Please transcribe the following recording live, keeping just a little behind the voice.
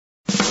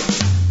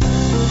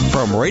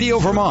From Radio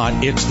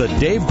Vermont, it's the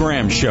Dave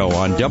Graham Show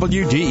on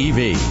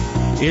WDEV.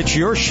 It's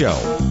your show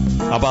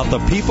about the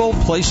people,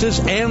 places,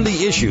 and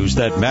the issues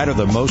that matter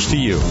the most to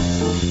you.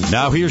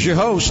 Now here's your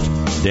host,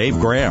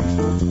 Dave Graham.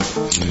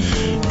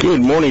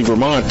 Good morning,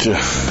 Vermont.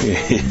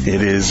 It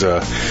is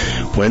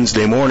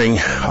Wednesday morning,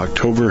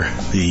 October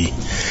the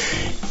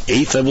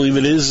 8th, I believe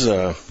it is,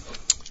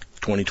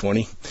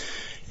 2020.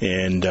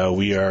 And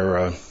we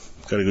are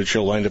got a good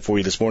show lined up for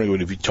you this morning. We're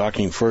going to be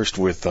talking first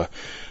with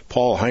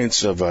Paul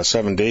Heintz of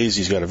 7 Days.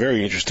 He's got a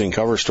very interesting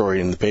cover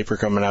story in the paper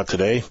coming out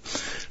today.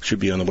 Should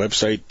be on the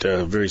website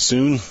very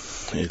soon.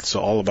 It's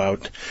all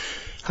about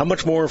how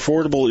much more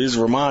affordable is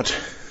Vermont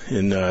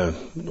in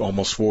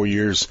almost 4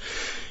 years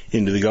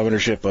into the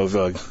governorship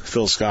of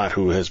Phil Scott,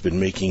 who has been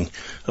making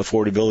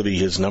affordability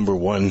his number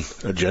one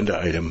agenda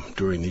item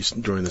during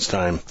this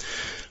time.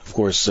 Of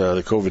course,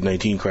 the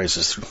COVID-19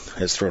 crisis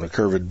has thrown a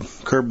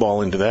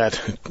curveball into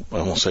that. I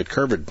almost said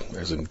curved,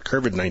 as in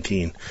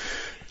COVID-19.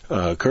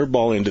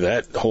 Curveball into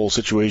that whole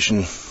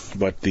situation,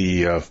 but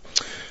we have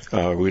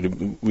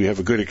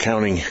a good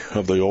accounting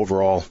of the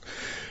overall,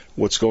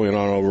 what's going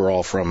on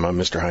overall from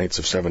Mr. Heintz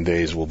of 7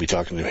 Days. We'll be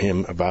talking to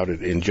him about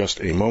it in just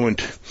a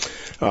moment.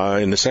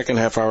 In the second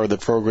half hour of the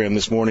program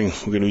this morning,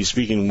 we're going to be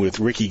speaking with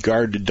Rickey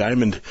Gard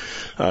Diamond.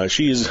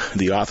 She is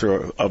the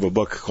author of a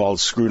book called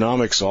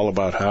Screwnomics, all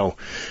about how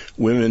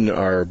women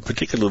are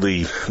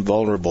particularly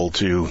vulnerable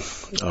to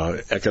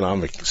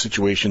economic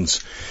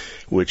situations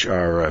which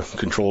are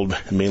controlled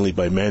mainly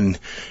by men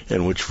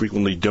and which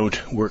frequently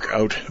don't work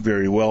out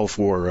very well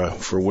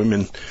for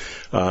women.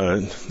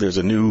 There's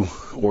a new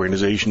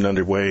organization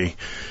underway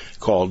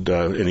called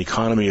An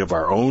Economy of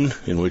Our Own,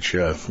 in which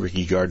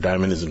Rickey Gard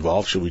Diamond is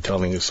involved. She'll be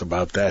telling us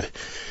about that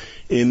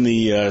in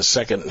the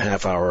second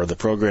half hour of the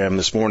program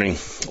this morning.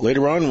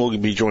 Later on, we'll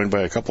be joined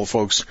by a couple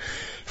folks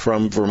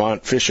from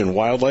Vermont Fish and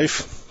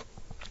Wildlife.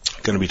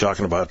 Going to be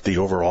talking about the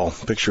overall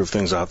picture of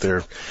things out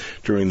there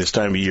during this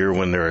time of year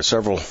when there are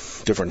several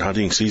different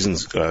hunting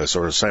seasons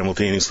sort of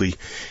simultaneously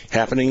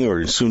happening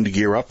or soon to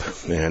gear up.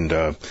 And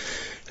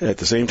at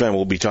the same time,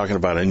 we'll be talking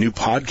about a new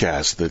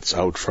podcast that's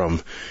out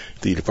from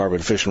the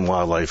Department of Fish and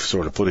Wildlife,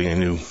 sort of putting a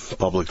new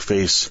public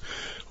face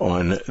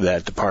on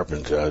that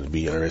department. It'll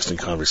be an interesting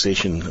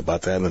conversation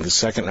about that in the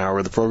second hour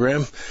of the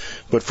program.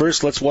 But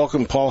first, let's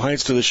welcome Paul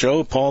Heintz to the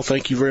show. Paul,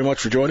 thank you very much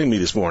for joining me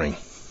this morning.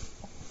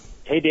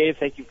 Hey, Dave.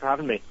 Thank you for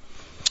having me.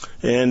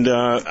 And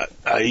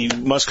I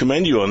must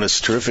commend you on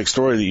this terrific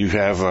story that you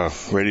have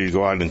ready to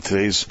go out in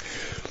today's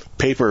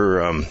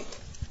paper.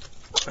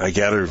 I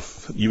gather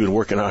you've been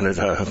working on it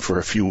for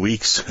a few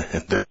weeks,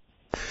 and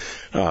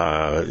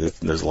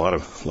there's a lot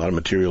of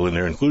material in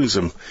there, including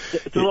some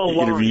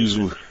interviews.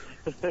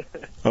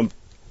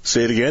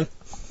 Say it again.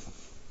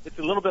 It's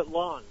a little bit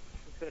long.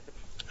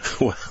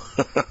 Well,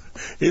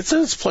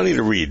 it's plenty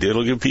to read.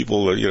 It'll give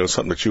people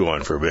something to chew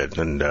on for a bit,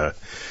 and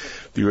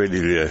be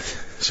ready to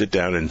sit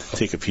down and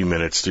take a few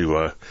minutes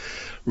to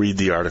read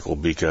the article,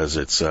 because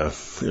it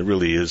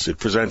really is. It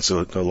presents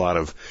a lot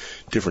of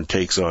different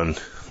takes on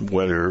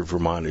whether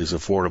Vermont is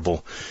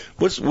affordable.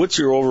 What's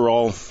your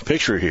overall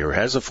picture here?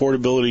 Has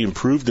affordability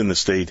improved in the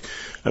state?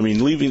 I mean,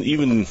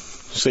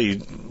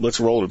 let's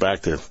roll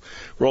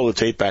the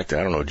tape back to,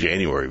 I don't know,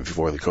 January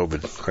before the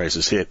COVID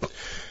crisis hit.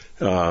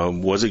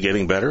 Was it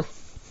getting better?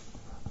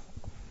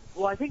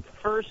 Well, I think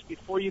first,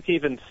 before you can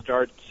even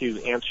start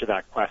to answer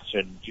that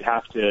question, you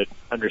have to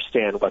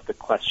understand what the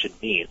question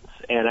means.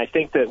 And I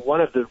think that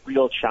one of the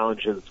real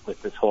challenges with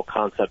this whole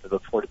concept of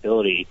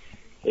affordability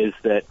is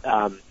that,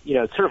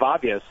 it's sort of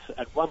obvious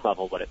at one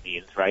level what it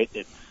means, right?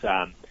 It's,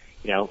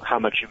 how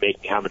much you're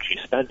making, how much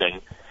you're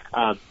spending.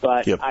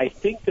 But yep. I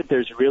think that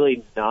there's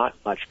really not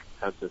much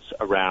consensus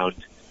around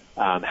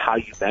how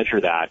you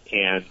measure that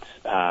and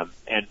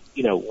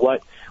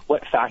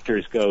what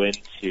factors go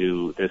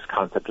into this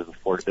concept of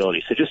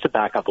affordability. So just to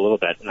back up a little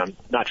bit, and I'm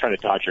not trying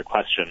to dodge your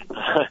question.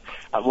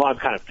 Well, I'm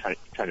kind of trying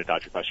to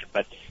dodge your question,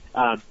 but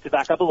to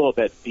back up a little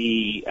bit,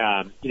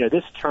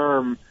 this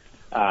term,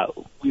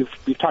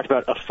 we've talked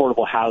about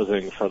affordable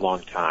housing for a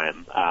long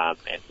time,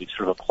 and we've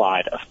sort of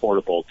applied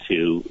affordable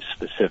to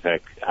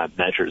specific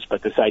measures.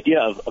 But this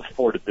idea of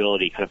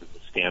affordability kind of as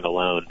a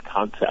standalone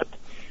concept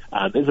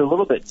is a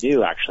little bit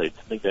new, actually. It's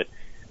something that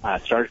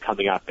started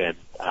coming up in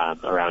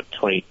around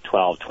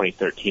 2012,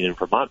 2013 in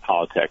Vermont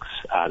politics.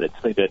 It's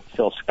something that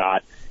Phil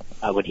Scott,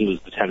 when he was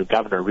lieutenant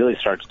governor, really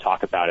started to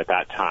talk about at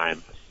that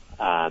time.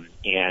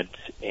 And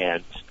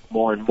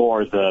more and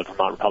more, the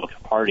Vermont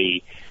Republican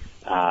Party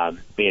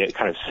made it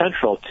kind of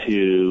central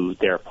to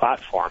their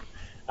platform.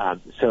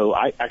 So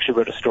I actually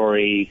wrote a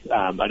story,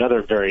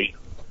 another very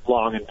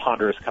long and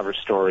ponderous cover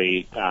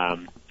story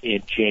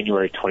in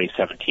January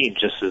 2017,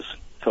 just as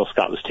Phil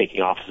Scott was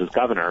taking office as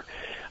governor,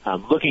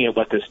 looking at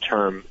what this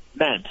term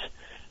meant,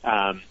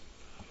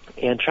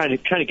 and trying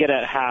to get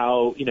at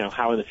how in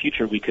the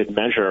future we could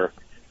measure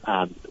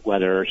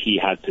whether he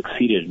had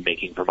succeeded in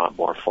making Vermont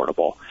more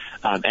affordable.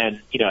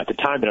 And at the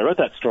time that I wrote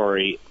that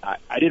story,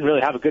 I didn't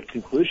really have a good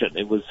conclusion.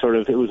 It was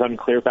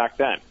unclear back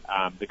then.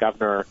 The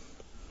governor,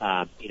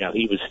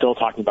 he was still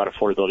talking about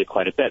affordability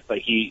quite a bit, but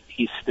he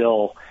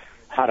still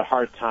had a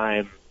hard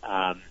time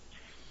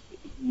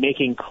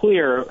making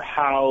clear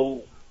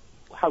how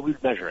we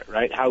would measure it,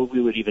 right? How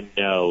we would even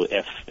know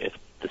if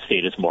the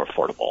state is more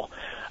affordable.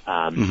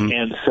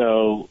 And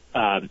so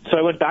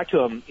I went back to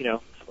him,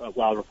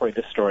 while reporting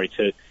this story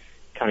to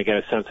kind of get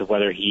a sense of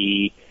whether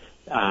he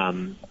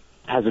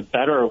has a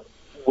better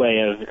way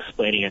of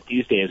explaining it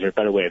these days or a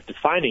better way of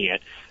defining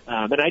it.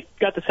 And I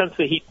got the sense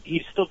that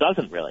he still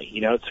doesn't really.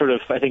 It's sort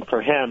of, I think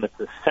for him, it's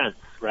a sense,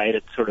 right?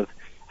 It's sort of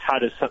how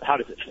does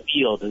it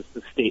feel? Does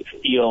the state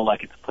feel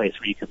like it's a place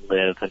where you can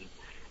live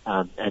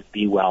and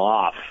be well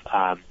off?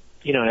 And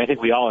I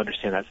think we all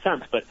understand that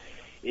sense, but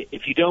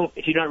if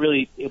you're not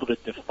really able to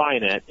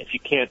define it, if you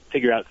can't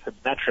figure out some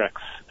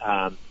metrics,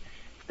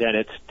 then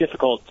it's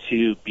difficult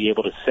to be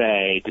able to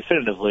say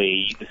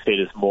definitively the state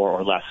is more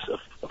or less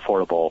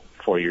affordable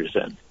 4 years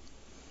in.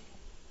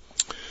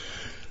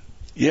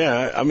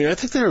 Yeah, I mean, I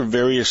think there are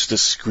various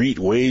discrete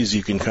ways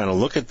you can kind of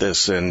look at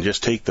this and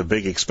just take the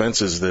big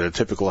expenses that a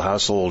typical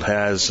household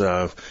has.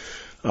 Childcare,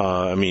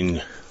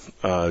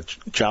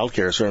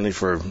 certainly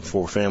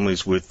for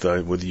families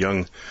with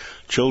young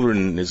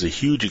children, is a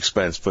huge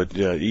expense. But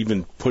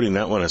even putting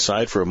that one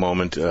aside for a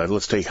moment,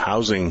 let's take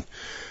housing.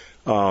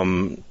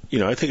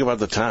 I think about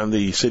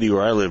the city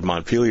where I live,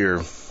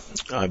 Montpelier.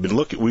 I've been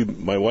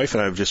my wife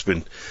and I have just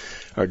been,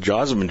 our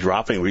jaws have been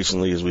dropping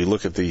recently as we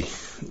look at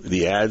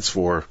the ads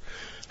for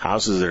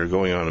houses that are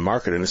going on the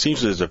market. And it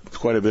seems there's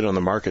quite a bit on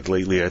the market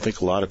lately. I think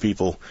a lot of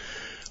people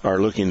are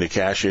looking to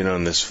cash in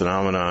on this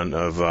phenomenon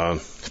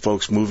of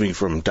folks moving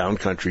from down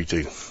country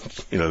to,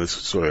 this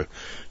sort of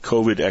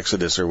COVID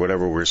exodus or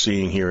whatever we're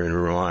seeing here in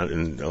Vermont.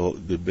 And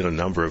there's been a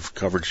number of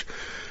coverage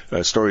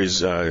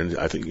stories,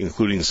 I think,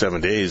 including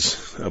 7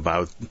 Days,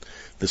 about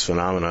this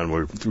phenomenon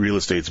where real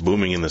estate's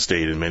booming in the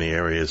state in many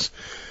areas.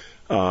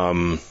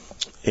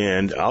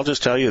 And I'll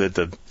just tell you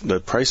that the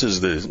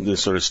prices, the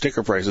sort of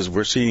sticker prices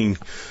we're seeing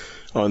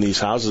on these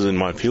houses in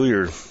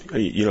Montpelier,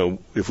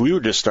 if we were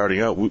just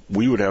starting out,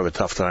 we would have a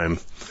tough time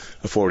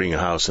affording a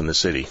house in the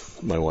city,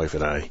 my wife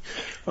and I.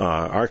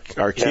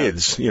 Our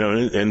kids,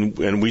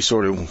 and we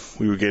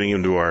were getting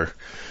into our,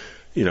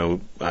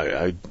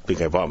 I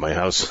think I bought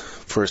my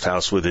first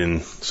house within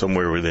 3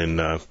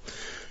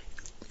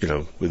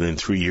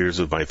 years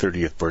of my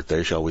 30th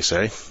birthday, shall we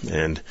say.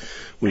 And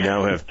we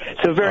now have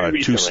so very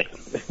recently.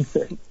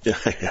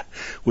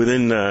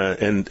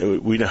 And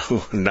we now,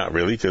 not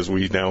really, because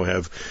we now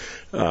have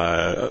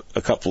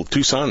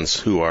two sons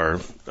who are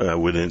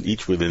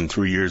within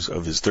 3 years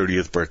of his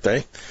 30th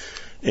birthday.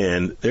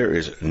 And there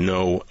is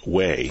no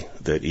way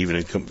that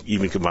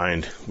even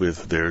combined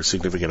with their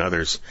significant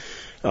others'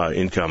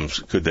 incomes,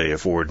 could they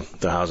afford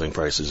the housing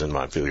prices in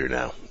Montpelier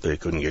now. They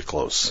couldn't get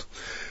close.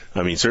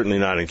 I mean, certainly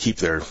not, and keep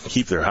their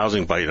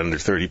housing bite under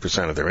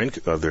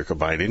 30% of their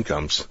combined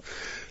incomes.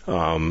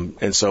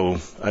 And so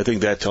I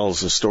think that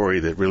tells a story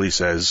that really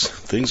says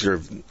things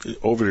are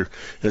over. And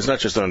it's not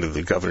just under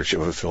the governorship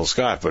of Phil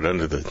Scott, but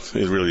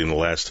really in the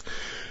last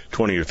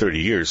 20 or 30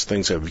 years,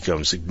 things have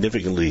become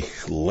significantly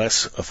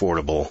less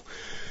affordable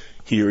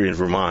here in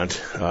Vermont.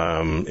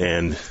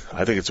 And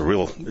I think it's a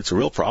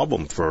real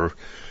problem for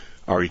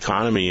our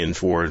economy and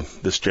for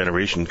this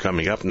generation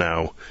coming up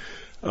now.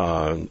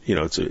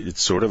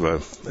 It's sort of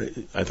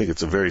I think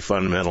it's a very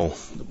fundamental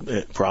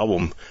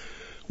problem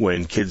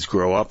when kids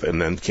grow up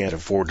and then can't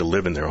afford to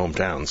live in their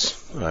hometowns.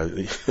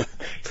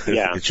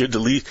 Yeah. It should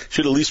at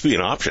least be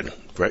an option,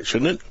 right?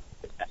 Shouldn't it?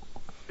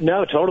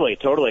 No, totally.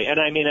 And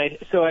I mean,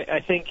 I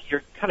think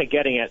you're kind of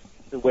getting at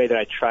the way that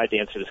I tried to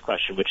answer this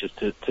question, which is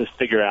to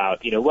figure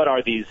out, what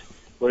are these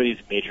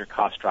major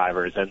cost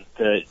drivers? And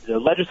the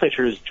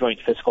legislature's Joint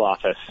Fiscal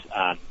Office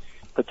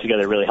put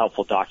together a really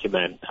helpful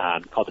document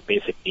called the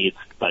Basic Needs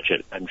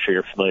Budget. I'm sure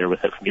you're familiar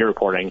with it from your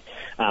reporting,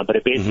 but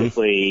it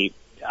basically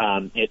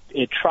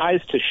it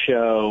tries to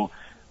show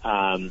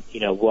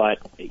what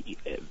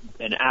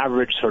an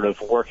average sort of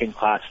working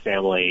class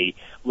family,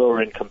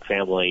 lower income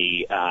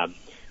family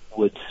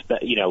would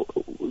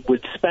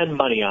spend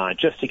money on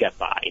just to get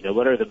by.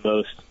 What are the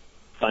most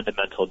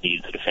fundamental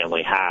needs that a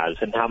family has,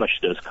 and how much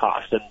do those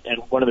cost? And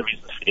one of the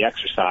reasons for the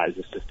exercise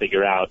is to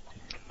figure out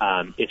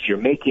if you're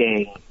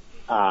making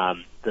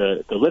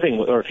the living,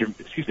 or if you're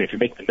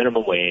making the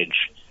minimum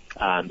wage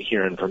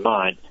here in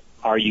Vermont,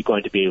 are you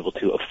going to be able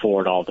to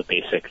afford all the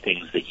basic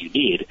things that you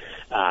need?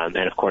 And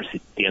of course,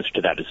 the answer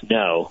to that is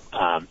no.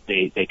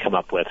 They come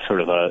up with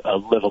sort of a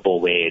livable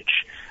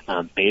wage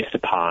based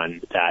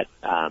upon that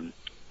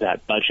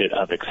budget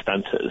of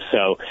expenses.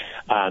 So,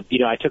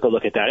 I took a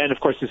look at that, and of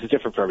course, this is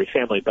different for every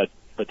family, but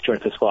the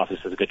Joint Fiscal Office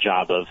does a good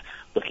job of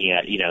looking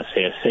at,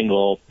 say, a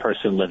single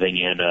person living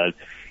in a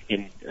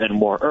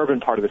more urban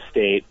part of the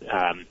state,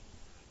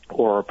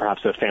 or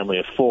perhaps a family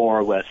of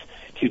four with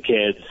two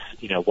kids,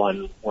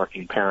 one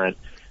working parent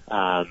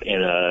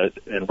in a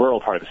rural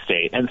part of the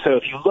state. And so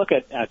if you look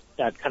at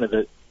kind of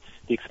the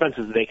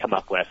expenses that they come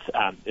up with,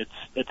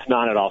 it's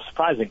not at all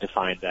surprising to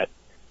find that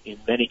in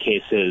many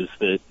cases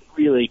the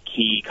really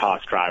key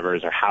cost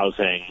drivers are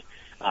housing.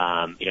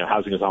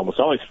 Housing is almost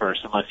always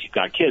first, unless you've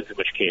got kids, in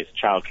which case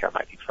childcare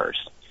might be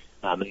first.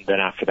 And then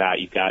after that,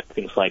 you've got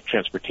things like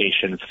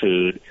transportation,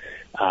 food,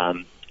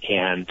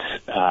 and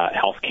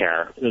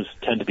healthcare. Those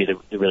tend to be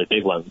the really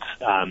big ones.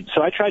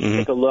 So I tried to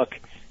take a look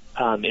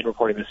in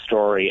reporting this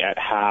story at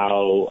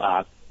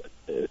how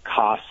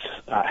costs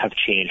have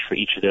changed for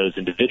each of those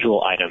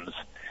individual items,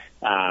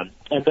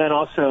 and then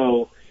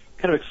also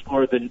kind of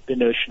explore the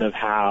notion of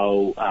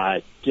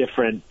how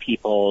different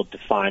people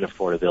define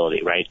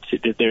affordability, right?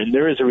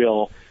 There is a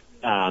real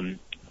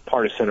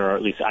partisan or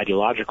at least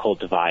ideological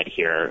divide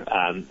here.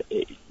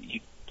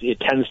 It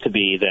tends to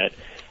be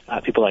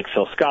that people like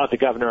Phil Scott, the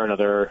governor, and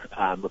other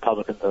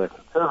Republicans and other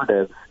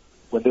conservatives,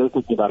 when they're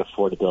thinking about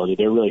affordability,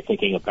 they're really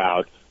thinking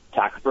about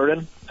tax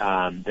burden.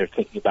 They're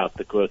thinking about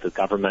the growth of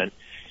government.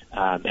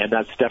 And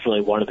that's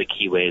definitely one of the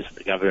key ways that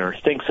the governor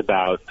thinks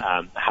about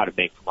how to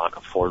make Vermont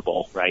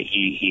affordable, right?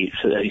 He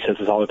says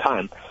this all the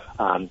time,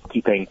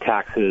 keeping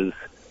taxes,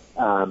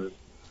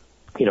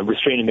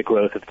 restraining the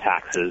growth of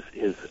taxes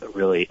is a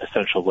really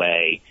essential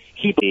way,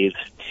 he believes,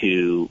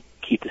 to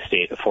keep the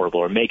state affordable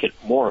or make it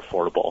more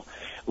affordable.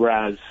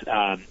 Whereas,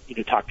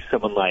 talk to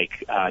someone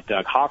like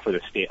Doug Hoffer,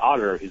 the state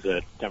auditor, who's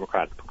a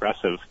Democrat and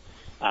progressive,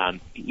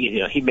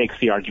 he makes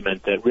the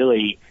argument that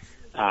really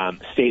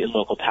state and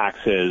local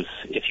taxes,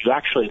 if you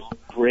actually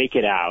break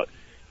it out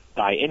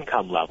by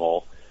income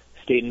level,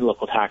 state and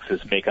local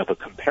taxes make up a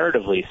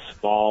comparatively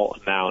small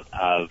amount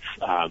of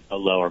a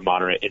low or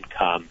moderate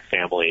income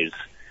family's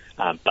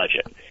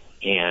budget.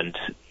 And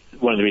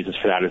one of the reasons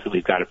for that is that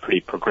we've got a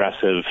pretty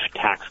progressive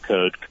tax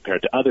code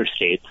compared to other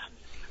states.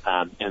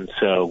 And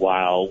so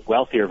while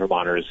wealthier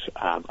Vermonters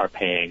are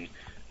paying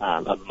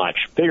a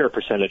much bigger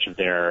percentage of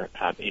their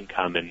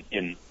income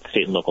in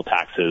state and local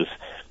taxes,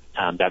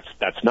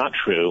 that's not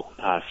true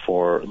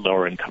for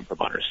lower income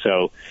Vermonters.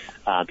 So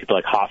people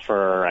like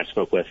Hoffer, I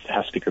spoke with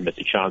House Speaker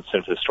Mitzi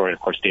Johnson for the story, and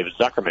of course David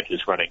Zuckerman,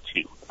 who's running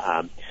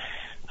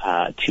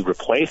to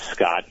replace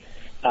Scott.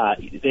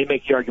 They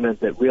make the argument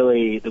that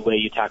really the way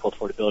you tackle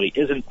affordability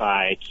isn't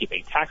by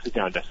keeping taxes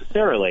down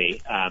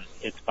necessarily.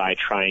 It's by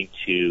trying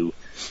to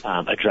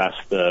address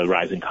the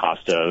rising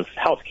cost of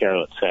healthcare,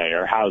 let's say,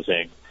 or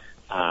housing.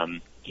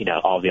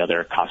 All the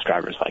other cost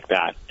drivers like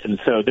that. And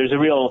so there's a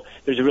real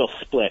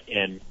split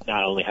in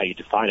not only how you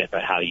define it,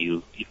 but how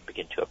you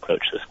begin to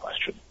approach this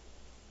question.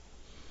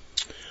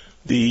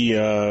 The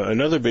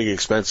another big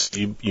expense,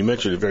 you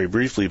mentioned it very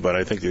briefly, but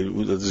I think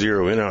let's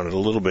zero in on it a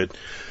little bit,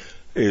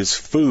 is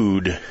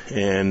food.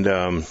 And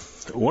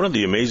one of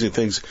the amazing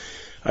things,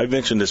 I've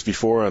mentioned this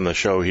before on the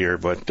show here,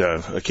 but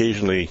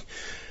occasionally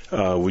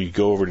we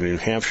go over to New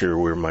Hampshire,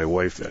 where my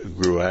wife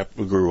grew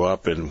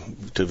up,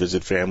 and to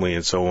visit family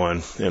and so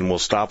on. And we'll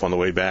stop on the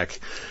way back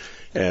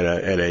at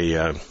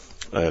a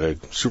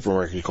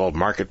supermarket called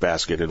Market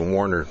Basket in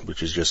Warner,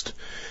 which is just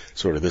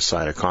sort of this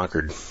side of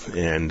Concord.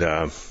 And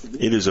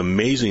it is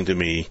amazing to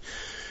me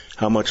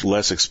how much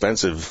less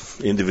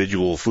expensive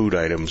individual food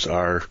items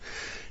are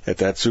at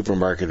that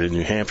supermarket in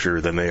New Hampshire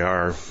than they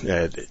are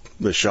at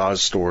the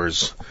Shaw's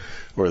stores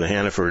or the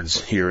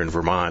Hannafords here in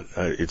Vermont.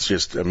 It's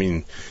just,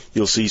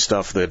 you'll see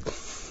stuff that,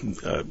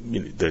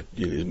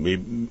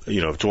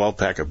 a 12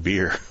 pack of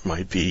beer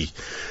might be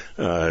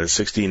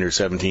 16 or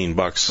 17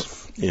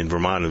 bucks in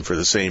Vermont, and for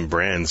the same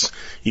brands,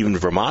 even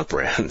Vermont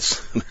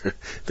brands,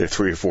 they're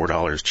 $3 or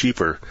 $4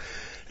 cheaper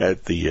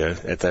at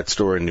that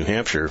store in New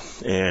Hampshire,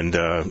 and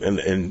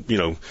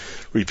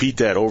repeat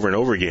that over and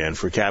over again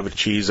for cabbage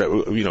cheese.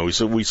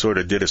 So we sort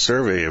of did a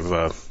survey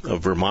of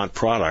Vermont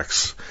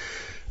products.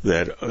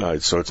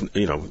 So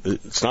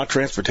it's not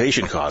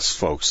transportation costs,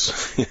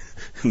 folks.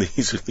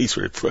 These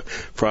are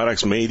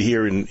products made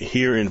here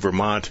in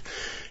Vermont,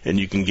 and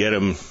you can get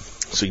them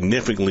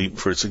significantly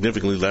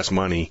less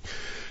money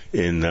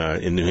in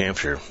New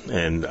Hampshire.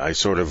 And I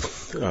sort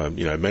of I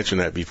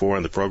mentioned that before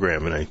on the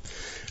program, and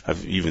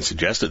I've even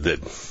suggested that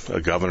a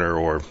governor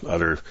or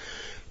other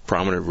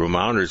prominent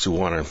Vermonters who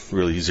want to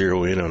really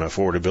zero in on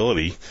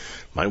affordability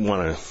might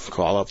want to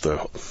call up the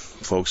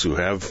folks who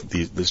have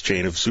this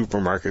chain of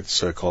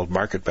supermarkets called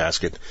Market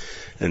Basket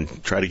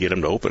and try to get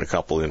them to open a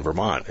couple in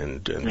Vermont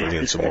and bring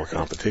in some more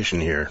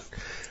competition here.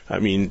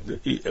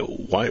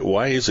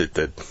 Why is it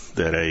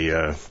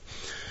that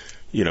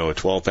a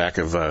 12 pack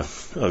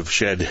of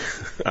Shed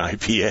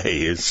IPA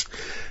is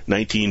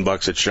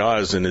 $19 at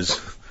Shaw's and is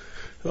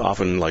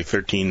often like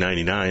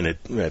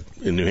 $13.99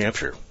 in New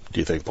Hampshire? Do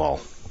you think,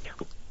 Paul?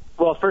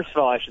 Well, first of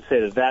all, I should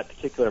say that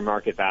particular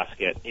Market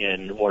Basket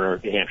in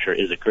Warner, New Hampshire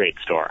is a great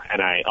store. And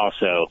I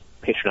also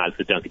patronize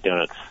the Dunkin'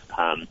 Donuts,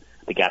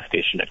 the gas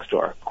station next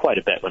door, quite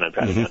a bit when I'm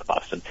driving down to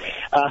Boston.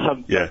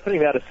 But putting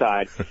that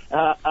aside,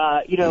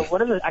 I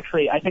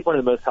think one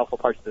of the most helpful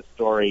parts of the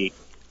story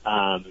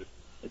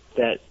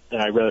that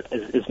I wrote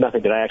is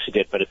nothing that I actually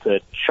did, but it's a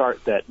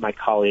chart that my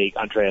colleague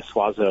Andrea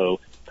Suazo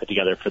put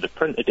together for the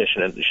print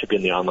edition, and it should be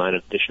in the online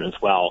edition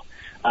as well.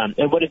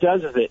 And what it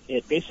does is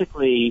it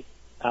basically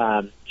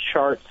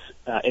charts,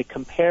 it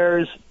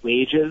compares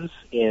wages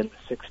in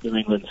 6 New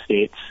England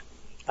states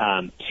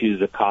to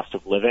the cost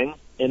of living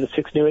in the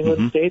 6 New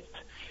England states.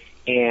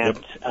 And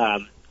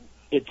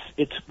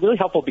it's really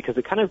helpful because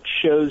it kind of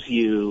shows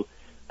you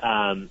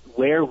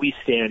where we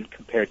stand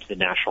compared to the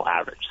national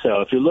average.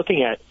 So if you're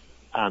looking at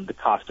the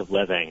cost of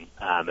living,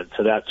 and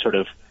so that's sort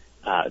of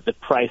the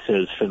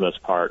prices for the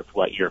most part of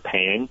what you're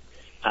paying,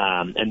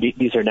 and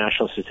these are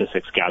national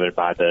statistics gathered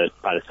by the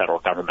federal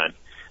government.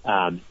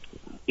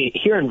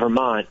 Here in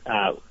Vermont,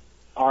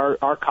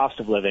 our cost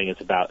of living is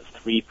about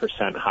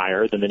 3%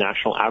 higher than the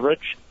national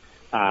average.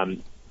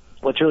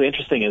 What's really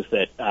interesting is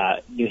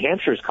that New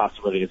Hampshire's cost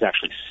of living is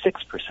actually 6%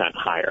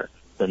 higher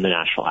than the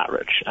national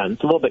average.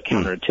 It's a little bit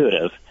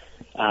counterintuitive.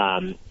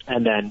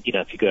 And then,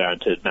 if you go down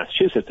to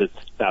Massachusetts,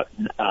 it's about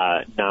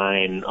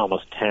 9,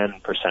 almost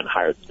 10%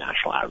 higher than the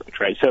national average,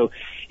 right? So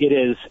it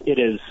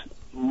is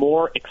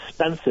more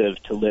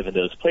expensive to live in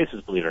those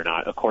places, believe it or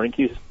not, according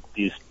to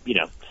these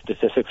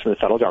statistics from the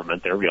federal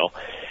government. They're real.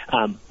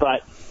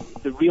 But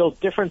the real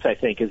difference, I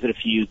think, is that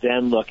if you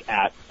then look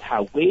at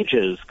how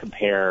wages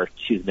compare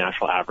to the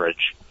national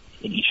average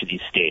in each of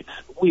these states,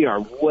 we are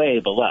way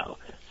below.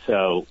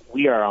 So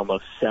we are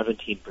almost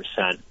 17%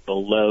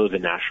 below the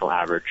national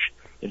average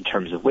in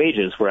terms of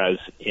wages, whereas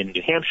in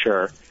New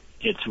Hampshire,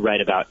 it's right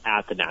about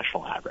at the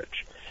national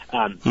average.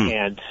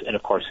 And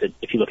of course,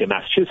 if you look at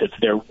Massachusetts,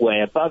 they're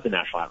way above the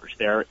national average.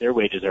 Their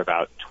wages are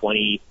about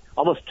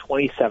almost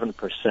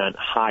 27%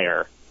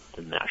 higher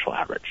than the national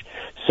average.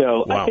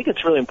 So wow. I think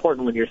it's really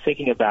important when you're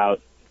thinking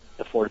about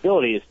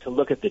affordability is to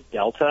look at the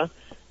delta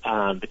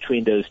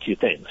between those two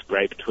things,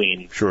 right?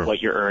 Between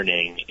what you're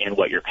earning and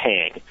what you're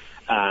paying.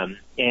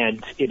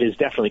 And it is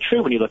definitely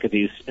true when you look at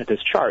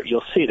this chart.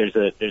 You'll see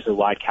there's a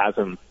wide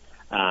chasm,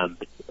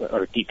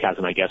 or deep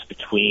chasm, I guess,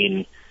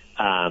 between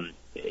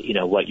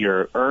what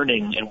you're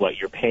earning and what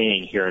you're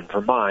paying here in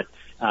Vermont,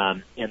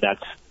 and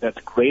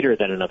that's greater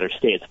than in other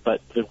states.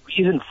 But the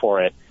reason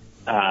for it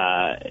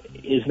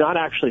is not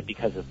actually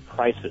because of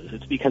prices;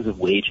 it's because of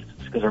wages.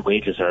 It's because our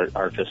wages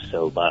are just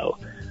so low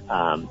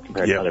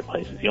compared to other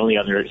places. The only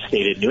other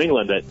state in New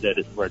England that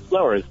is where it's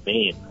lower is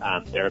Maine.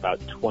 They're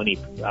about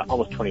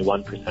almost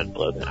 21%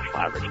 below the national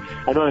average.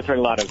 I know I'm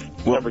throwing a lot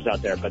of numbers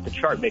out there, but the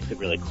chart makes it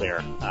really clear,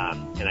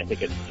 and I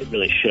think it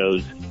really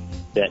shows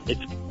that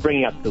it's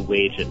bringing up the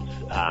wages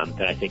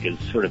that I think is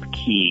sort of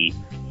key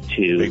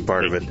to making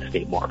the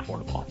state more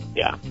affordable.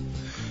 Yeah.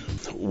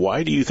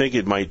 Why do you think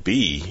it might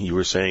be? You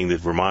were saying that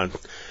Vermont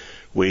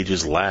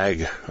wages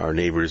lag our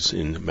neighbors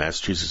in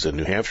Massachusetts and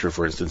New Hampshire,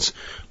 for instance.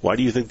 Why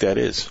do you think that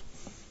is?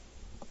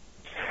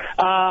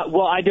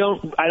 Well, I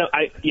don't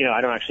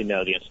actually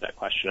know the answer to that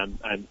question.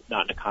 I'm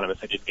not an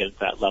economist. I didn't get into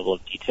that level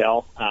of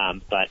detail.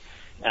 But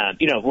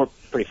we're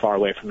pretty far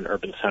away from an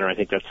urban center. I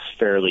think that's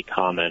fairly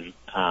common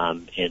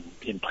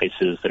in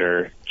places that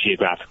are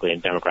geographically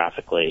and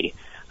demographically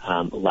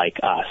like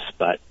us,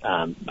 but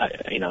I'm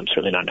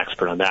certainly not an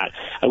expert on that.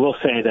 I will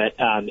say that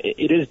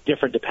it is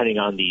different depending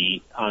on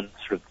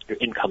sort of your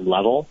income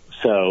level.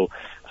 So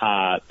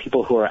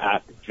people who are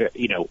at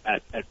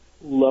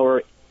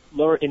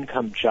lower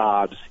income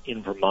jobs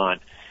in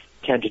Vermont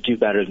tend to do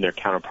better than their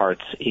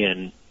counterparts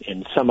in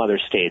some other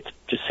states,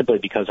 just simply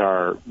because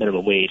our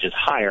minimum wage is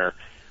higher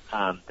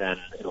than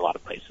in a lot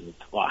of places.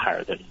 It's a lot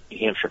higher than New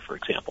Hampshire, for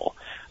example,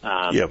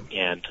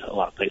 and a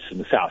lot of places in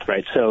the South,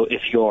 right? So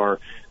if you're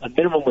a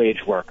minimum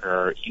wage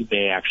worker, you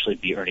may actually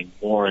be earning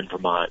more in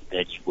Vermont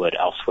than you would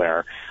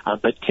elsewhere.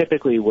 But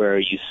typically where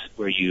you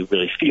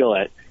really feel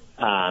it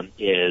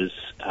is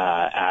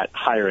at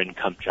higher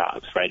income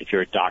jobs, right? If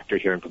you're a doctor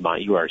here in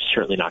Vermont, you are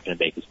certainly not going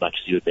to make as much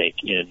as you would make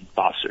in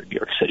Boston or New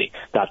York City.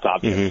 That's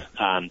obvious.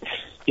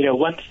 Mm-hmm.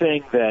 One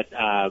thing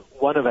that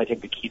one of, I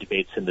think, the key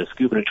debates in this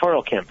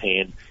gubernatorial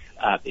campaign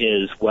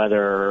is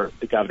whether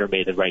the governor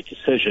made the right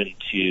decision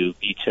to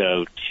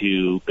veto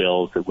 2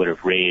 bills that would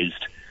have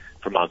raised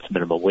Vermont's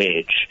minimum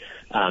wage.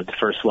 The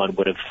first one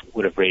would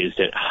have raised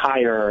it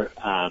higher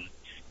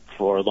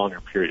for a longer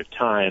period of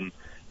time.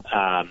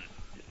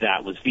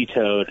 That was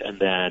vetoed, and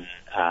then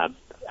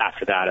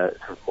after that, a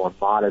sort of more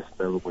modest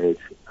minimum wage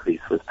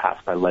increase was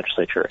passed by the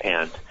legislature,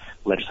 and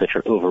the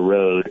legislature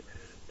overrode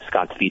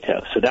Scott's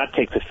veto. So that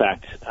takes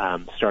effect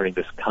starting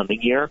this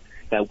coming year.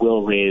 That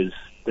will raise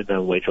the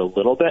minimum wage a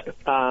little bit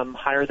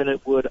higher than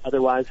it would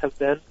otherwise have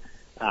been,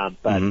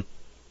 but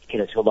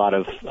to a lot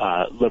of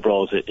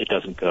liberals, it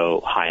doesn't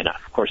go high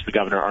enough. Of course, the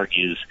governor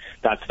argues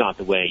that's not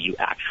the way you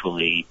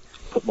actually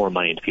put more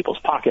money into people's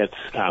pockets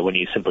when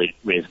you simply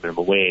raise the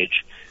minimum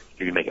wage.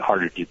 You're going to make it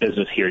harder to do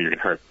business here. You're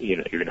going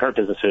to hurt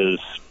businesses,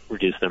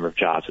 reduce the number of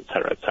jobs, et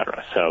cetera, et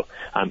cetera. So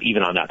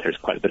even on that, there's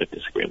quite a bit of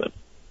disagreement.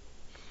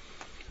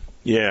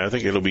 Yeah, I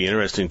think it'll be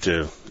interesting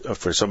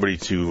for somebody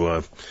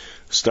to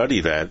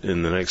study that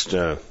in the next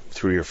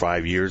 3 or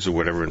 5 years or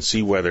whatever, and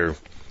see whether,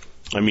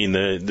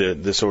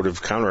 the sort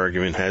of counter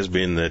argument has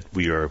been that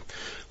we are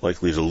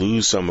likely to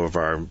lose some of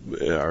our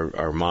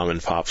mom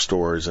and pop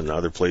stores and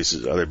other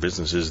places, other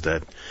businesses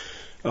that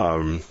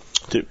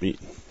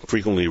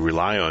frequently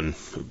rely on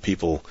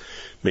people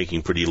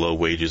making pretty low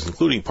wages,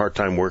 including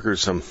part-time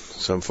workers, some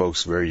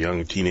folks, very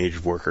young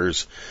teenage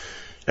workers,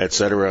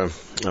 etc.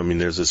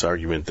 There's this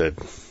argument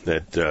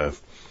that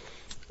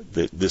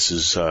this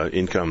is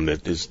income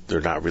that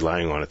they're not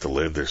relying on it to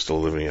live. They're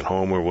still living at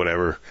home or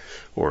whatever,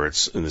 or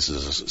this is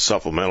a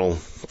supplemental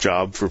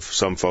job for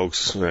some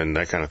folks and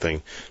that kind of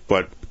thing.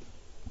 But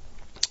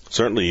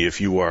certainly,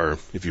 if you are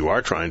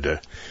trying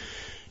to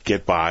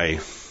get by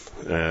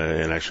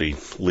and actually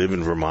live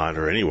in Vermont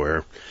or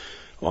anywhere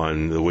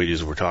on the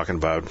wages we're talking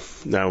about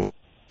now,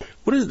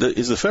 what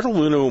is the federal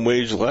minimum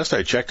wage? The last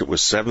I checked, it was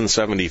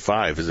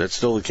 $7.75. Is that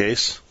still the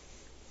case?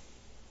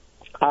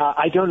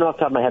 I don't know off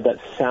the top of my head. That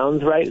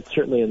sounds right. It's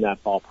certainly in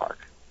that ballpark.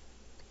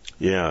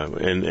 Yeah,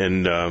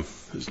 and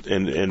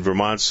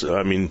Vermont's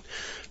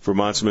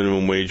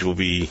minimum wage will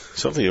be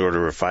something in the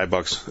order of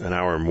 $5 an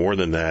hour more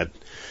than that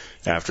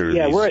after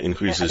these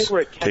increases. I think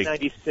we're at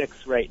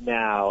 $10.96 right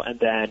now, and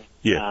then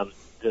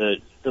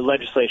the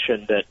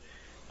legislation that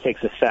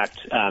takes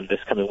effect this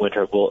coming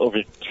winter will,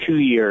 over 2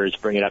 years,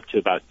 bring it up to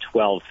about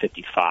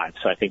 $12.55.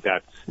 So I think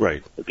that's right.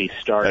 It would be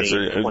starting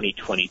in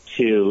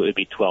 2022. It would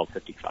be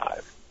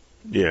 $12.55.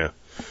 Yeah,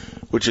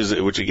 which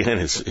again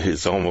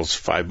is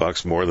almost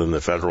 $5 more than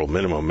the federal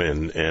minimum,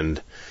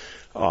 and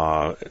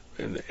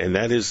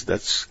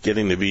that's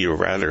getting to be a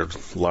rather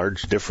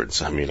large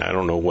difference. I mean, I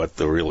don't know what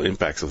the real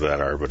impacts of that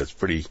are, but it's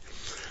pretty.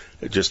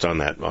 Just on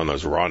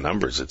those raw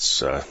numbers,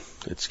 it's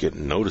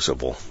getting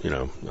noticeable.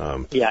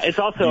 It's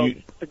also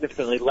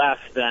significantly less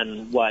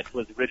than what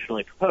was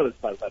originally proposed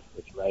by the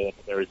legislature, right?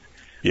 There was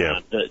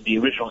the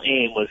original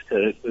aim was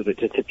to move it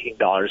to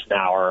 $15 an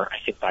hour, I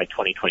think, by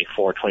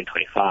 2024,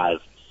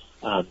 2025.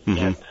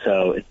 And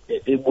so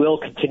it will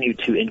continue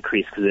to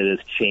increase because it is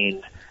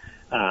chained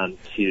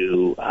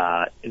to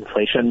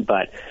inflation,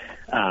 but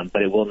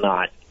it will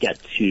not get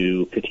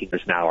to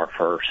 $15 an hour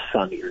for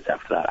some years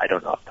after that. I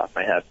don't know off the top of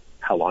my head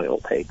how long it will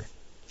take.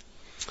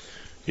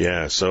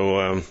 Yeah,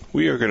 so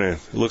we are going to,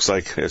 it looks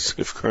like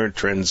if current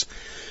trends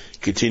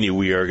continue,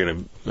 we are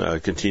going to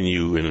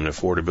continue in an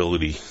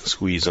affordability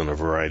squeeze on a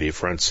variety of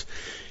fronts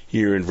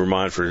here in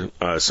Vermont for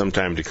some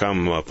time to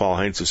come. Paul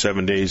Heintz of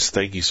 7 Days,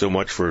 thank you so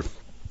much for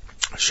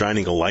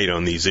shining a light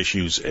on these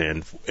issues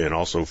and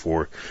also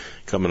for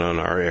coming on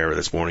our air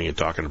this morning and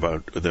talking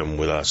about them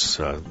with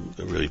us. I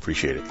really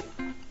appreciate it.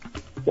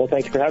 Well,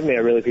 thank you for having me. I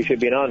really appreciate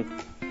being on.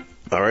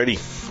 All righty.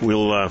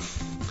 We'll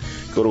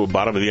go to a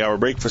bottom of the hour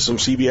break for some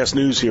CBS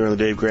News here on the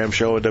Dave Graham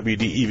Show at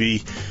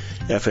WDEV,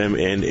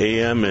 FM and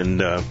AM.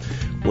 And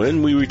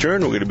when we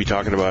return, we're going to be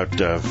talking about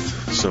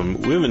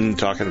some women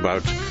talking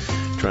about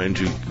trying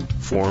to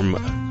form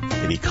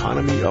an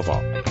economy of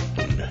our own.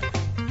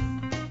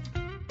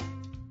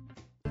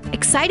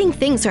 Exciting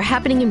things are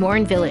happening in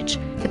Warren Village.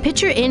 The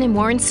Pitcher Inn and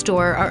Warren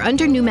store are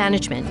under new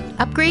management.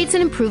 Upgrades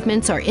and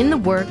improvements are in the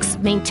works,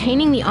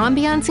 maintaining the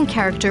ambiance and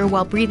character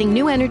while breathing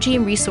new energy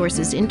and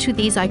resources into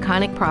these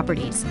iconic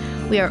properties.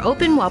 We are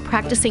open while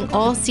practicing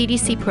all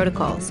CDC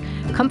protocols.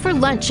 Come for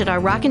lunch at our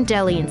Rockin'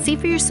 Deli and see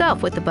for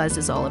yourself what the buzz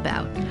is all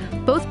about.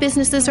 Both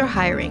businesses are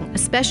hiring,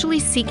 especially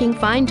seeking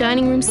fine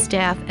dining room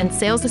staff and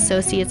sales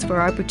associates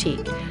for our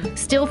boutique.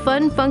 Still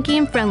fun, funky,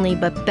 and friendly,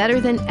 but better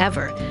than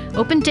ever.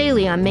 Open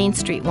daily on Main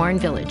Street, Warren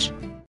Village.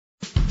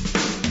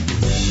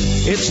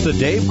 It's the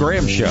Dave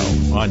Graham Show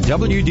on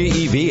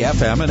WDEV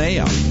FM and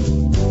AM.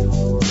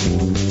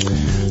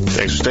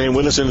 Thanks for staying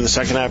with us into the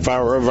second half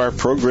hour of our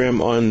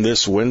program on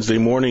this Wednesday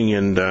morning.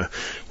 And I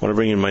want to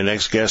bring in my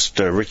next guest,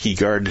 Rickey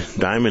Gard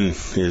Diamond,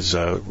 is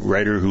a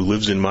writer who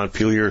lives in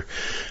Montpelier.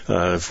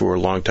 For a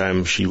long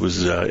time, she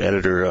was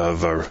editor of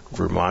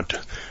Vermont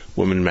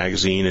Woman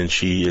magazine, and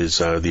she is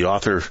the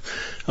author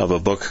of a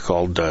book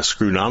called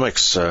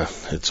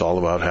Screwnomics. It's all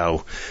about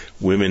how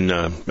women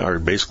are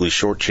basically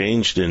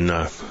shortchanged in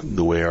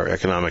the way our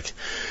economic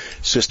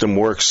system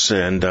works,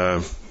 and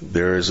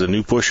there is a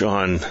new push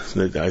on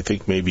that I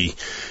think maybe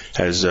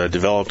has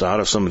developed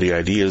out of some of the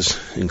ideas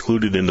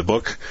included in the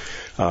book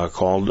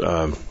called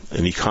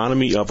An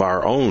Economy of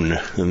Our Own.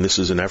 And this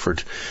is an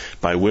effort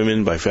by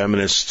women, by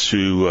feminists,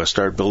 to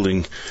start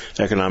building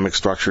economic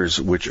structures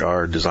which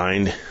are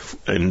designed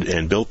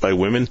and built by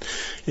women,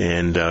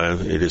 and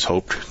it is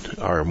hoped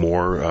are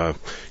more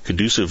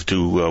conducive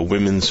to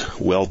women's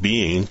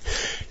well-being.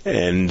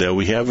 And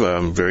we have,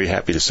 I'm very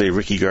happy to say,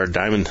 Rickey Gard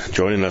Diamond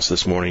joining us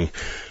this morning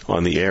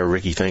on the air.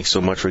 Rickey, thanks so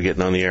much for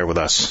getting on the air with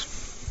us.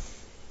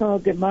 Oh,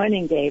 good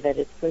morning, David.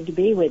 It's good to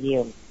be with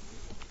you.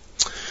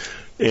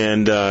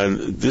 And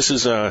this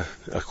is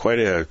quite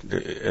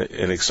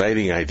an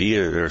exciting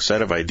idea, or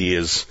set of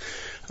ideas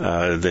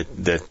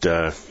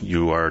that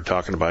you are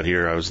talking about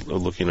here. I was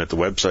looking at the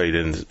website,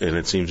 and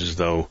it seems as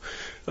though,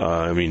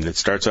 it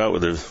starts out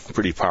with a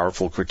pretty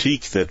powerful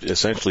critique that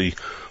essentially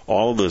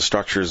all the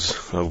structures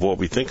of what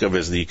we think of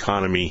as the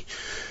economy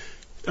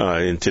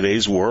in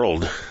today's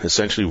world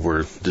essentially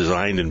were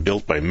designed and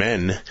built by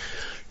men,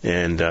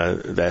 and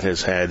that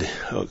has had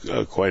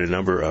quite a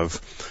number of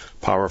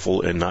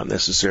powerful and not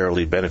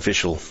necessarily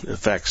beneficial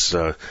effects.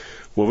 What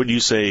would you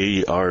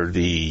say are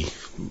the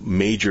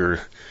major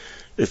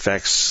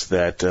effects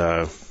that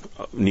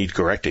need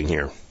correcting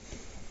here?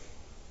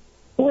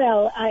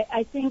 Well,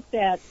 I think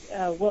that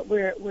what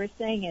we're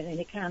saying in an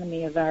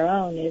economy of our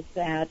own is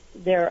that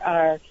there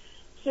are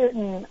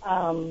certain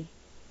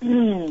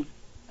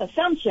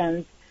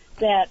assumptions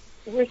that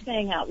we're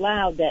saying out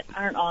loud that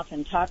aren't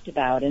often talked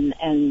about, and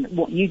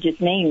you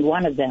just named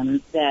one of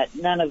them, that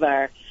none of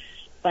our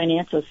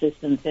financial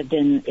systems have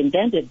been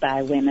invented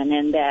by women,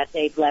 and that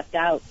they've left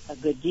out a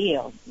good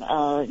deal,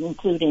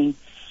 including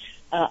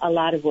a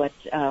lot of what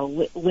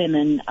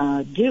women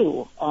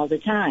do all the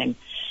time.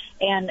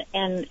 And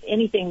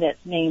anything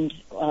that's named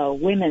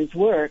women's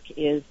work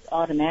is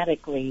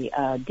automatically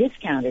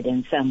discounted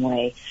in some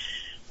way.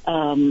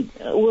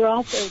 We're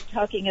also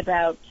talking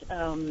about,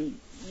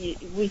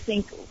 we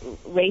think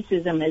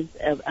racism is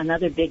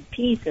another big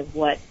piece of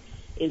what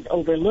is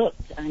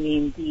overlooked. I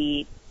mean,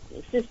 the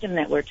system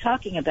that we're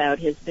talking about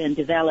has been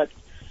developed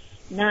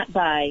not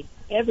by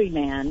every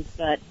man,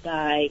 but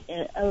by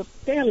a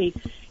very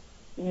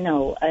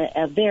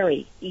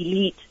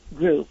elite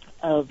group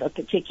of a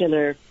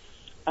particular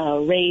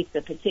race,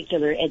 a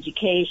particular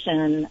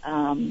education,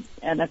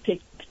 and a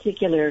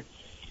particular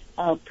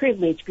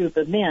privileged group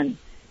of men.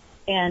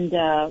 And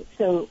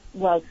so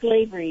while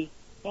slavery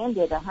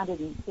ended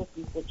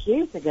 156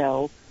 years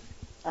ago,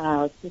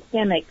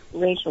 systemic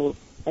racial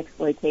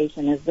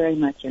exploitation is very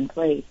much in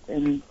place,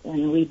 and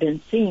we've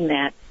been seeing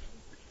that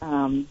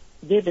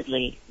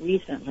vividly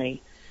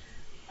recently.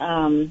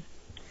 And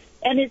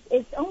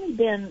it's only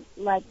been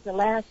like the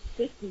last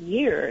 50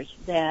 years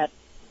that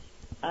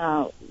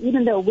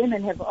even though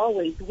women have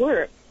always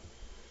worked,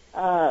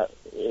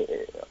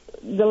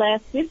 the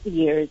last 50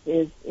 years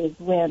is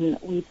when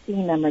we've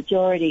seen a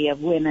majority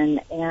of women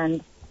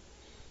and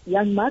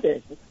young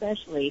mothers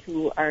especially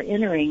who are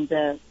entering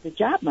the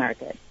job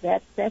market.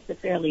 That's a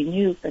fairly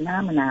new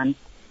phenomenon.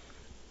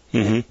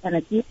 Mm-hmm. And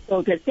it's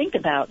useful to think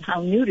about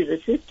how new to the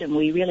system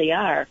we really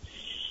are.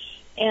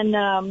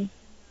 And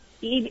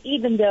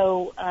even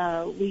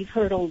though we've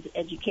hurdled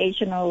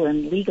educational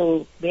and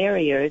legal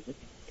barriers,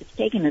 it's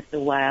taken us a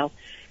while.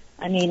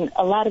 I mean,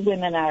 a lot of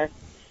women are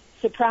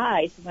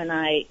surprised when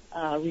I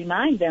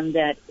remind them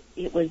that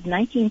it was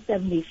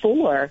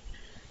 1974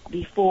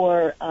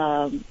 before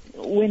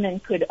women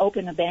could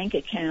open a bank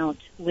account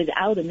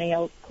without a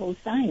male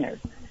co-signer,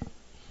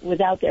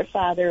 without their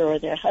father or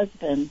their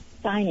husband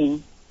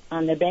signing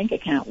on their bank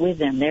account with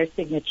them. Their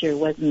signature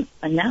wasn't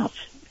enough.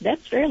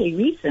 That's fairly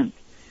recent.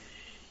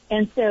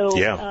 And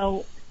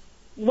so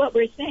what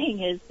we're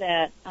saying is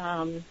that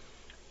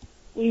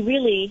we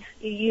really,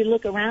 you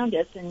look around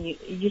us and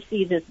you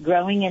see this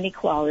growing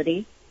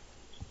inequality,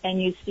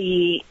 and you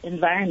see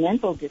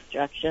environmental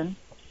destruction,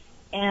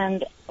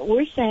 and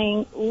we're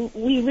saying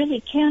we really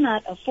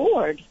cannot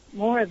afford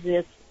more of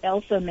this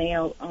alpha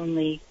male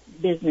only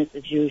business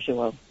as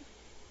usual.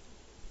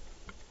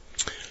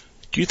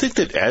 Do you think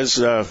that as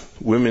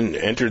women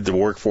entered the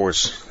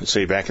workforce,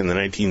 say back in the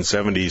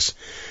 1970s,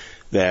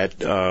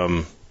 that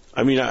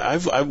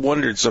I've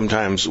wondered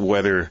sometimes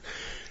whether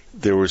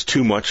there was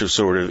too much of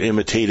sort of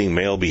imitating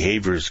male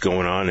behaviors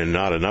going on and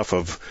not enough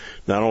of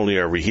not only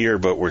are we here,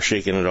 but we're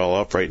shaking it all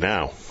up right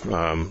now.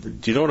 Do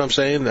you know what I'm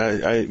saying?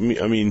 I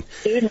mean,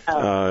 I do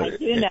know.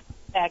 In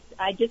fact,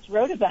 I just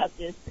wrote about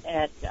this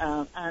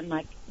on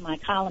my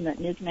column at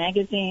Ms.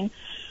 Magazine.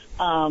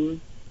 I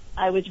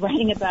was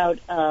writing about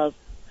a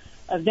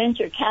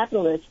venture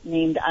capitalist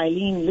named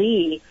Eileen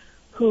Lee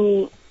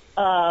who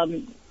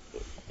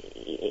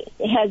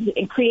has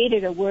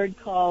created a word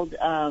called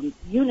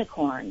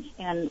unicorn.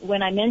 And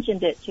when I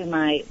mentioned it to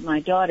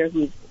my daughter,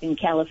 who's in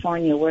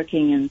California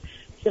working in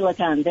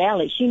Silicon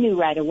Valley, she knew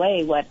right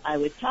away what I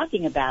was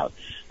talking about.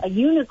 A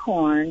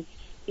unicorn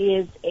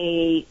is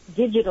a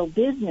digital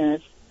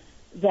business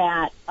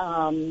that,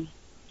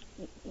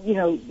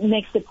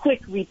 makes a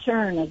quick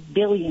return of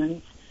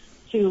billions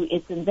to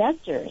its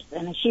investors.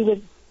 And she was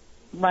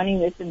running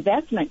this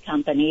investment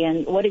company,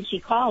 and what did she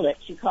call it?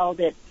 She called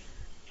it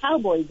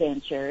Cowboy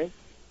Ventures.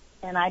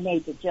 And I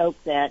made the joke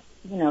that,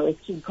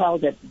 if she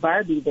called it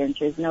Barbie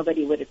Ventures,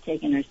 nobody would have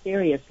taken her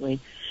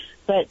seriously.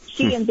 But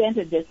she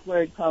invented this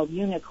word called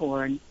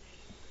unicorn.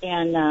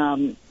 And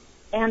I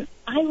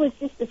was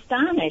just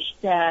astonished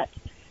that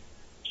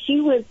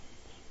she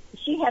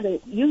had a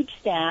huge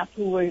staff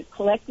who were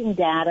collecting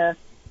data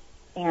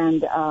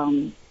and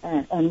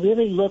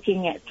really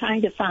looking at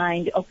trying to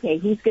find, okay,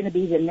 who's going to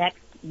be the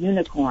next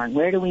unicorn?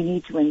 Where do we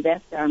need to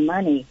invest our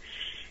money?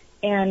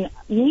 And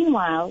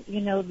meanwhile,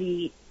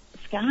 the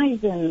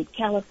skies in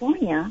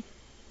California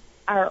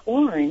are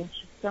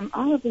orange from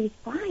all of these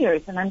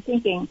fires. And I'm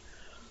thinking,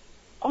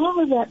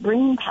 all of that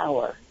brain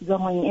power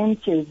going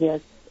into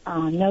this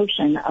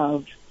notion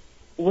of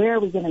where are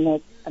we going to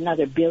make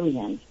another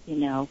billion,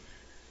 when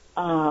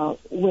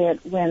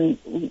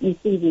you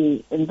see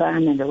the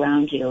environment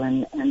around you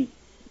and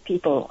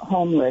people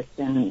homeless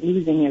and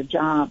losing their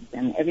jobs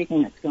and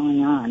everything that's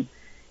going on.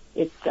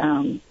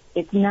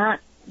 It's not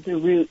the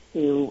route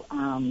to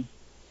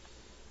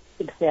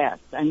success.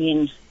 I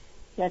mean,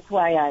 that's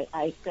why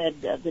I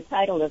said the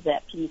title of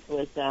that piece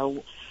was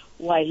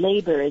Why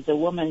Labor is a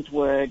Woman's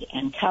Word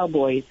and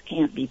Cowboys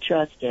Can't Be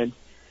Trusted.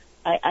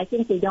 I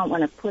think we don't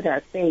want to put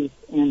our faith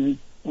in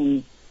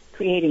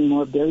creating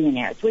more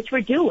billionaires, which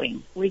we're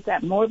doing. We've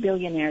got more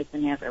billionaires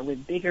than ever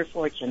with bigger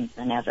fortunes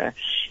than ever.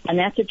 And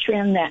that's a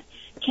trend that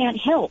can't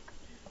help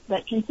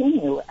but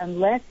continue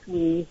unless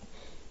we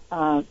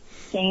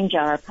change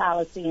our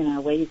policy and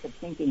our ways of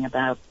thinking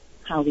about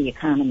how the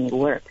economy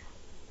works.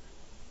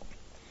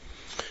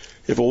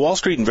 If a Wall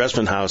Street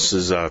investment house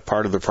is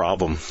part of the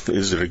problem,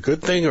 is it a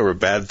good thing or a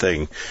bad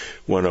thing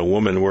when a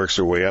woman works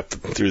her way up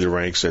through the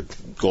ranks at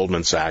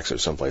Goldman Sachs or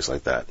someplace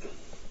like that?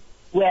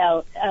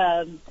 Well,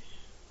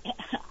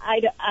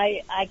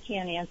 I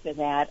can't answer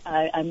that.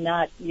 I'm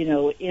not,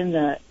 in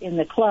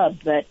the club,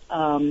 but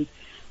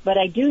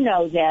I do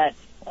know that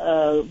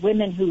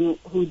women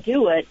who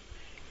do it.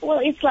 Well,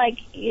 it's like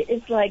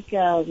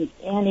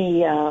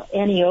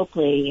Annie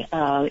Oakley.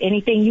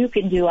 Anything you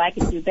can do, I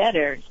can do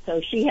better. So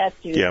she has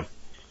to.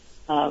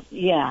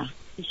 Yeah.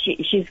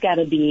 She's got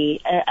to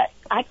be.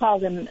 I call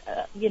them,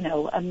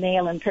 a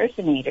male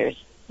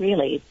impersonators.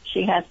 Really,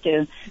 she has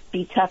to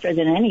be tougher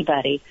than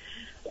anybody.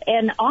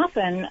 And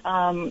often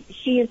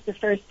she is the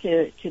first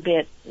to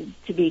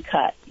be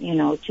cut.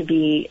 To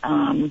be.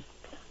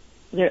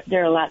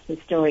 There are lots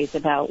of stories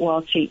about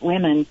Wall Street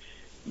women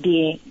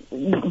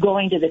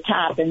going to the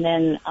top and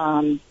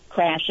then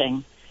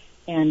crashing,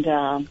 and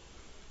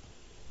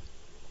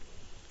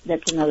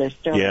that's another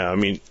story. Yeah, I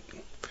mean,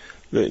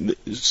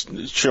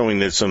 it's showing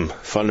that some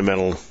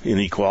fundamental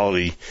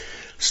inequality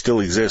still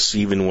exists,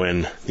 even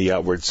when the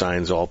outward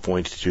signs all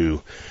point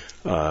to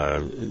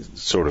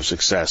sort of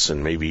success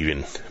and maybe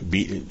even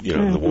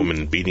the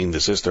woman beating the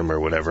system or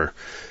whatever.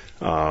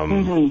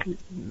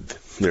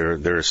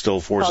 There are still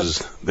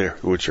forces there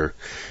which are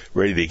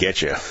ready to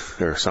get you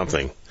or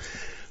something.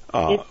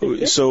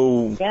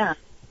 So, yeah.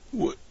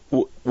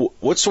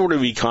 What sort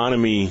of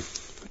economy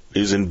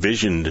is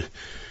envisioned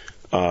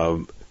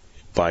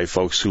by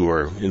folks who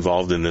are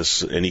involved in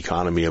an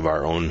economy of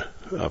our own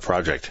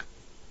project?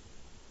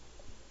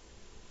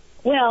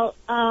 Well,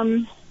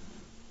 I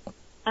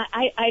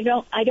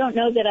don't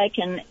know that I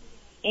can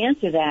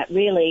answer that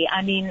really.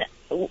 I mean,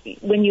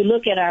 when you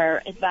look at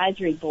our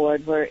advisory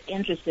board, we're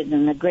interested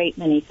in a great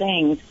many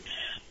things: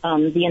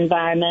 the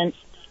environment,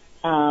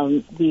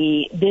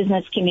 the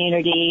business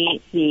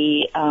community,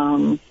 the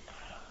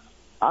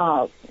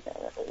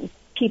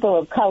people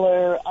of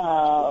color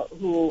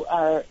who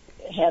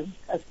have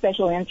a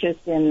special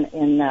interest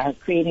in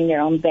creating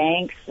their own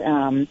banks.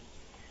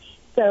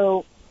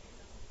 So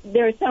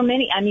there are so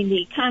many. I mean,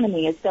 the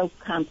economy is so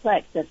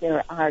complex that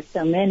there are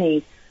so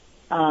many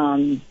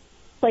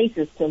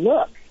places to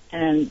look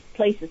and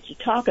places to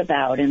talk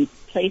about and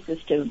places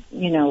to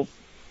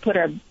put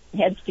our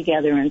heads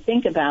together and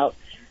think about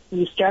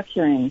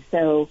restructuring.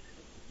 So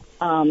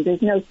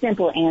there's no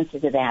simple answer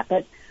to that,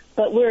 but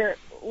we're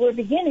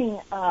beginning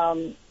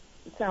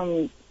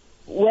some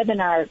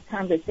webinar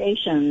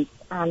conversations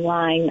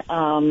online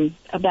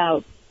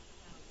about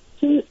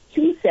two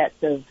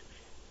sets of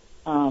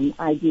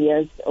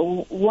ideas.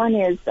 One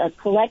is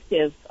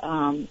collective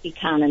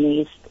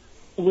economies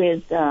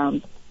with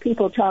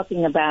people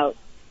talking about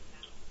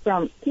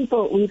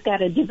we've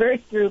got a diverse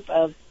group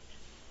of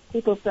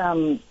people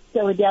from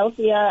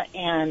Philadelphia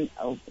and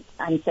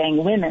I'm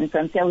saying women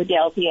from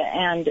Philadelphia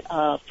and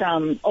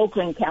from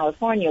Oakland,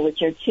 California,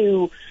 which are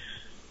two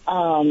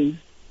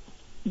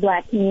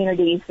black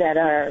communities that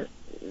are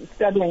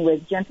struggling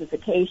with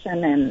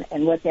gentrification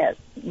and what that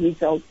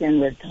results in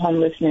with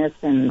homelessness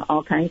and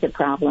all kinds of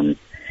problems.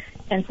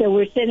 And so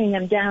we're sitting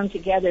them down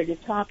together to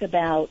talk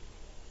about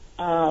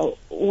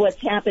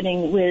what's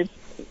happening with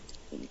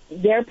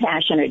their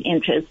passionate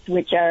interests,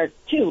 which are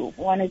two.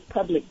 One is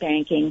public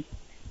banking,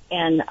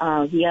 and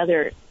the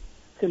other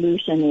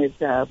solution is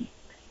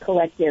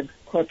collective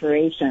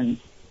corporations.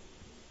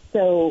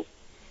 So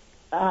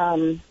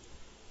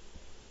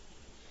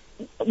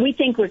we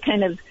think we're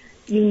kind of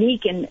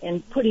unique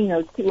in putting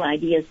those two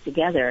ideas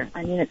together.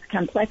 I mean, it's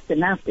complex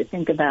enough to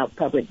think about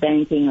public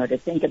banking or to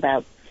think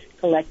about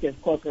collective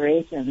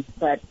corporations,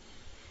 but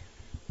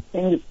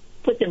then you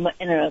put them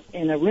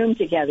in a room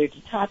together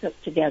to talk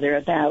together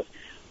about,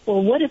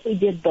 well, what if we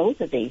did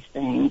both of these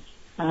things?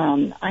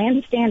 I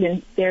understand,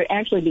 and they're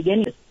actually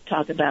beginning to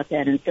talk about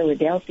that in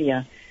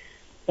Philadelphia,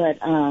 but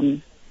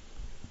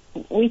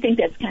we think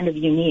that's kind of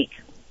unique.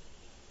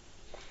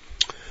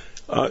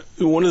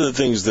 One of the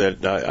things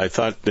that I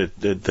thought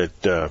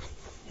that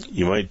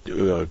you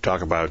might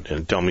talk about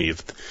and tell me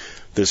if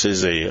this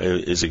is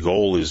a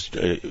goal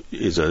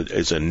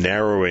is a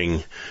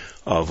narrowing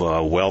of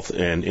wealth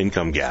and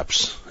income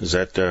gaps. Is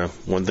that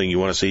one thing you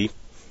want to see?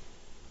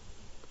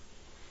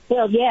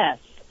 Well, yes,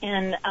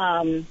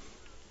 and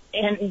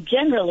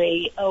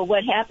generally,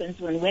 what happens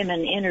when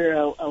women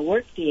enter a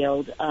work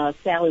field,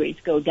 salaries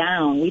go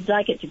down. We'd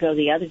like it to go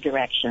the other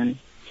direction.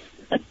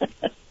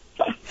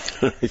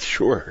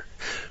 Sure.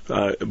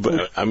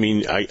 But I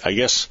mean, I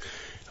guess,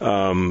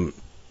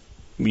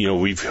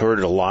 we've heard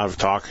a lot of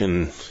talk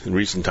in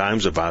recent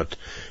times about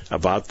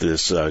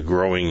this the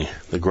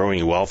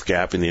growing wealth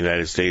gap in the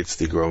United States,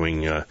 the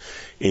growing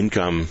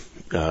income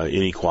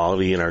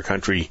inequality in our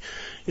country.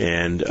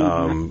 And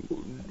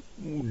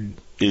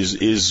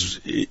is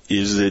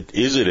it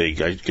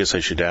a, I guess I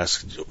should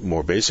ask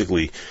more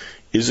basically,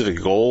 is it a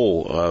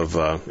goal of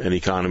an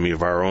economy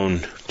of our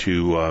own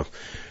to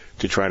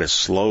try to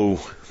slow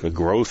the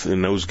growth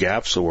in those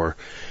gaps, or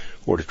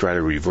to try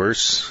to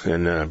reverse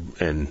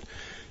and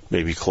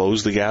maybe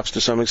close the gaps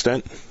to some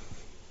extent?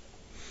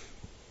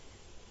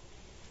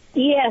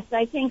 Yes,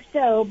 I think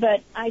so,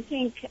 but I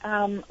think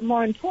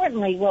more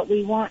importantly, what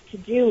we want to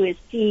do is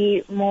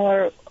see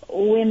more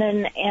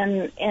women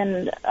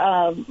and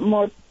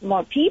more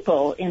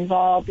people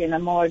involved in a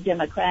more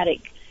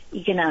democratic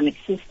economic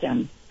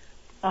system.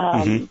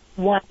 One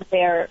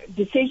where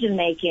decision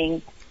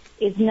making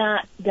is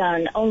not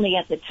done only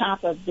at the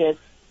top of this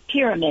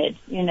pyramid,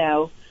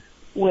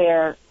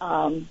 where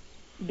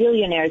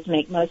billionaires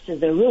make most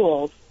of the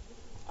rules.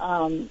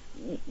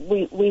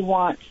 We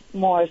want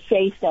more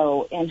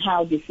say-so in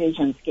how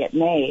decisions get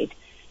made.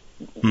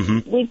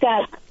 We've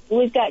got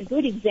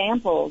good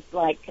examples,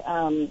 like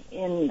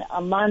in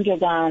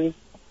Mondragon,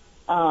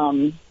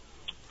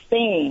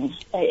 Spain,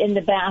 in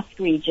the Basque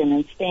region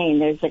in Spain.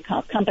 There's a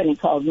company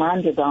called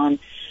Mondragon,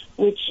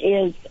 which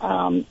is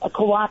a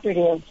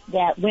cooperative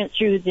that went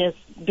through this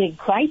big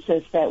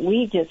crisis that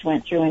we just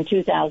went through in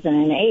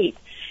 2008.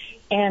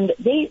 And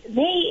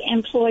they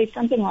employ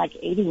something like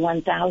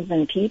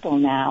 81,000 people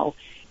now,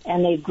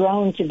 and they've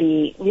grown to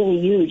be really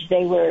huge.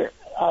 They were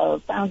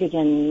founded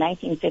in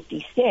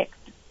 1956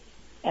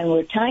 and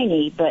were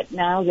tiny, but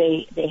now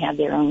they have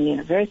their own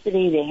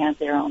university, they have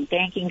their own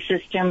banking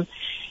system.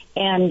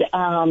 And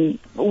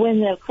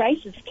when the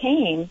crisis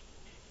came,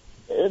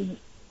 the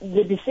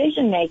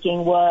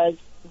decision-making was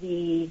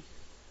the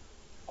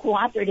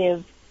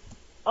cooperative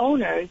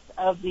owners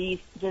of this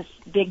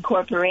big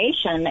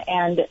corporation,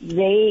 and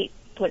they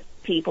put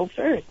people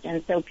first.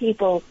 And so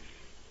people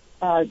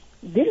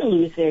didn't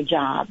lose their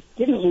jobs,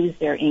 didn't lose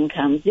their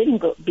incomes,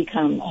 didn't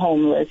become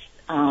homeless,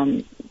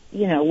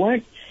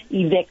 weren't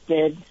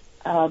evicted,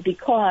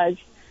 because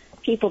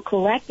people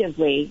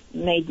collectively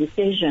made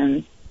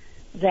decisions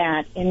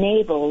that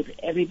enabled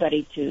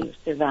everybody to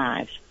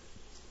survive.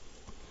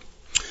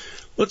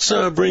 Let's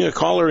bring a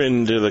caller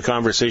into the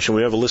conversation.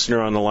 We have a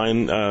listener on the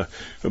line. I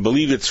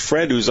believe it's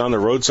Fred, who's on the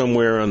road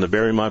somewhere on the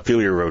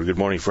Barry-Montpelier Road. Good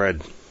morning,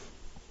 Fred.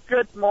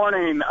 Good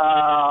morning.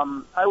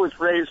 I was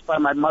raised by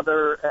my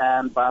mother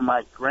and by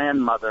my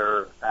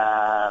grandmother,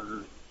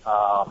 and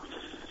to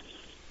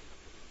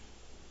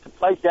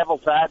play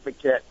devil's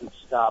advocate and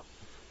stuff,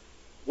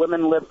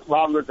 women live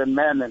longer than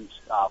men and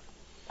stuff,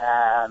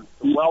 and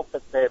the wealth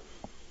that they've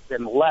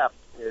been left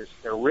is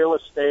their real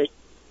estate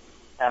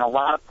and a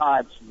lot of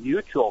times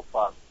mutual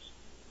funds.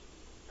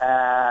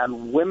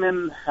 And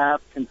women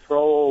have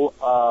control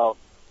of,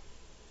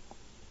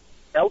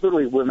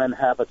 elderly women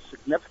have a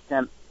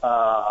significant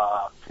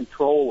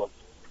control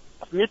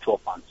of mutual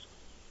funds.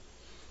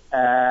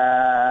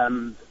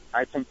 And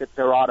I think that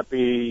there ought to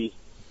be,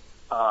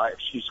 if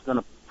she's going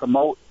to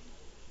promote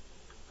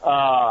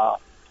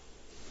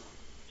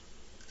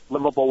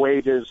livable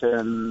wages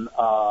and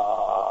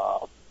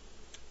all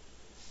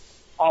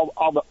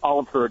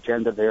of her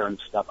agenda there and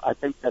stuff, I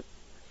think that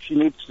she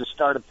needs to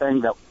start a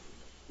thing that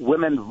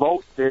women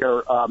vote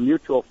their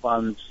mutual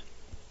funds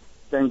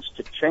things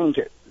to change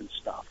it and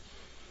stuff.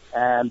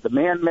 And the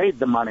man made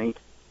the money,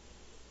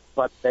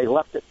 but they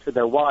left it to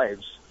their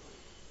wives.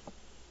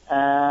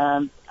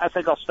 And I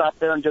think I'll stop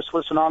there and just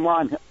listen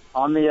online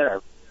on the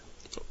air.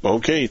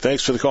 Okay,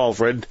 thanks for the call,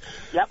 Fred.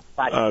 Yep,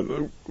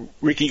 bye.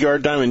 Rickey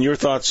Gard Diamond, your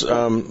thoughts?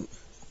 Are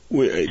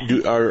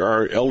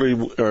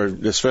elderly, or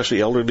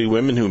especially elderly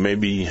women who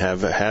maybe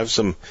have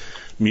some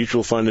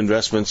mutual fund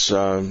investments,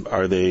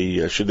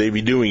 should they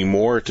be doing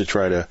more to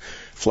try to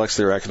flex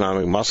their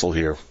economic muscle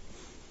here?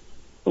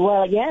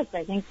 Well, yes,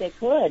 I think they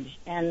could,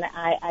 and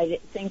I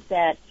think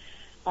that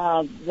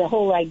the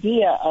whole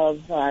idea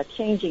of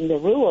changing the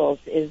rules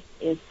is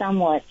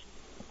somewhat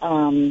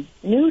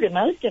new to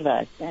most of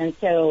us, and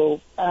so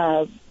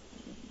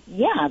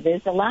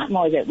there's a lot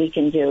more that we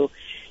can do.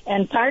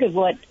 And part of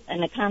what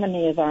an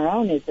economy of our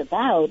own is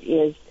about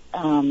is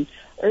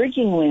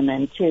urging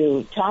women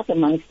to talk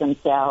amongst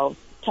themselves,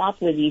 talk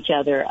with each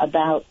other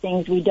about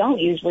things we don't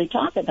usually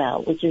talk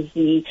about, which is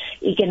the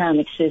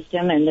economic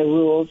system and the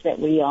rules that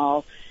we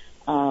all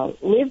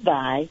live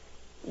by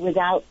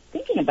without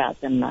thinking about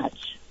them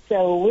much.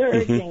 So we're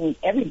urging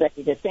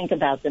everybody to think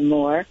about them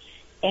more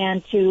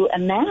and to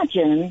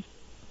imagine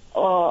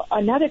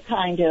another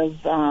kind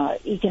of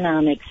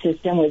economic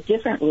system with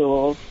different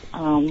rules.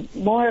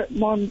 More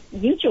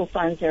mutual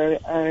funds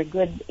are a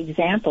good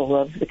example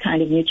of the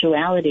kind of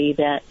mutuality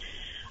that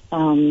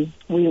we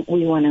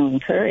want to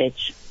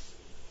encourage.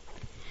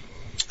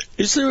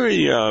 Is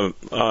there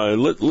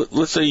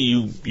let's say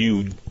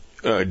you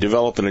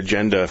develop an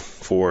agenda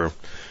for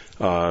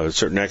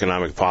certain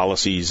economic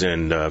policies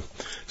and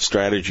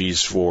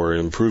strategies for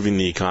improving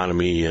the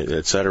economy,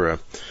 et cetera.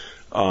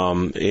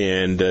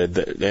 And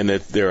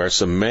that there are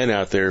some men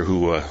out there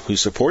who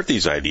support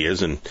these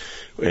ideas and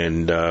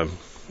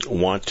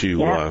want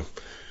to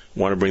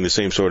bring the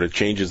same sort of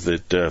changes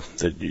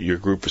that your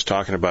group is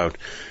talking about.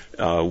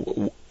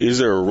 Is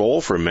there a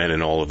role for men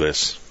in all of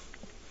this?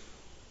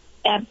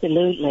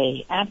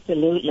 Absolutely.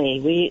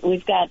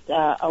 We've got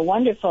a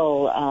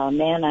wonderful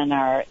man on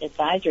our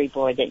advisory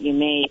board that you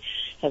may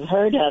have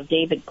heard of,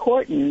 David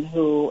Corton,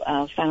 who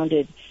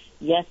founded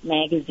Yes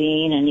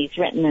Magazine, and he's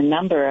written a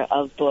number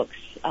of books.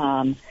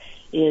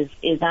 Is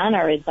on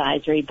our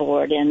advisory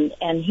board,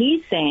 and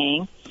he's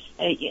saying,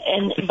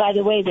 and by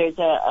the way, there's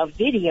a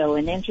video,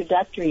 an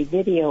introductory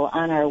video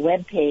on our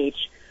webpage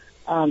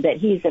that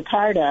he's a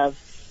part of,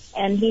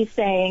 and he's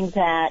saying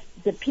that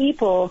the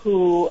people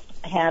who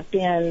have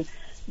been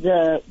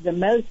the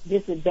most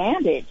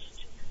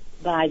disadvantaged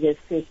by this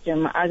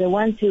system are the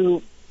ones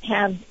who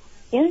have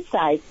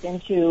insights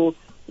into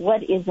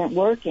what isn't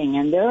working,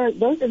 and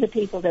those are the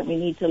people that we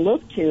need to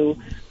look to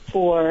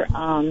for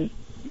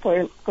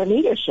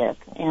leadership.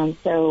 And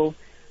so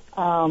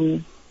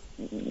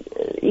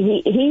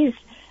he's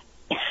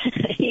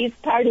he's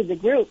part of the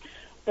group,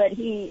 but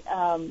he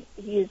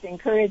is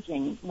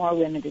encouraging more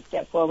women to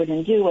step forward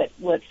and do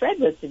what Fred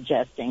was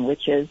suggesting,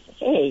 which is,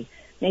 hey,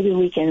 maybe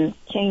we can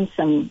change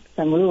some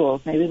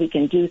rules. Maybe we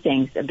can do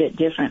things a bit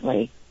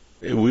differently.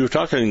 We were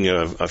talking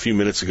a few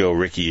minutes ago,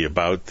 Rickey,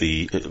 about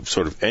the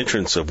sort of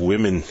entrance of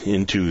women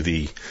into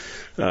the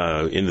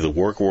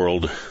work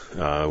world,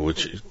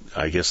 which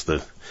I guess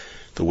the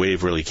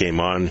wave really came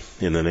on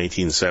in the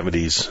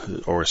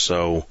 1970s or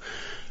so,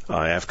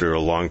 after a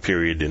long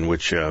period in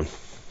which it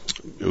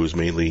was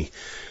mainly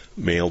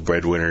male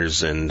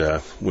breadwinners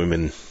and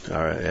women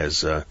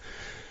as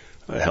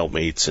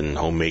helpmates and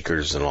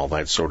homemakers and all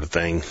that sort of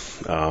thing.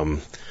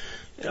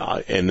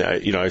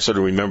 I sort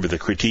of remember the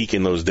critique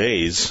in those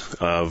days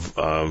of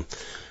a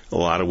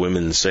lot of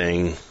women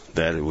saying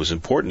that it was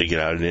important to get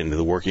out into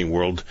the working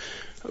world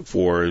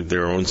for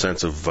their own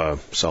sense of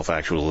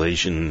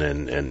self-actualization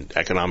and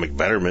economic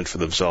betterment for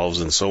themselves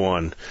and so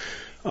on.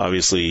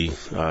 Obviously,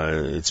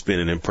 it's been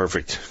an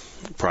imperfect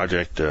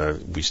project.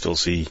 We still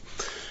see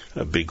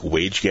a big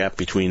wage gap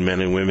between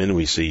men and women.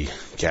 We see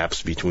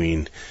gaps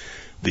between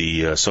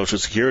the Social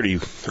Security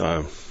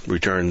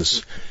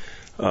returns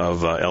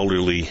of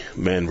elderly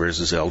men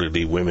versus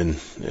elderly women,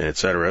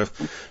 etc.,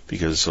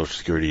 because Social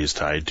Security is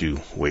tied to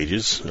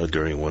wages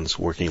during one's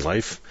working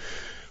life.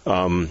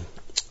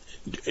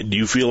 Do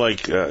you feel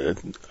like,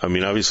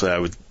 obviously I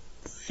would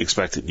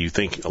expect that you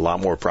think a lot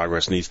more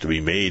progress needs to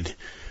be made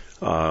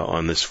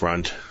on this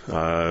front.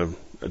 Am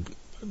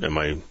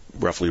I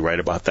roughly right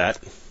about that?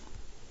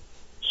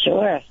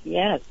 Sure,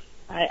 yes,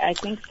 I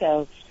think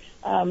so.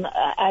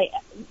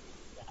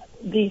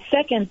 The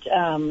second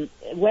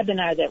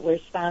webinar that we're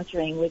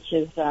sponsoring, which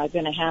is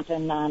going to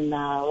happen on,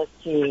 I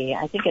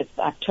think it's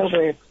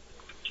October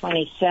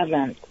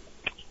 27th.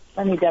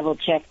 Let me double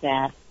check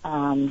that.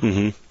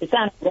 It's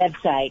on the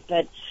website,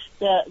 but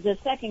the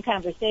second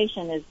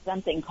conversation is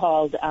something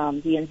called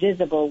The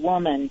Invisible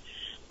Woman,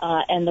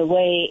 and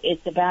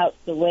it's about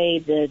the way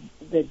the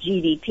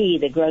GDP,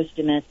 the gross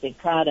domestic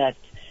product,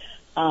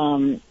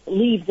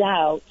 leaves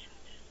out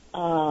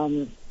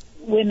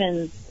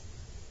women's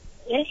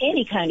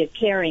any kind of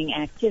caring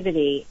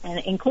activity, and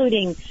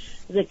including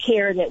the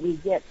care that we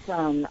get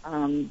from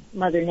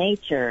Mother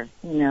Nature.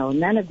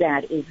 None of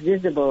that is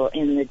visible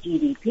in the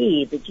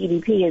GDP. The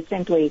GDP is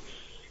simply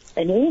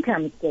an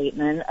income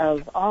statement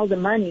of all the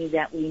money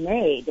that we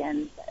made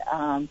and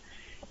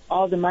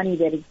all the money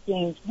that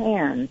exchanged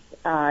hands.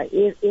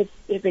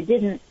 If it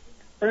didn't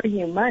earn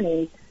you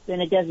money,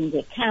 then it doesn't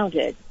get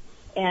counted.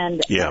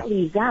 And that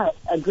leaves out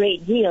a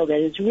great deal that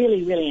is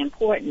really, really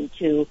important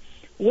to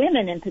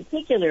women in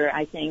particular,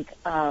 I think,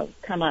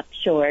 come up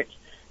short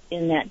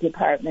in that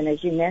department,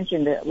 as you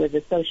mentioned, with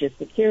the Social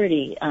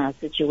Security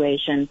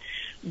situation.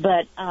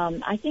 But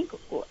I think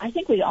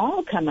we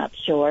all come up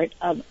short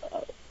of,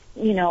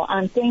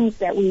 on things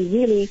that we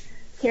really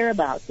care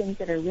about, things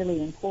that are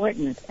really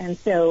important. And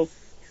so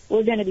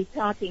we're going to be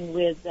talking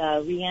with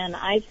Rianne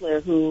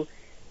Eisler, who,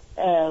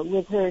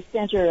 with her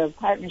Center of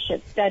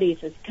Partnership Studies,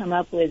 has come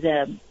up with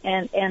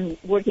and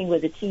working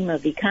with a team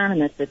of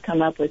economists, has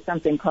come up with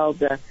something called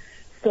the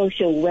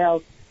social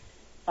wealth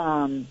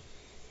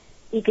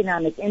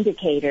economic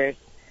indicators,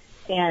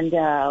 and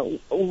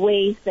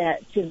ways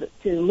that to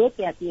look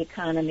at the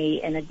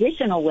economy in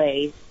additional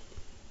ways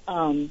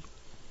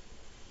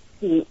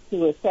to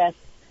assess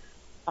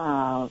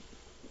not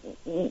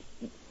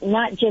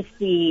just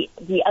the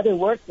other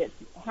work that's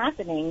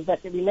happening,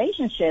 but the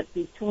relationship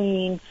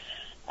between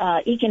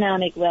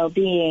economic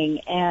well-being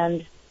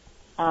and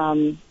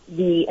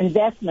the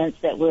investments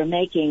that we're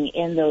making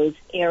in those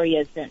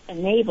areas that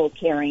enable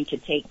caring to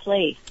take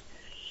place.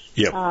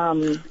 Yep.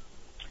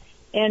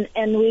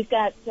 And we've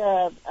got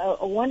a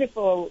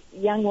wonderful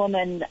young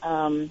woman.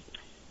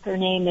 Her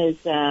name is,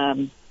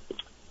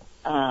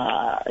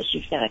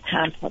 she's got a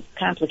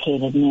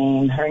complicated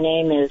name. Her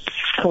name is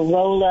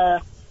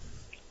Corolla,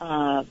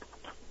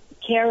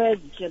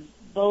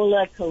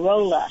 Carajabola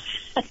Corolla.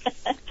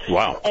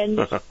 Wow.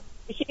 And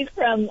she's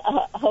from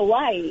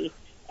Hawaii.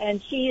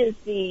 And she is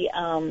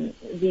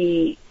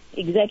the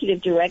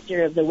executive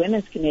director of the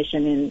Women's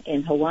Commission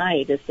in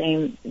Hawaii, the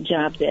same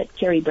job that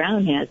Carrie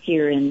Brown has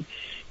here in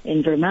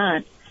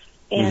Vermont.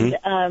 And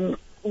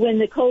when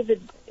the COVID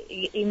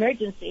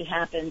emergency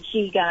happened,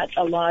 she got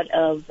a lot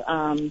of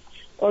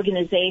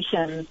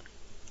organizations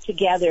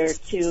together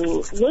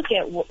to look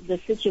at the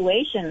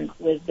situation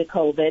with the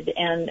COVID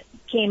and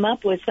came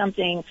up with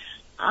something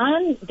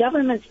on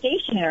government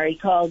stationery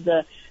called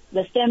the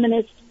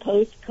Feminist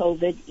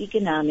Post-COVID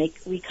Economic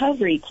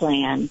Recovery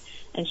Plan.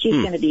 And she's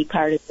going to be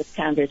part of this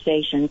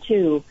conversation,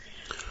 too.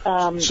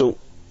 So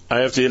I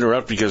have to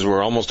interrupt because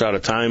we're almost out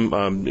of time.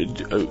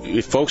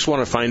 If folks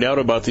want to find out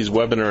about these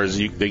webinars,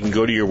 they can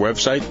go to your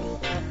website?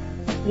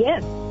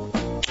 Yes.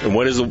 And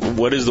what is the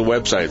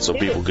website so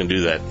people can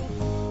do that?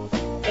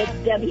 It's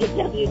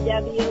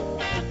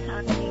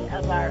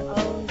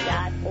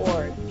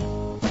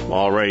www.economyofourOwn.org.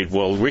 All right.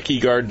 Well, Rickey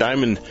Gard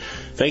Diamond,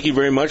 thank you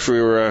very much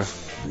for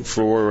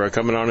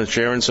coming on and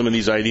sharing some of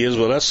these ideas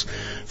with us.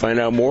 Find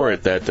out more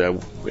at that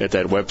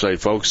website,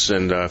 folks.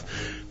 And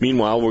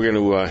meanwhile, we're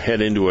going to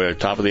head into a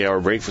top of the hour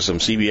break for some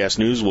CBS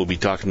News. We'll be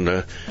talking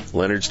to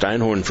Leonard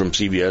Steinhorn from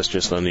CBS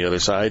just on the other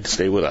side.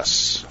 Stay with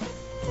us.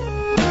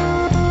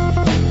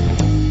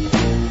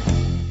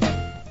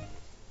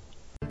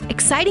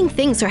 Exciting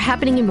things are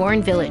happening in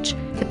Warren Village.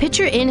 The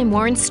Pitcher Inn and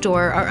Warren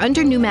store are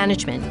under new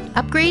management.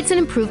 Upgrades and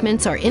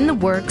improvements are in the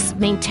works,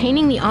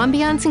 maintaining the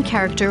ambiance and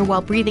character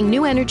while breathing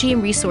new energy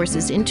and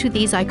resources into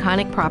these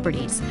iconic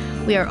properties.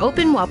 We are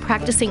open while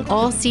practicing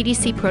all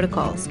CDC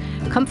protocols.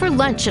 Come for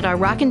lunch at our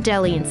Rockin'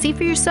 Deli and see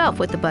for yourself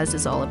what the buzz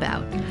is all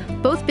about.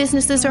 Both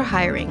businesses are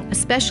hiring,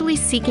 especially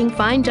seeking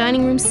fine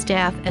dining room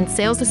staff and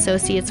sales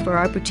associates for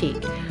our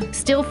boutique.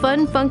 Still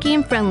fun, funky,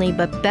 and friendly,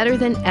 but better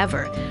than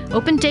ever.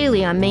 Open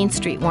daily on Main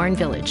Street, Warren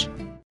Village.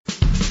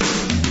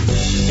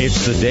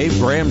 It's the Dave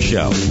Graham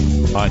Show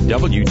on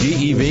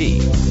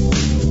WDEV.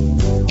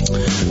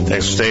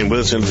 Thanks for staying with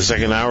us into the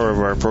second hour of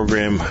our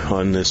program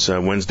on this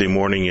Wednesday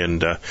morning,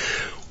 and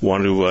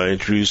want to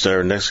introduce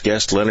our next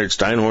guest. Leonard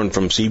Steinhorn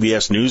from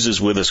CBS News is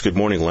with us. Good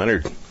morning,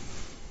 Leonard.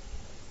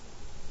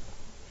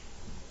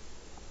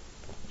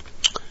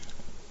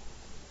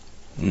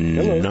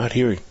 Hello. Not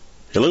hearing.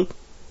 Hello?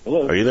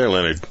 Hello. Are you there,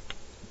 Leonard?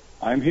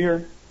 I'm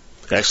here.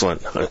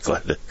 Excellent. I'm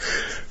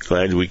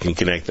glad we can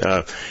connect.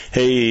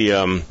 Hey,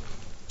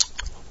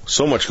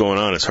 so much going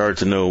on. It's hard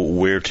to know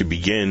where to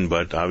begin,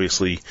 but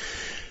obviously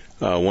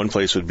one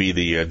place would be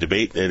the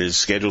debate that is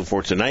scheduled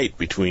for tonight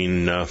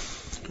between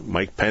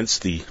Mike Pence,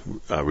 the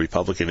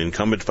Republican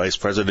incumbent vice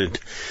president,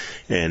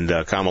 and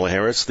Kamala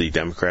Harris, the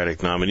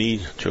Democratic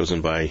nominee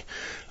chosen by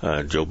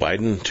Joe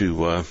Biden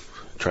to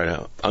try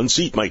to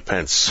unseat Mike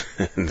Pence.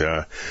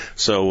 And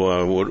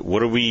so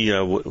what do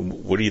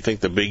you think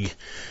the big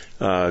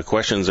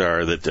questions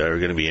are that are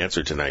going to be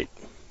answered tonight?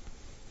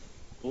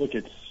 Look,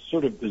 it's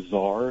sort of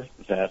bizarre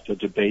that the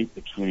debate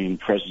between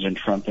President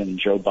Trump and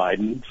Joe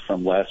Biden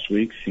from last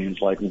week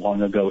seems like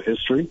long ago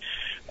history.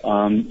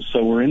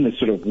 So we're in this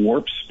sort of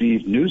warp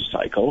speed news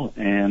cycle,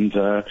 and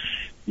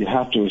you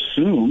have to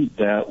assume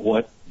that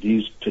what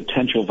these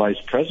potential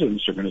vice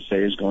presidents are going to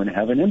say is going to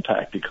have an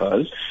impact,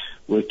 because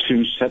with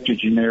two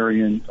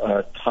septuagenarian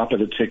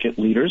top-of-the-ticket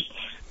leaders,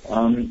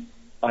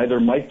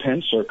 either Mike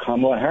Pence or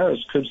Kamala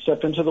Harris could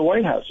step into the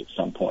White House at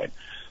some point.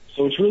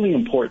 So it's really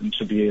important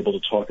to be able to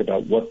talk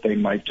about what they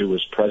might do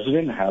as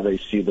president, how they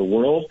see the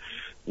world,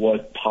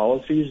 what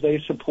policies they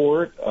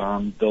support.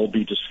 They'll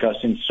be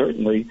discussing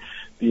certainly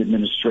the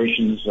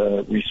administration's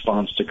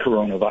response to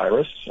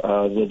coronavirus.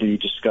 They'll be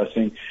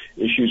discussing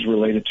issues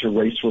related to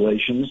race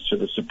relations, to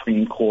the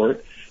Supreme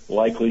Court,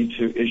 likely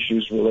to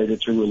issues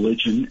related to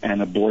religion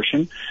and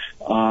abortion.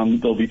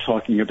 They'll be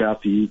talking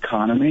about the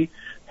economy,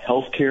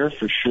 healthcare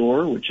for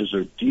sure, which is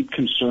a deep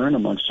concern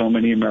among so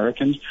many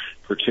Americans,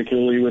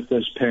 particularly with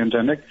this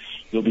pandemic.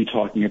 You'll be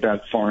talking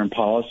about foreign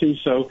policy.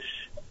 So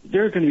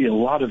there are going to be a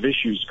lot of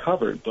issues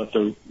covered, but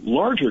the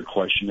larger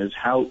question is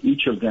how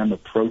each of them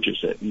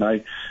approaches it.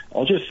 And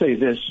I'll just say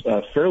this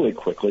fairly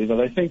quickly, that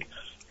I think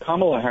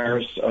Kamala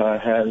Harris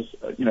has,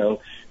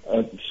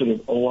 sort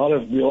of a lot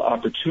of real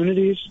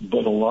opportunities,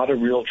 but a lot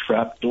of real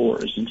trap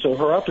doors. And so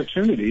her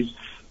opportunities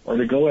are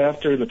to go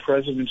after the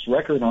president's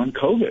record on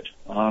COVID.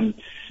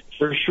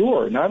 For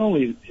sure, not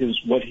only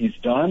what he's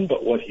done,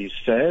 but what he's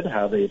said,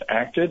 how they've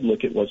acted.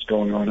 Look at what's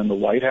going on in the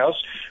White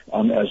House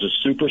as a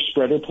super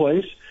spreader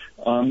place.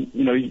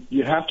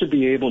 You have to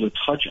be able to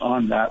touch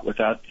on that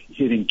without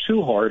hitting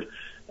too hard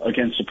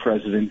against a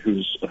president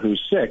who's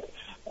sick.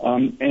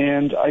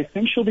 And I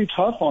think she'll be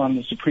tough on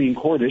the Supreme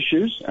Court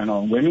issues and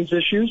on women's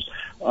issues.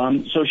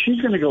 So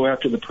she's going to go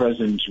after the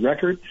president's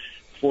record,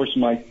 force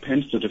Mike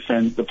Pence to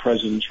defend the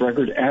president's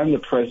record and the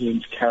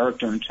president's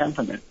character and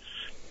temperament.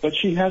 But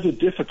she has a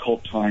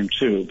difficult time,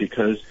 too,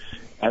 because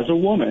as a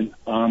woman,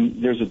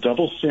 there's a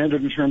double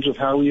standard in terms of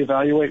how we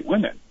evaluate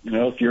women.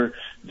 If you're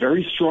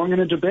very strong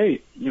in a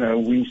debate,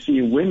 we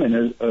see women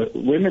as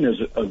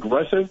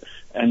aggressive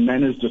and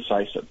men as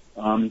decisive.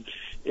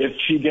 If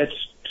she gets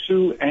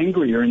too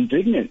angry or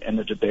indignant in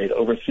the debate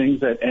over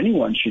things that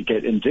anyone should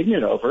get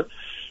indignant over,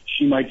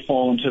 she might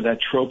fall into that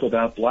trope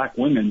about black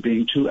women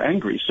being too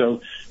angry.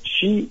 So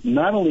she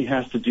not only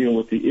has to deal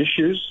with the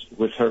issues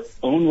with her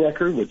own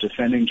record with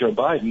defending Joe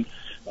Biden,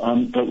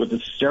 but with the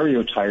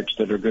stereotypes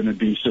that are going to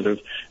be sort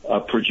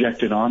of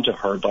projected onto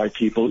her by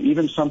people,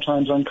 even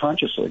sometimes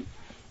unconsciously.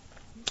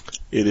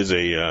 It is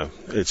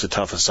it's a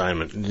tough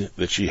assignment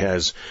that she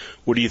has.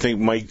 What do you think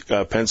Mike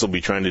Pence will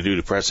be trying to do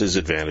to press his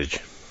advantage?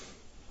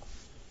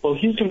 Well,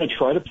 he's going to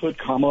try to put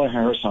Kamala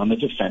Harris on the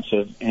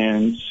defensive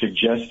and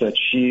suggest that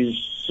she's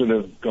sort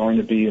of going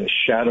to be a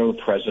shadow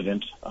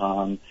president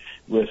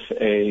with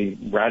a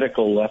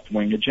radical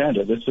left-wing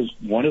agenda. This is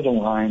one of the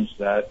lines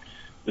that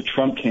the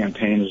Trump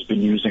campaign has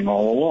been using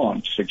all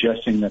along,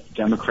 suggesting that the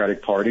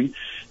Democratic Party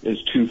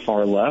is too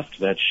far left,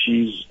 that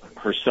she's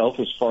herself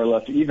is far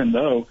left, even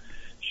though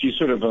she's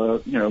sort of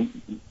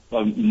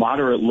a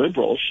moderate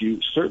liberal.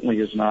 She certainly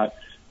is not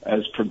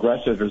as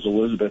progressive as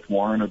Elizabeth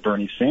Warren or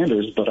Bernie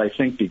Sanders, but I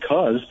think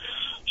because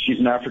she's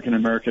an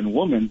African-American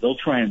woman, they'll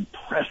try and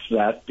press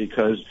that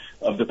because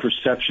of the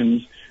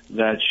perceptions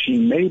that she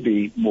may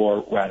be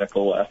more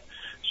radical left.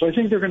 So I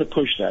think they're going to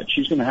push that.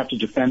 She's going to have to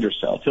defend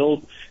herself.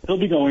 He'll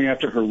be going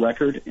after her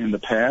record in the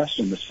past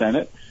in the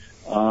Senate.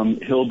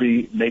 He'll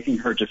be making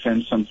her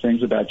defend some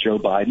things about Joe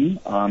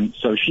Biden.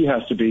 So she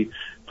has to be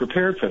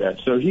prepared for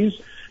that. So he's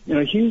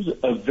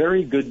a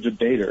very good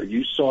debater.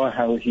 You saw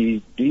how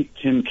he beat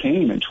Tim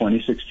Kaine in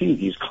 2016.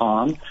 He's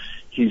calm.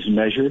 He's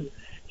measured.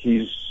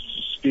 He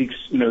speaks,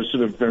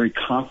 sort of very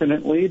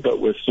confidently, but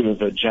with sort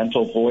of a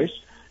gentle voice.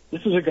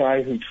 This is a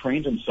guy who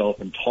trained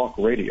himself in talk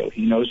radio.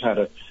 He knows how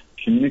to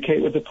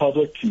communicate with the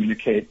public,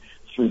 communicate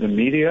through the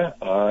media,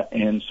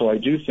 and so I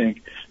do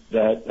think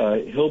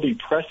that he'll be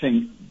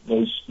pressing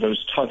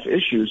those tough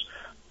issues,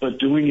 but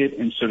doing it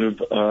in sort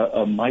of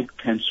a Mike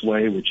Pence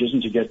way, which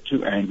isn't to get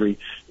too angry,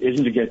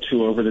 isn't to get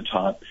too over the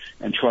top,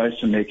 and tries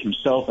to make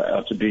himself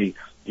out to be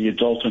the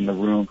adult in the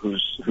room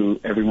who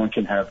everyone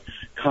can have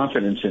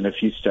confidence in if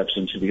he steps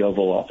into the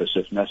Oval Office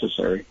if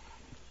necessary.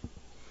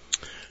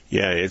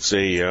 Yeah, it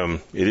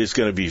is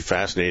going to be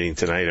fascinating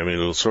tonight. I mean,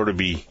 it'll sort of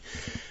be,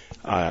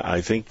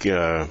 I think,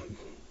 I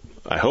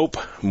hope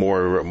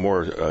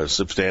more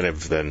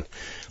substantive than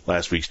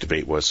last week's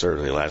debate was.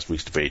 Certainly last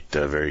week's debate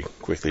very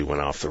quickly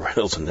went off the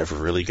rails and never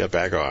really got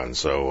back on.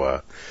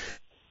 So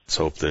let's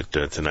hope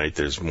that tonight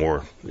there's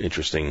more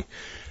interesting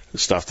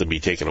stuff to be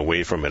taken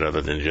away from it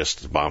other than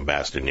just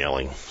bombast and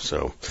yelling.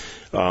 So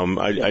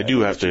I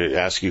do have to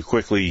ask you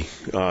quickly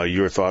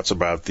your thoughts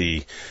about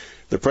the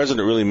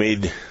president really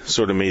made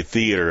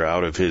theater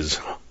out of his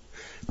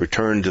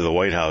return to the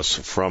White House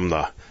from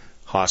the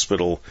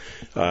hospital.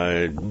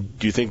 Do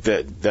you think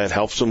that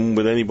helps him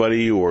with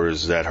anybody, or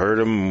does that hurt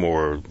him,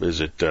 or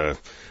is it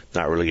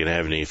not really going to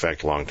have any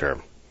effect long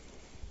term?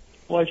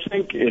 Well, I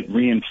think it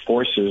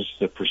reinforces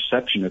the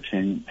perception of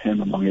him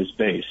among his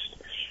base.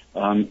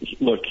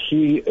 Look,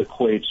 he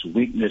equates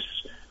weakness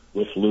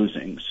with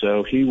losing,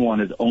 so he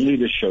wanted only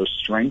to show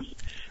strength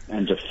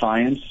and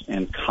defiance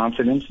and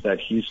confidence that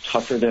he's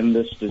tougher than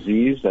this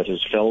disease that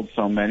has felled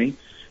so many.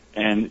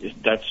 And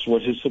that's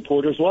what his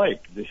supporters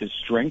like. His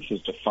strength,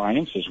 his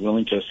defiance, his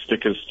willing to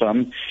stick his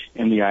thumb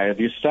in the eye of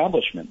the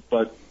establishment.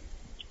 But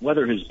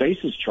whether his base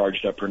is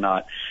charged up or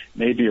not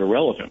may be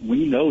irrelevant.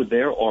 We know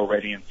they're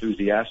already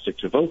enthusiastic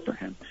to vote for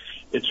him.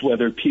 It's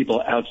whether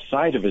people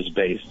outside of his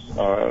base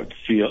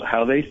feel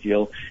how they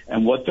feel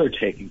and what they're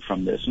taking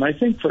from this. And I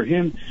think for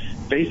him,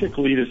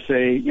 basically to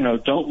say,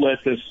 don't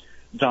let this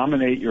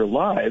dominate your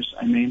lives.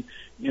 I mean,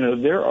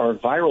 there are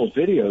viral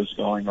videos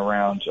going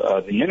around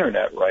the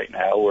internet right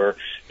now where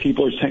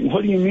people are saying,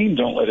 what do you mean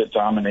don't let it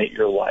dominate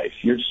your life?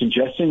 You're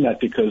suggesting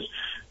that because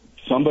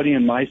somebody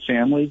in my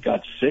family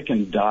got sick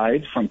and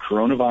died from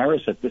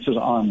coronavirus, that this is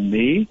on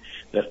me,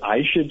 that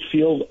I should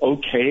feel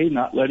okay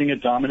not letting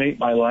it dominate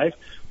my life?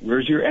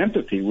 Where's your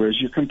empathy? Where's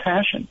your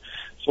compassion?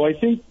 So I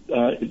think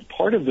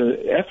part of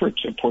the effort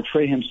to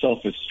portray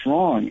himself as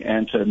strong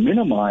and to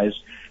minimize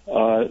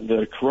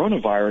the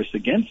coronavirus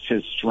against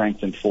his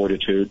strength and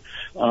fortitude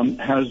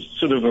has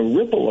sort of a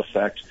ripple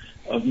effect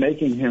of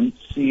making him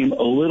seem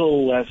a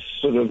little less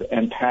sort of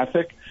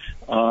empathic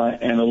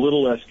and a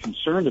little less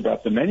concerned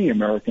about the many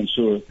Americans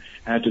who have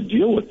had to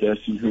deal with this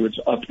and who it's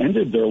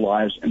upended their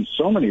lives in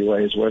so many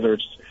ways, whether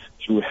it's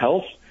through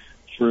health,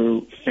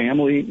 through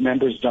family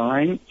members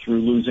dying, through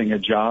losing a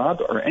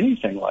job, or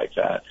anything like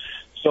that.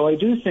 So I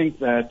do think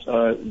that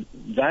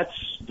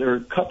there are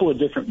a couple of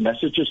different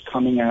messages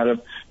coming out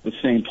of the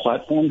same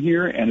platform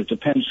here, and it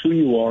depends who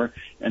you are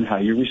and how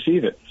you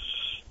receive it.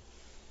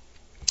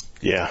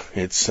 Yeah,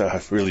 it's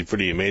really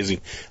pretty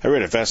amazing. I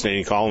read a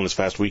fascinating column this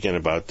past weekend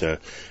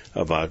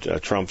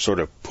about Trump sort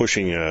of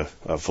pushing a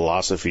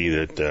philosophy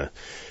that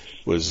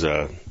was,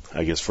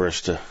 I guess,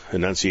 first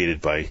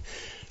enunciated by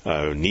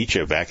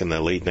Nietzsche back in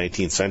the late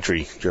 19th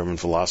century, German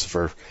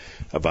philosopher,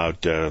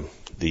 about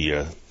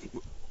the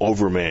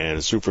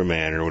Overman,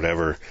 Superman, or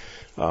whatever,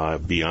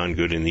 beyond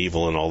good and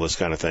evil and all this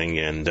kind of thing.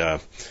 And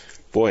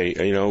boy,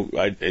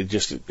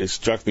 it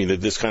struck me that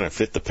this kind of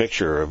fit the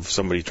picture of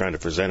somebody trying to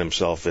present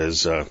himself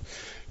as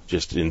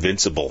just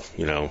invincible.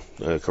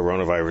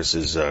 Coronavirus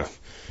is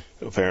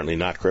apparently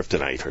not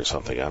kryptonite or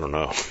something. I don't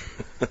know.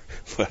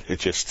 But it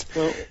just...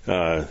 Well,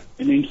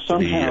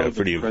 somehow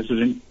the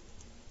president...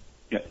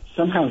 Yeah,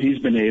 somehow he's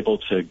been able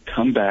to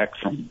come back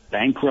from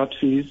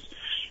bankruptcies,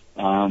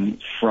 from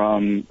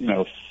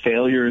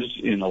failures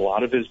in a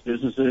lot of his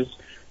businesses,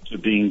 to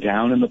being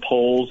down in the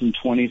polls in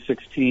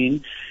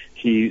 2016.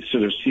 He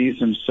sort of sees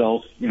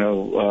himself,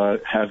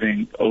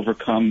 having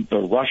overcome the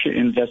Russia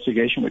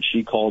investigation, which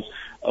he calls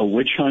a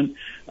witch hunt.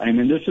 I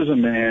mean, this is a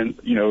man,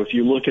 if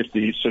you look at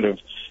the sort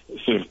of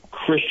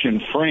Christian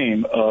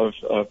frame of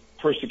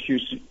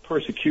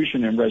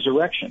persecution and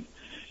resurrection.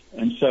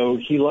 And so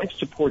he likes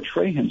to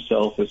portray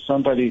himself as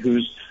somebody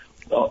who's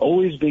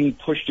always being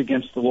pushed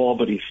against the wall,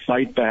 but he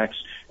fights back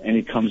and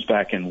he comes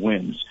back and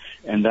wins.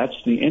 And that's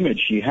the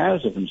image he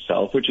has of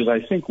himself, which is,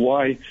 I think,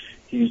 why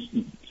he's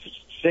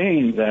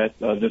saying that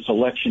this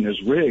election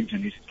is rigged,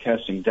 and he's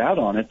casting doubt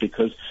on it,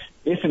 because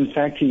if, in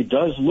fact, he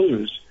does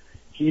lose,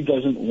 he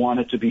doesn't want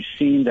it to be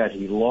seen that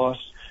he lost.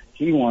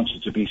 He wants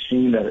it to be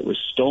seen that it was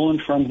stolen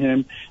from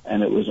him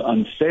and it was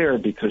unfair,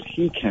 because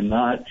he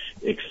cannot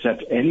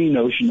accept any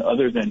notion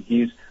other than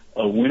he's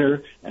a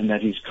winner and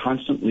that he's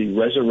constantly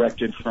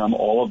resurrected from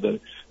all of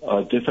the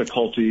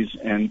difficulties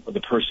and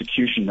the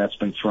persecution that's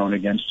been thrown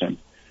against him.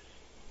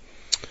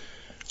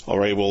 All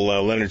right.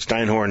 Well, Leonard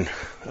Steinhorn,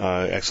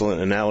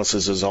 excellent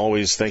analysis as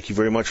always. Thank you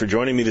very much for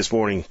joining me this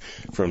morning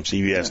from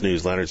CBS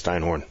News. Leonard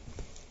Steinhorn.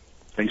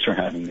 Thanks for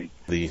having me.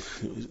 The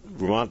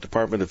Vermont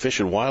Department of Fish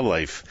and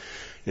Wildlife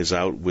is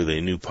out with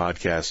a new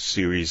podcast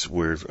series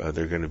where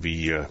they're going to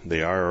be,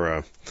 they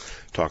are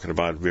talking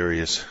about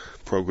various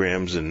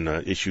programs and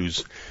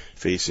issues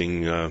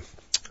facing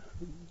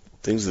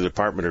things the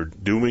department are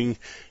doing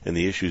and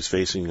the issues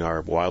facing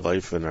our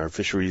wildlife and our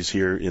fisheries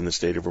here in the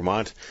state of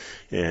Vermont.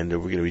 And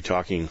we're going to be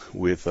talking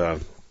with a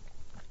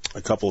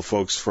couple of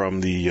folks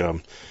from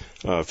the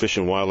Fish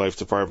and Wildlife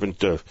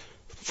Department.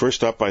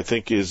 First up, I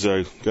think, is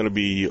going to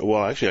be,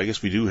 well, actually, I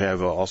guess we do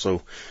have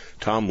also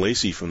Tom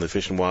Lacey from the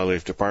Fish and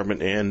Wildlife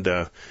Department and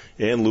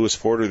Lewis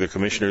Porter, the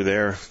commissioner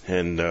there.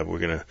 And we're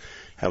going to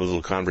have a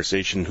little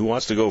conversation. Who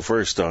wants to go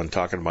first on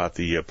talking about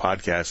the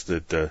podcast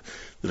that the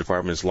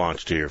department has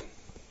launched here?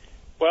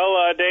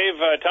 Well, Dave,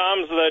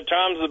 Tom's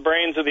the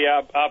brains of the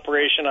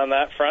operation on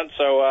that front,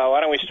 so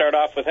why don't we start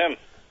off with him?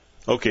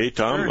 Okay,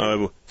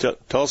 Tom, sure.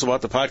 Tell us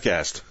about the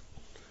podcast.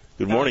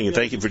 Good morning, and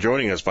thank you for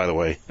joining us, by the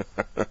way.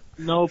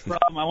 No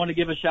problem. I want to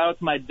give a shout-out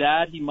to my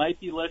dad. He might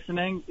be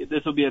listening.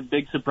 This will be a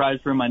big surprise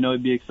for him. I know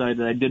he'd be excited.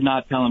 I did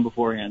not tell him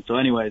beforehand. So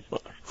anyways.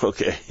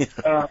 Okay.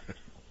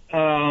 Yeah,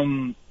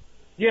 the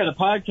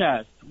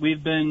podcast.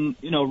 We've been,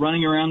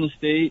 running around the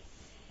state,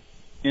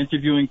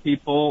 interviewing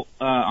people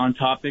on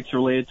topics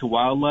related to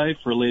wildlife,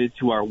 related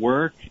to our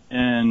work,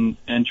 and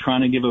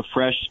trying to give a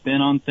fresh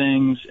spin on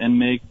things and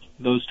make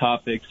those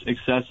topics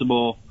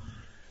accessible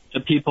to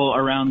people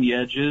around the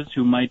edges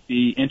who might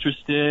be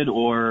interested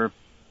or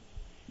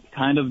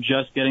kind of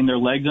just getting their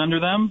legs under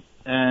them.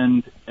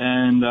 And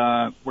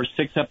we're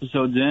 6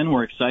 episodes in.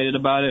 We're excited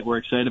about it. We're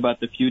excited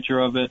about the future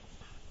of it.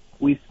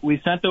 We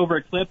sent over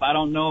a clip. I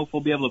don't know if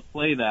we'll be able to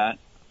play that,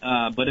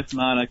 but if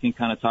not, I can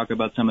kind of talk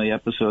about some of the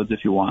episodes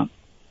if you want.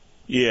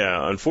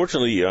 Yeah,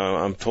 unfortunately,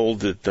 I'm told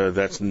that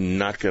that's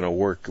not going to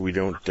work. We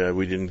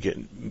didn't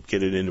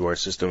get it into our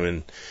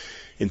system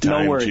in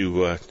time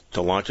to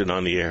launch it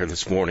on the air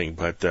this morning.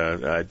 But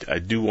I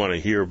do want to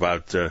hear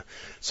about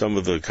some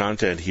of the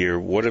content here.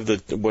 What have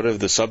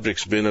the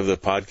subjects been of the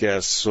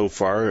podcast so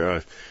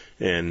far?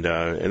 And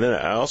then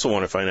I also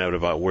want to find out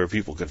about where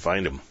people can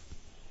find them.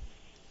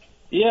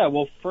 Yeah,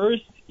 well,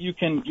 first you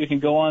can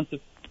go on to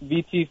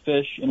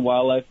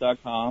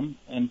vtfishandwildlife.com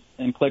and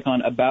click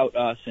on About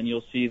Us, and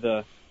you'll see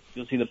the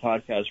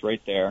podcast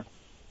right there.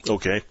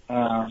 Okay.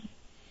 A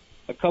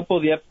couple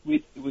of the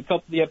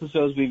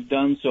episodes we've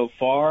done so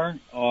far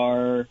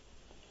are,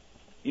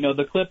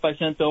 the clip I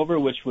sent over,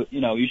 which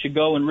you should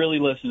go and really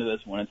listen to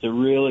this one. It's a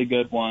really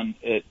good one.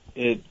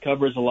 It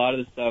covers a lot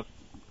of the stuff,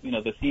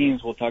 the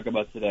themes we'll talk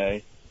about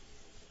today,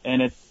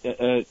 and it's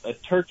a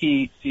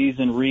turkey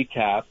season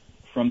recap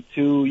from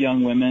 2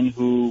 young women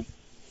who,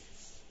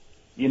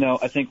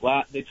 I think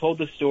they told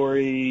the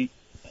story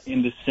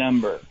in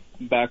December,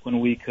 back when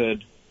we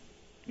could,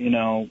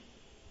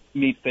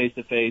 meet face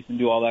to face and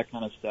do all that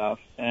kind of stuff.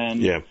 And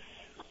yeah,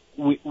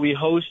 we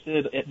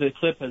hosted. The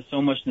clip has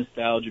so much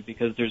nostalgia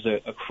because there's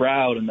a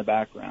crowd in the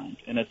background,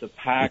 and it's a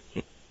packed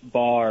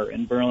bar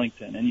in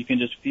Burlington, and you can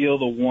just feel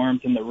the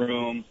warmth in the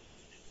room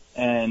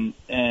and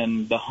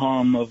the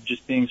hum of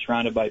just being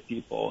surrounded by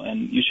people.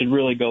 And you should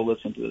really go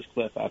listen to this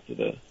clip after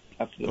the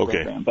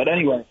program. But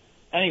anyway,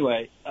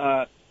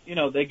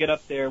 they get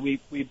up there.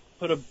 We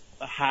put a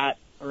hat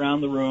around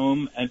the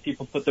room, and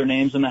people put their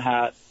names in the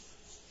hat.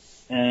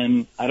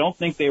 And I don't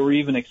think they were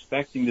even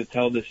expecting to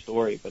tell this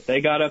story, but they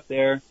got up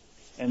there,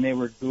 and they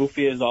were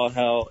goofy as all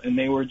hell, and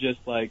they were just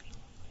like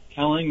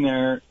telling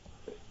their,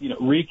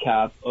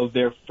 recap of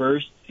their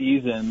first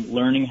season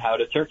learning how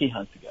to turkey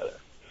hunt together.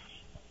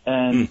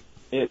 And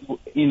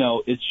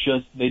it's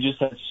just, they just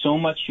had so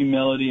much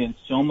humility and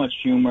so much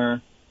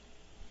humor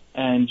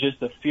and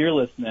just a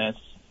fearlessness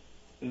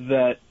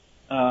that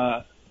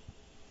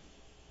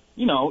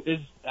is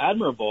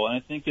admirable. And I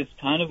think it's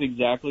kind of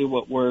exactly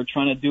what we're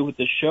trying to do with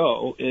the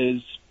show,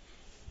 is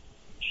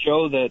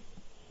show that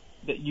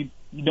you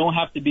don't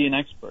have to be an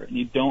expert, and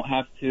you don't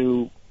have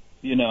to,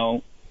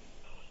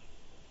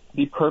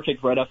 be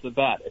perfect right off the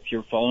bat. If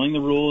you're following the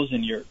rules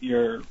and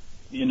you're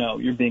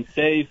being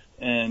safe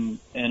and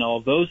all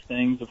those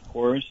things, of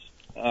course,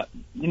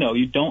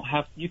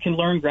 you can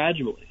learn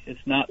gradually.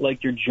 It's not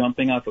like you're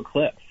jumping off a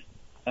cliff.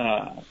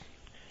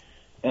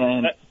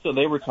 And so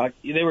they were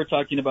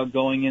talking about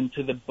going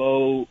into the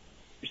bow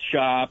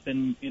shop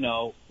and,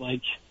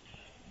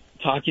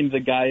 talking to the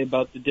guy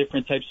about the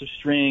different types of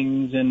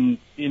strings and,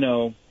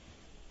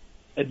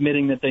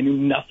 admitting that they knew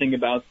nothing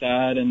about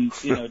that. And,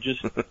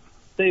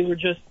 they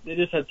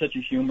just had such a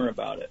humor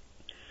about it.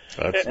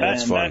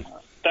 That's fun.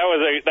 That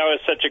was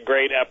such a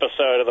great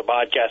episode of the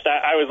podcast.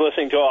 I was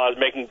listening to it while I was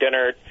making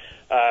dinner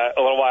a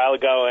little while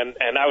ago,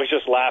 and I was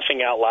just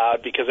laughing out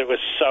loud because it was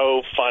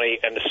so funny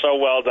and so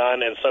well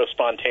done and so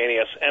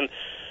spontaneous. And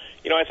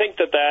I think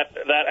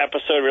that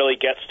episode really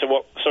gets to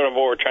what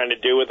we're trying to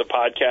do with the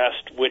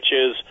podcast, which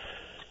is,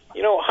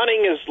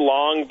 hunting has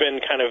long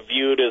been kind of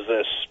viewed as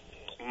this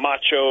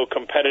macho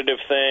competitive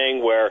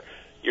thing where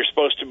you're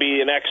supposed to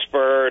be an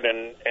expert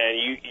and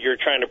you're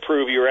trying to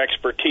prove your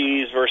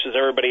expertise versus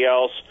everybody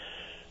else.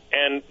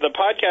 And the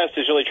podcast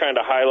is really trying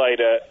to highlight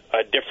a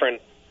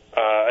different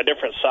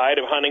side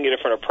of hunting, a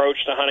different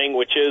approach to hunting,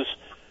 which is,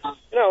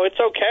 it's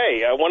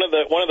okay. One of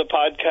the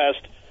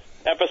podcast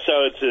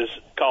episodes is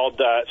called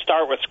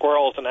 "Start with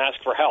Squirrels and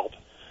Ask for Help,"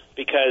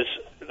 because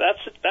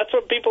that's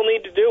what people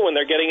need to do when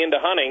they're getting into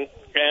hunting.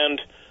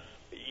 And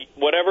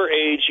whatever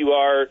age you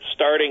are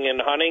starting in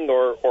hunting,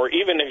 or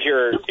even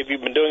if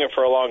you've been doing it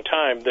for a long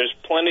time, there's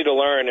plenty to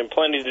learn and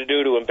plenty to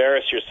do to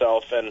embarrass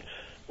yourself. And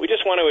we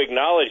just want to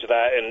acknowledge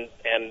that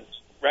and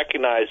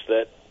recognize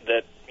that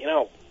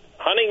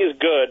hunting is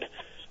good.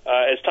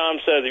 As Tom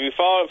says, if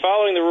you're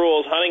following the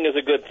rules, hunting is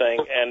a good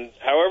thing. And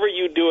however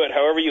you do it,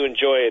 however you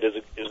enjoy it, is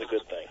a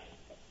good thing.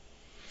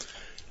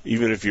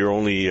 Even if you're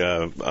only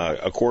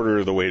a quarter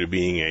of the way to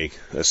being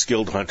a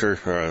skilled hunter,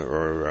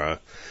 or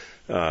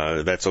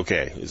that's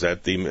okay. Is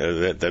that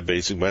that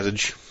basic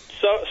message?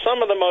 So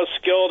some of the most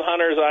skilled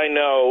hunters I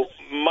know,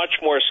 much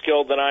more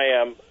skilled than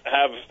I am,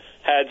 have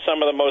had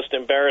some of the most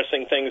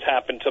embarrassing things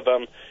happen to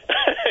them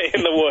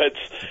in the woods,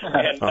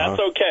 and that's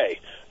okay.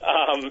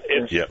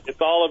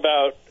 It's all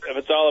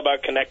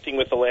about connecting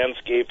with the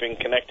landscape and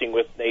connecting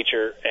with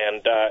nature,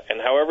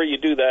 and however you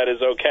do that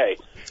is okay,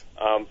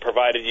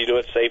 provided you do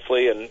it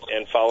safely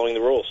and following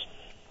the rules.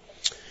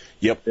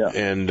 Yep. Yeah.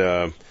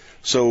 And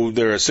so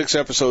there are 6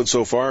 episodes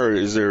so far.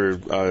 Is there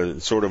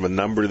sort of a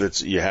number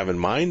that you have in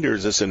mind, or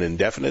is this an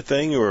indefinite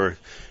thing,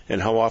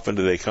 and how often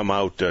do they come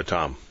out,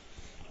 Tom?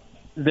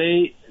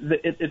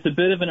 It's a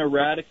bit of an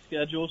erratic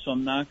schedule, so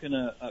I'm not going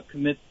to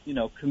commit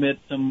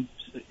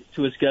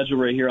to a schedule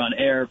right here on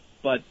air,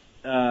 but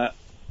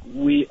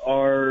we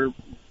are,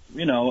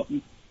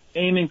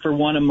 aiming for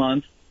one a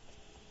month,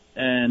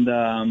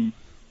 and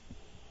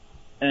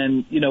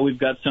we've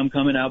got some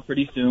coming out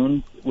pretty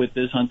soon with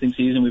this hunting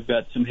season. We've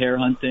got some hare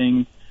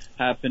hunting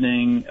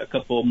happening, a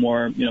couple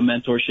more,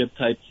 mentorship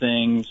type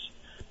things.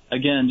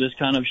 Again, just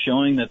kind of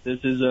showing that this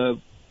is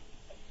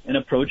an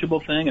approachable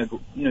thing.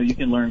 You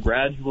can learn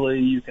gradually.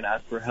 You can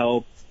ask for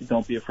help.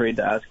 Don't be afraid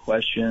to ask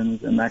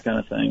questions and that kind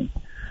of thing.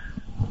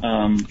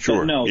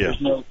 Sure. No, yeah.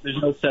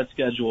 there's no set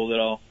schedule that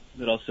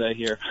I'll say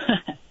here.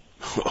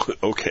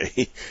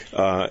 Okay.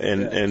 Are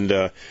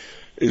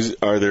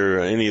there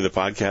any of the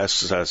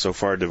podcasts so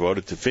far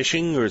devoted to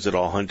fishing, or is it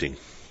all hunting?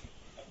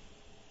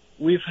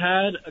 We've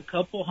had a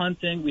couple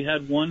hunting. We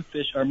had one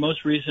fish. Our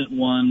most recent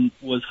one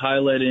was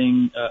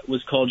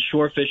was called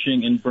Shore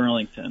Fishing in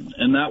Burlington,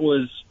 and that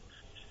was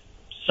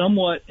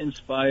somewhat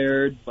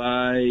inspired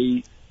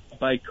by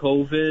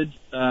COVID.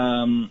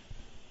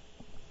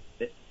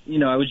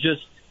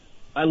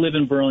 I live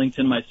in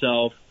Burlington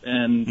myself,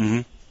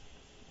 and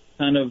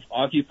kind of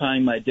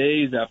occupying my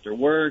days after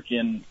work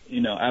and,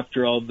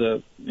 after all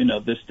the,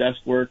 this desk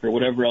work or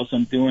whatever else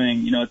I'm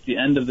doing, at the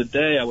end of the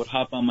day, I would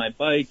hop on my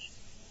bike,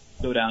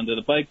 go down to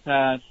the bike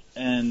path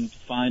and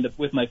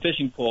with my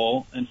fishing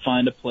pole and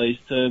find a place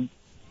to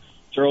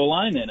throw a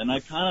line in. And I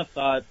kind of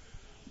thought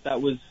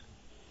that was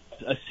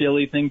a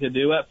silly thing to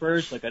do at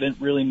first. Like, I didn't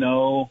really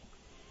know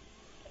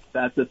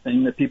that's the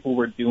thing that people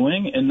were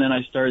doing. And then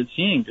I started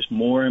seeing just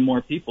more and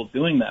more people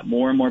doing that,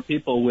 more and more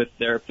people with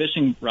their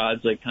fishing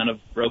rods, like, kind of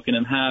broken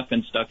in half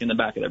and stuck in the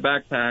back of their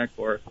backpack,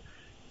 or,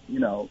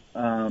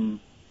 and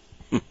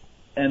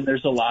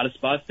there's a lot of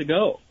spots to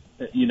go.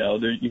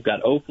 You've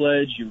got Oak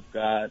Ledge, you've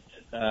got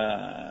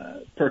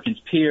Perkins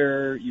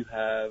Pier, you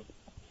have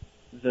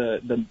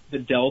the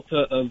delta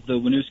of the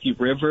Winooski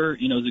River,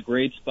 is a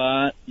great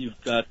spot.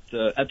 You've got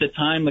at the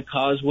time the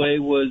causeway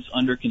was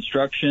under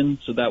construction,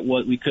 so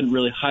we couldn't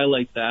really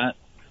highlight that.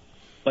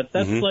 But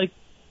that's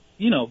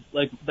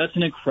that's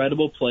an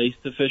incredible place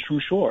to fish from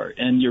shore,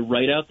 and you're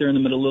right out there in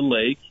the middle of the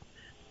lake.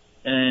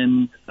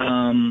 And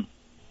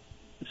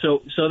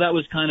So that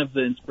was kind of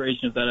the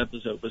inspiration of that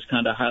episode, was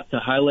kind of to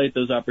highlight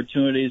those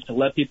opportunities, to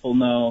let people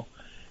know,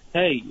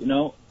 hey, you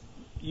know,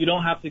 you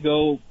don't have to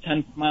go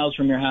 10 miles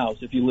from your house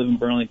if you live in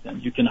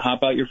Burlington. You can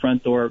hop out your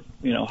front door,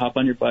 you know, hop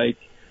on your bike,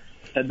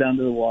 head down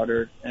to the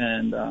water,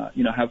 and,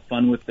 you know, have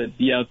fun with it,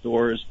 be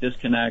outdoors,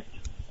 disconnect.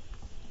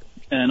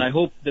 And I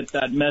hope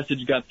that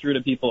message got through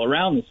to people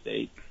around the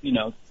state. You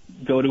know,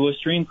 go to a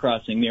stream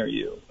crossing near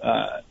you.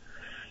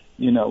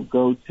 You know,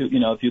 go to, you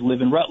know, if you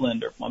live in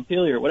Rutland or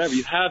Montpelier or whatever,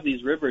 you have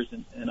these rivers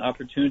and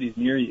opportunities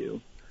near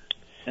you.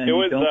 And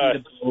you don't need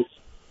a boat.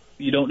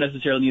 You don't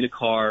necessarily need a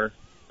car.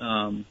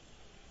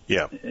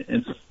 Yeah.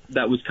 And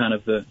that was kind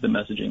of the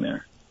messaging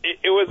there.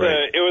 It was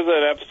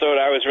an episode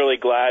I was really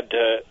glad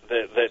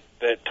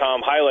that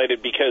Tom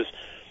highlighted, because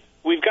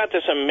we've got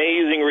this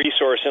amazing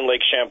resource in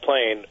Lake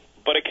Champlain,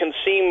 but it can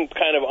seem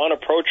kind of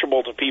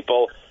unapproachable to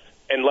people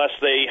unless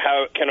they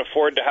can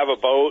afford to have a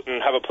boat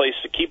and have a place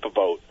to keep a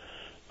boat.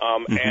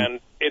 And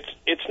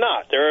it's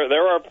not.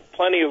 There are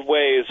plenty of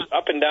ways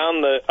up and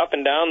down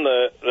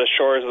the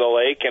shores of the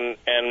lake and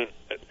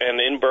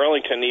in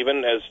Burlington,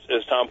 even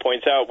as Tom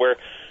points out, where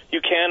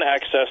you can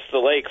access the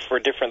lake for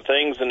different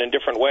things and in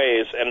different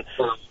ways. And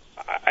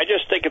I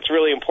just think it's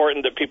really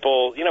important that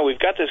people, you know, we've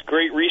got this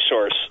great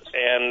resource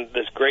and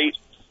this great,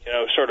 you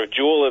know, sort of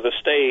jewel of the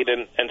state,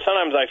 and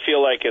sometimes I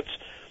feel like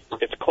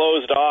it's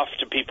closed off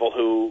to people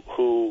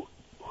who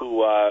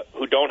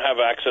don't have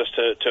access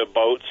to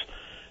boats.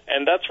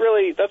 And that's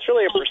really a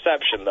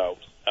perception, though.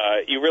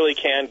 You really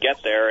can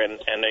get there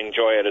and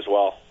enjoy it as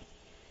well.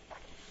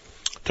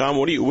 Tom,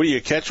 what do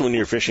you catch when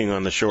you're fishing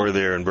on the shore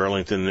there in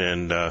Burlington?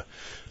 And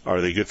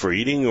are they good for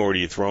eating, or do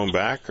you throw them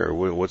back, or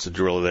what's the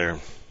drill there?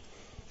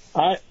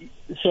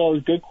 So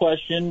good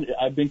question.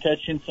 I've been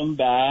catching some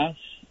bass.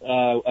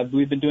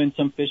 We've been doing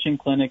some fishing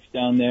clinics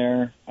down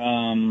there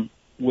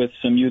with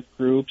some youth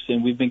groups,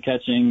 and we've been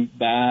catching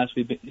bass.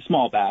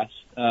 Small bass.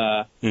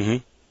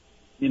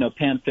 You know,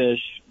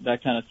 panfish,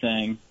 that kind of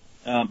thing.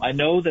 I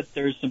know that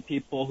there's some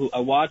people I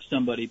watched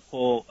somebody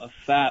pull a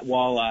fat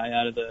walleye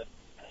out of the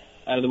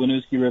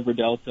Winooski River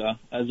Delta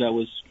as I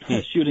was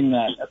shooting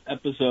that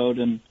episode,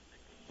 and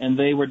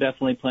they were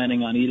definitely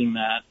planning on eating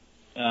that.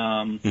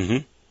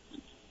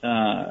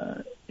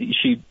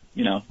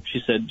 She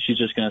said she's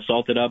just going to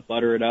salt it up,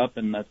 butter it up,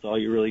 and that's all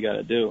you really got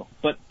to do.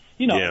 But,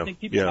 you know, I think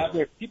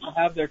people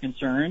have their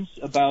concerns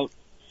about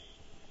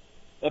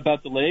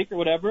the lake or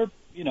whatever.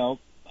 You know,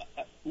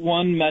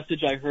 one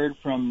message I heard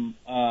from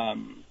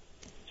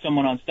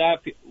someone on staff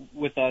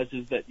with us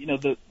is that, you know,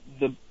 the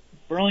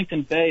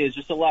Burlington Bay is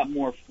just a lot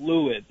more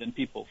fluid than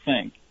people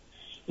think.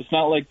 It's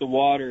not like the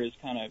water is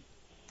kind of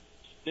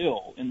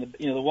still,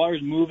 the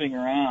water's moving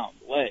around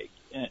the lake.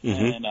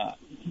 And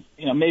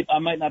I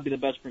might not be the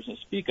best person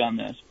to speak on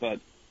this, but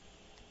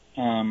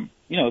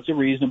you know, it's a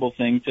reasonable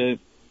thing to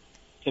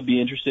be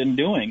interested in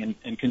doing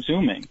and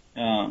consuming.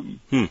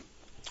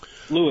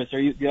 Lewis, do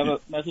you have a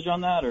message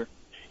on that, or?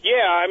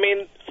 Yeah, I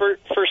mean,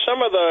 for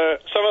some of the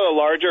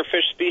larger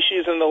fish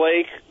species in the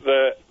lake,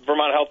 the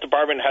Vermont Health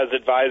Department has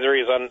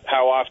advisories on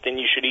how often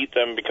you should eat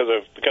them because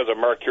of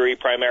mercury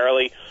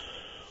primarily.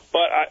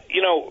 But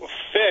you know,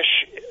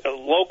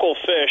 local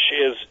fish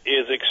is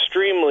an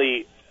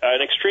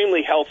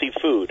extremely healthy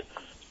food.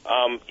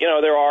 You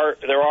know, there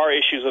are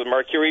issues with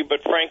mercury,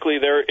 but frankly,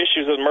 there are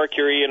issues with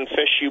mercury in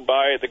fish you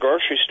buy at the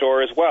grocery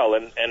store as well,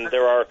 and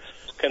there are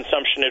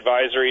consumption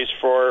advisories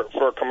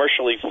for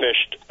commercially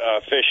fished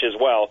fish as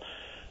well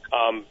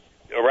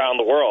around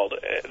the world.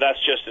 That's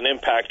just an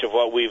impact of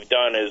what we've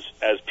done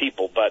as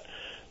people. But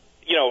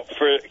you know,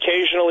 for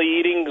occasionally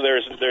eating,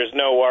 there's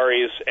no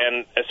worries,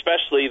 and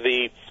especially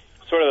the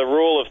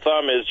rule of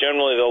thumb is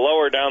generally the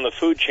lower down the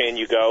food chain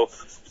you go,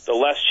 the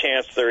less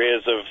chance there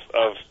is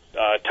of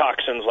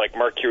toxins like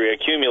mercury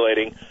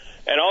accumulating.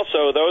 And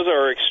also, those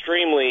are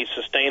extremely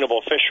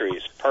sustainable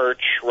fisheries: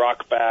 perch,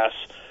 rock bass.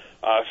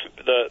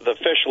 The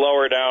fish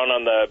lower down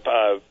on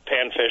the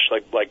panfish,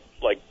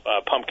 like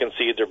pumpkin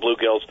seeds or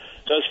bluegills,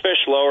 those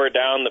fish lower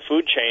down the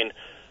food chain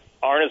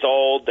aren't as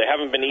old. They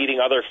haven't been eating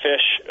other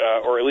fish,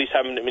 or at least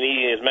haven't been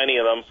eating as many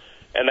of them,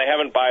 and they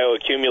haven't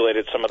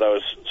bioaccumulated some of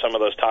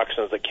those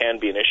toxins that can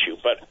be an issue.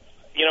 But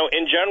you know,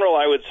 in general,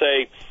 I would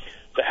say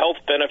the health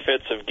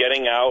benefits of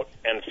getting out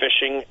and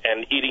fishing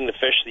and eating the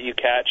fish that you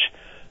catch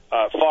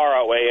far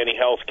outweigh any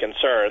health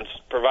concerns,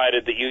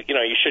 provided that you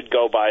should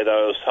go by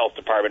those health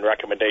department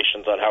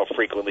recommendations on how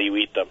frequently you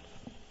eat them.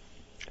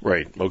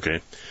 Right.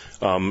 Okay.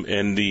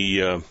 And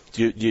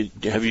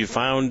have you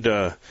found,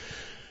 Tom,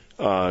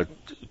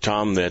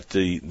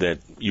 that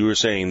you were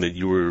saying that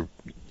you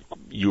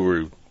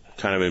were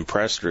kind of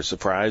impressed or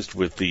surprised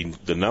with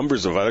the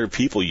numbers of other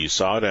people you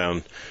saw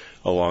down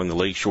along the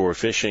lakeshore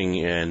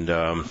fishing, and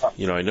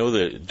I know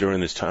that during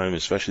this time,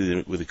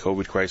 especially with the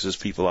COVID crisis,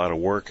 people out of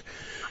work,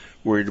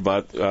 worried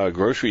about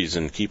groceries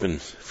and keeping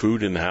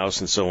food in the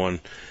house and so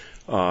on.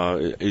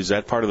 Is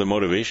that part of the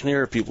motivation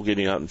here? Are people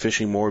getting out and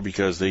fishing more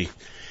because they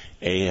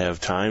A, have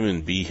time,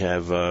 and B,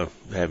 have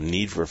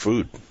need for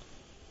food?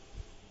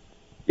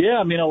 Yeah,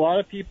 I mean, a lot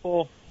of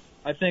people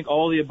I think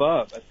all the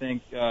above. I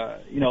think, a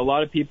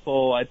lot of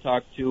people I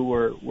talked to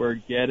were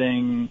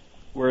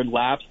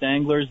lapsed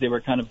anglers. They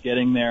were kind of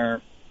getting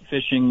their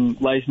fishing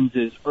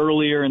licenses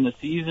earlier in the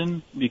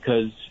season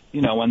because,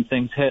 when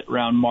things hit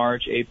around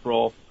March,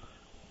 April,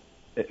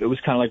 it was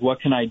kind of like, what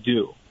can I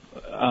do?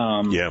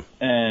 And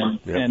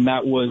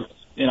that was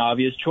an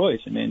obvious choice.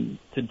 I mean,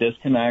 to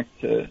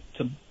disconnect, to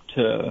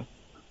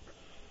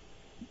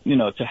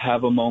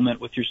have a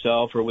moment with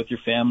yourself or with your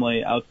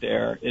family out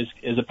there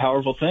is a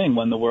powerful thing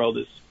when the world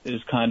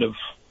is kind of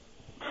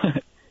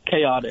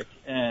chaotic.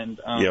 And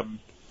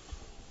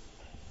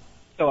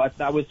so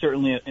that was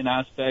certainly an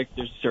aspect.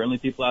 There's certainly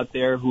people out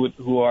there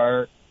who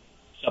are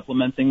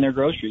supplementing their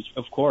groceries,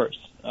 of course.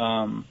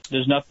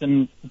 There's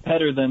nothing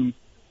better than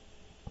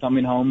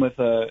coming home with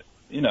a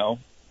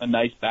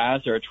nice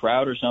bass or a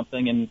trout or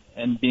something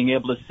and being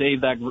able to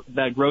save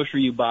that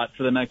grocery you bought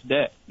for the next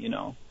day,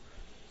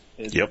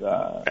 It's,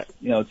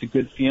 it's a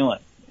good feeling.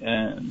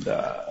 And,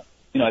 I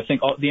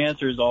think the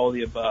answer is all of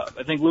the above.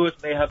 I think Lewis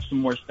may have some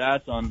more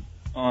stats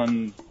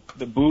on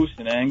the boost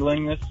in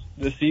angling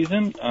this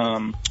season.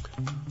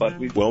 But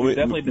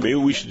maybe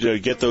we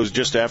should get those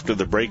just after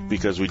the break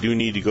because we do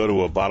need to go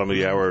to a bottom of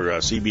the hour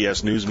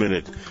CBS News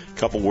Minute. A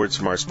couple words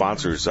from our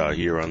sponsors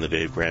here on the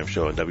Dave Graham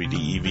Show on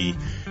WDEV,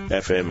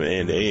 FM,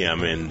 and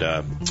AM. And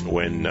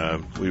when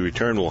we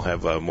return, we'll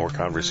have more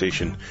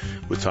conversation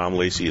with Tom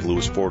Lacey and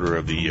Lewis Porter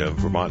of the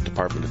Vermont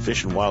Department of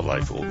Fish and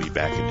Wildlife. We'll be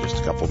back in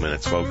just a couple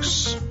minutes,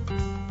 folks.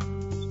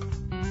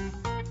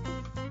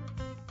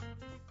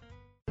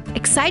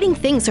 Exciting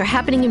things are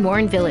happening in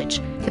Warren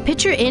Village. The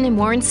Pitcher Inn and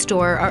Warren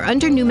store are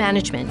under new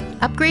management.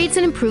 Upgrades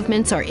and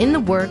improvements are in the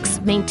works,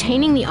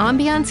 maintaining the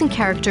ambiance and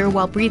character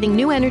while breathing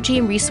new energy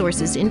and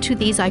resources into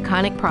these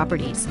iconic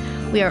properties.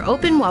 We are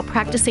open while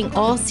practicing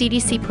all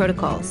CDC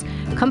protocols.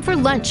 Come for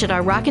lunch at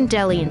our Rockin'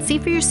 Deli and see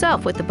for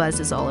yourself what the buzz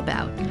is all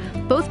about.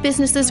 Both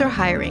businesses are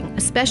hiring,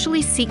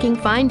 especially seeking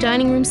fine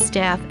dining room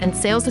staff and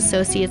sales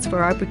associates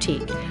for our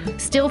boutique.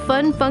 Still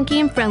fun, funky,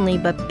 and friendly,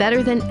 but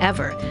better than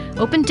ever.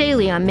 Open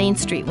daily on Main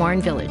Street,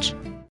 Warren Village.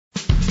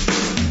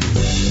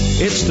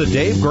 It's the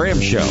Dave Graham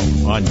Show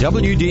on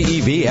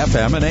WDEV,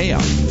 FM, and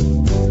AM.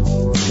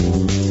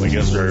 My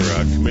guests are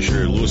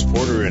Commissioner Lewis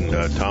Porter and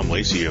Tom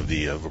Lacey of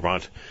the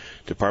Vermont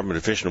Department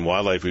of Fish and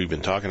Wildlife. We've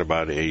been talking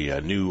about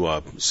a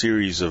new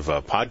series of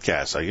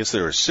podcasts. I guess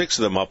there are 6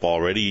 of them up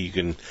already. You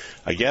can,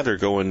 I gather,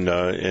 go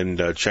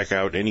and check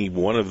out any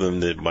one of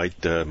them that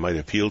might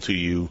appeal to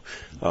you.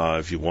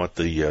 If you want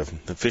the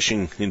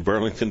Fishing in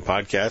Burlington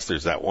podcast,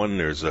 there's that one.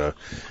 There's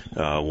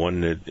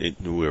one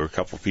where a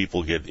couple of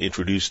people get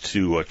introduced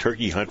to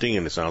turkey hunting,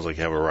 and it sounds like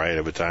you have a riot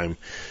of a time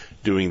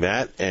doing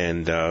that.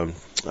 And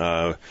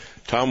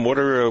Tom, what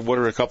are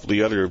a couple of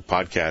the other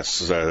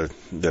podcasts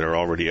that are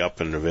already up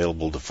and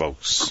available to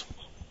folks?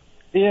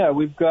 Yeah,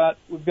 we've got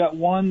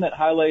one that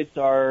highlights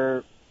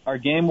our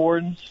game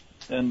wardens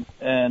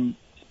and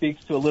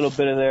speaks to a little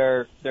bit of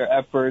their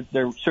effort,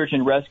 their search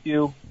and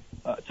rescue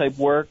type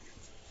work,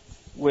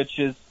 which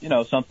is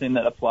something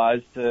that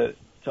applies to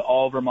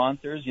all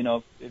Vermonters.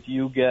 If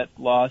you get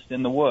lost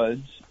in the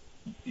woods,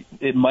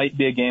 it might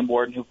be a game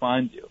warden who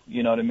finds you.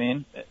 You know what I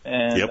mean?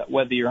 And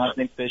whether you're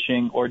hunting,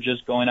 fishing, or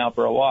just going out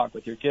for a walk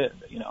with your kid,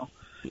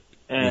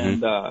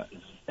 and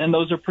and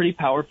those are pretty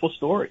powerful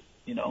stories.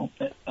 It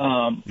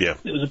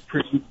was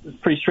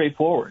pretty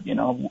straightforward.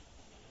 Can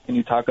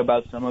you talk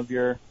about some of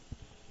your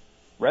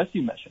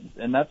rescue missions?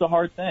 And that's a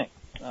hard thing.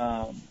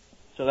 So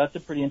that's a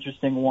pretty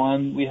interesting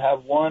one. We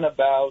have one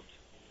about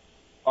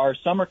our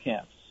summer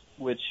camps,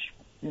 which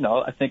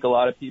I think a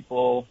lot of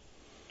people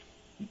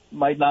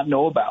might not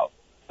know about.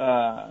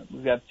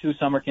 We've got 2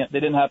 summer camps. They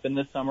didn't happen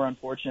this summer,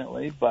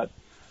 unfortunately, but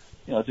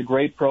it's a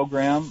great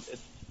program.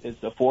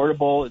 It's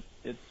affordable.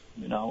 It's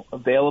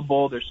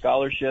available. There's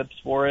scholarships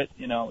for it.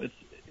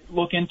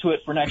 Look into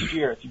it for next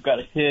year. If you've got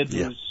a kid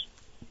who's,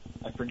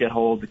 I forget how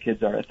old the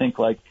kids are. I think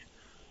like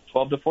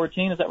 12 to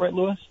 14. Is that right,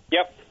 Lewis?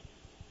 Yep.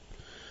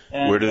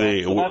 And,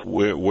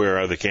 where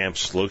are the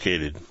camps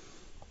located?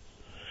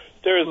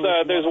 There's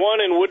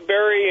one in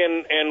Woodbury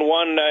and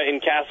one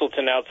in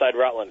Castleton outside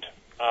Rutland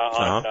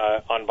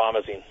on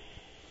Bombazine.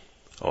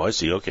 Oh, I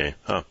see. Okay.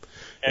 Huh.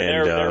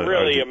 And they're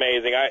really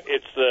amazing.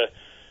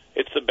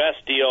 It's the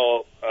best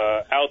deal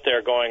out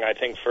there going, I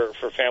think,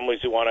 for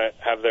families who want to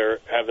have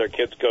their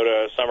kids go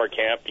to summer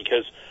camp,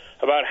 because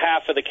about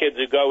half of the kids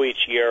who go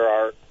each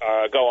year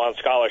go on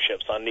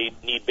scholarships, on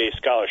need-based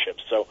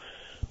scholarships. So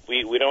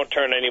we don't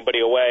turn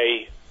anybody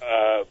away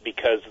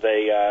because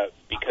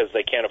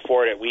they can't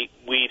afford it. We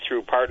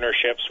through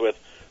partnerships with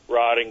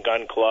rod and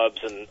gun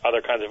clubs and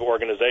other kinds of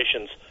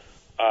organizations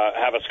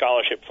have a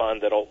scholarship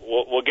fund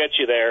we'll get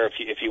you there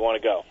if you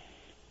want to go.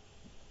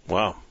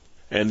 Wow.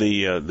 And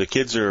the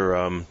kids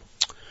are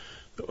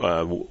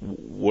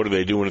what are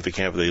they doing at the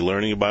camp? Are they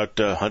learning about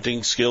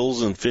hunting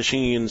skills and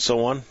fishing and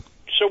so on?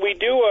 So we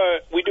do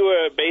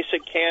a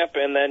basic camp,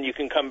 and then you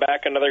can come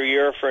back another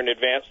year for an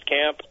advanced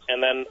camp,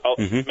 and then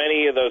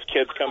many of those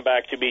kids come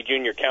back to be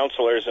junior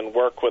counselors and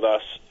work with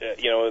us,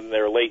 in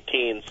their late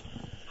teens.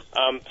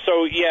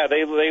 So yeah,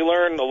 they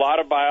learn a lot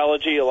of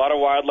biology, a lot of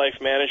wildlife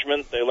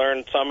management. They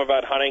learn some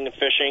about hunting and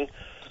fishing.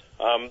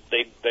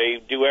 They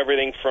do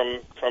everything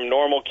from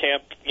normal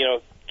camp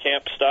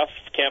stuff,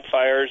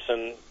 campfires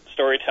and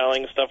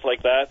storytelling, stuff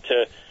like that,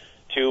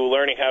 to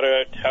learning how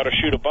to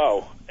shoot a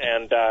bow.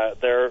 And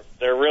they're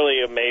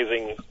really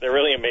amazing. They're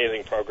really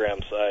amazing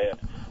programs.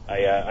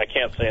 I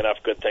can't say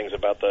enough good things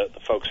about the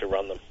folks who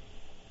run them.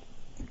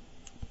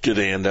 Do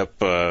they end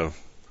up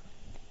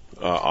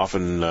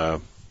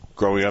often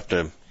growing up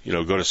to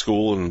go to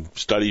school and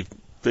study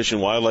fish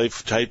and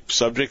wildlife type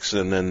subjects,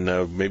 and then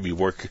maybe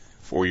work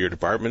for your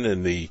department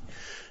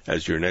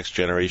as your next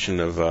generation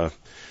of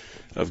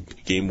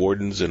game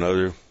wardens and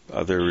other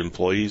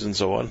employees and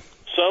so on?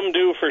 Some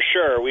do, for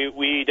sure.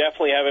 We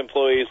definitely have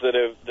employees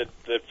that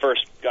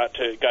first got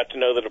to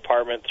know the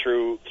department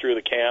through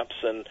the camps,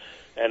 and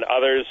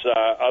others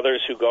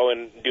who go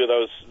and do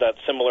that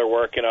similar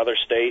work in other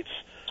states,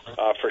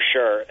 for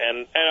sure,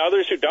 and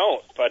others who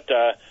don't, but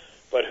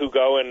who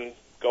go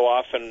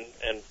off and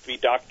be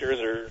doctors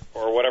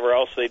or whatever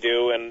else they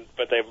do,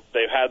 but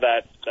they've had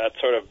that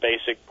sort of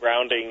basic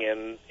grounding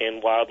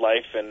in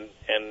wildlife and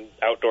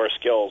outdoor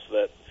skills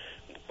that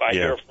I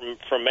hear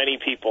from many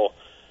people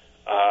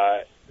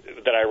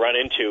that I run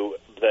into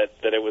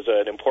that it was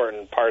an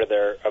important part of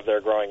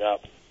their growing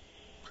up.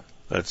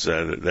 That's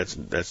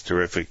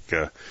terrific.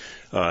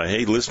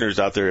 Hey, listeners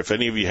out there, if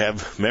any of you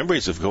have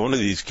memories of going to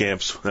these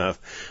camps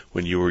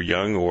when you were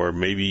young, or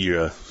maybe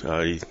you're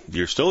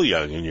still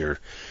young and you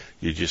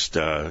just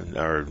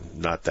are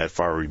not that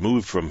far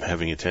removed from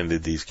having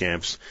attended these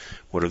camps,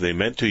 what have they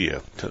meant to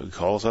you?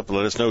 Call us up and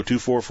let us know.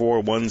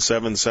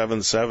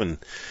 244-1777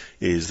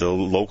 is the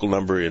local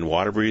number in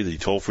Waterbury. The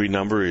toll-free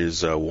number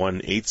is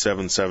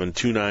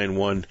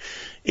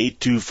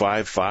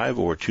 1-877-291-8255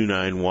 or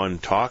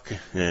 291-TALK.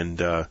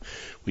 And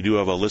we do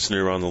have a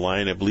listener on the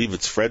line. I believe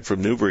it's Fred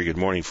from Newbury. Good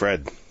morning,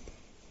 Fred.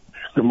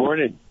 Good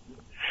morning.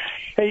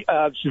 Hey,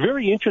 it's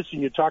very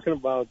interesting you're talking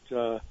about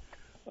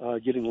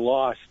getting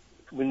lost.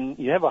 When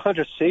you have a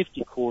hunter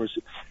safety course,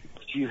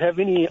 do you have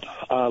any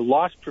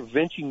loss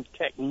prevention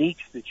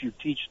techniques that you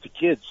teach the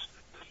kids?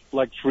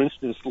 Like, for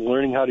instance,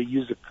 learning how to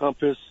use a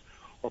compass,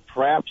 or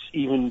perhaps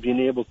even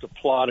being able to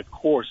plot a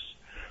course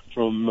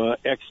from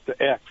X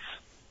to X?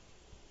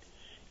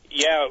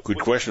 Yeah. Good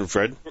question,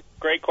 Fred.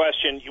 Great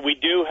question. We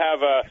do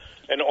have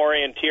an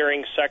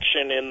orienteering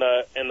section in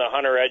the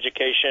hunter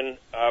education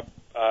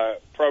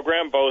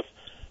program, both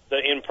the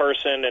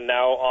in-person and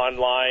now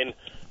online.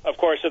 Of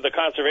course, at the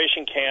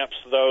conservation camps,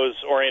 those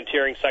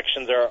orienteering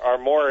sections are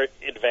more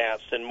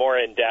advanced and more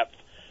in-depth,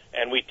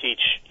 and we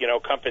teach,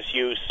 compass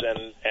use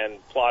and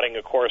plotting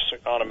a course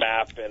on a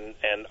map and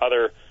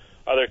other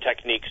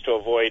techniques to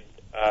avoid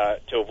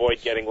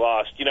getting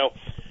lost.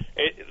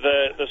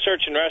 The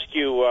search and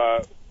rescue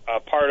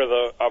part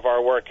of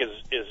our work is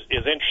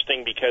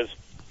interesting because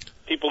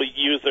people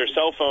use their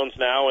cell phones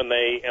now, and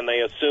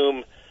they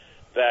assume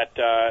that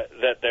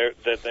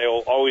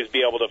they'll always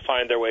be able to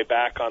find their way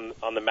back on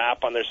the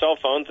map on their cell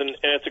phones, and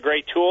it's a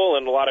great tool,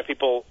 and a lot of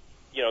people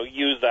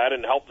use that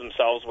and help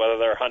themselves, whether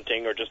they're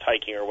hunting or just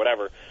hiking or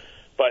whatever.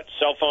 But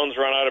cell phones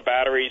run out of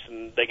batteries,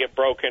 and they get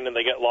broken, and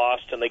they get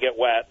lost, and they get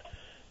wet,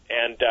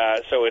 and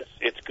so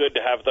it's good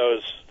to have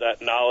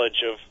that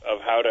knowledge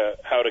of how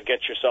to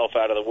get yourself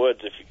out of the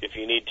woods if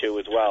you need to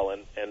as well,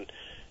 and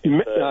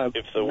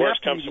if the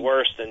worst comes to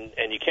worst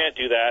and you can't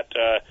do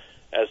that.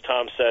 As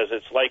Tom says,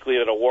 it's likely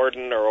that a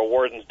warden or a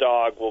warden's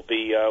dog will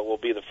be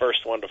the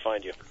first one to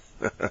find you.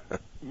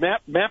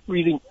 Map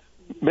reading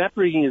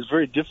is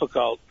very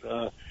difficult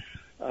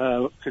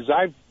because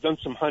I've done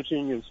some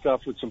hunting and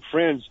stuff with some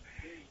friends,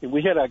 and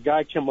we had a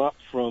guy come up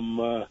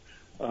from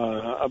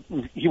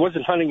he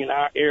wasn't hunting in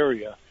our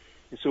area,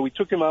 and so we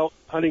took him out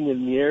hunting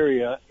in the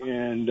area,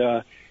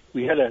 and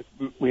we had a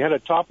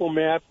topo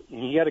map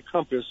and he had a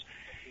compass,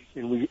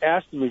 and we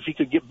asked him if he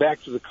could get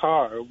back to the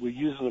car. We're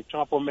using a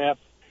topo map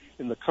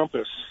in the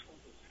compass,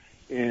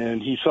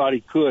 and he thought he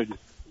could,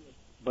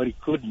 but he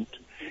couldn't.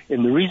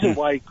 And the reason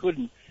why he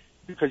couldn't,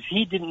 because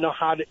he didn't know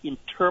how to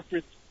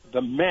interpret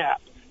the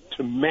map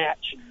to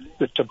match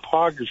the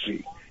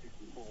topography.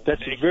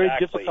 That's very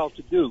difficult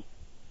to do.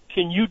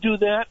 Can you do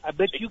that? I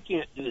bet you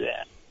can't do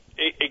that.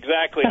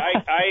 Exactly.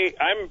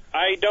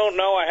 I don't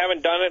know. I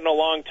haven't done it in a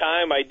long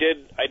time. I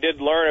did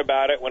learn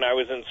about it when I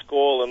was in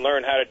school and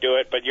learn how to do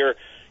it. But you're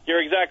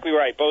exactly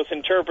right. Both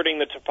interpreting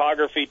the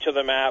topography to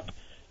the map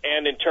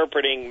and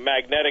interpreting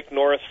magnetic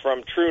north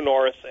from true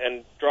north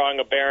and drawing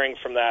a bearing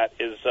from that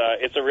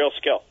it's a real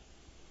skill.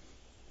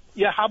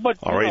 Yeah, how about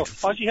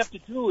all you have to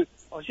do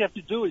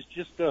is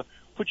just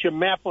put your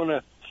map on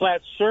a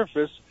flat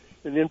surface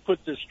and then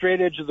put the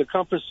straight edge of the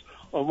compass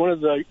on one of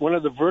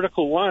the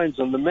vertical lines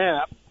on the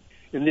map,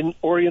 and then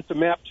orient the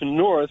map to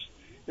north,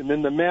 and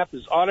then the map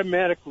is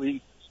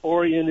automatically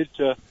oriented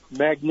to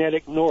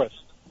magnetic north.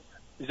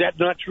 Is that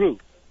not true?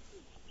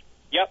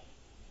 Yep.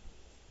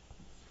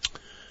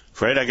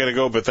 Fred, I got to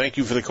go, but thank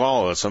you for the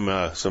call. Some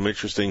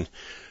interesting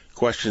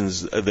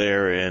questions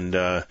there, and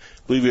I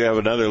believe we have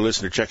another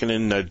listener checking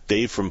in,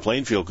 Dave from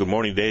Plainfield. Good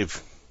morning, Dave.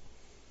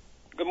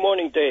 Good morning.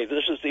 morning, Dave.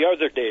 This is the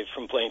other Dave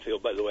from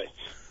Plainfield, by the way.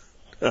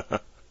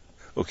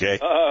 Okay.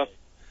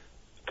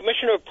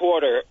 Commissioner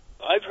Porter,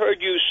 I've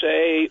heard you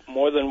say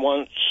more than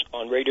once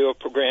on radio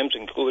programs,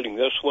 including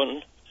this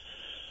one,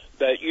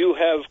 that you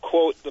have,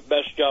 quote, the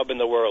best job in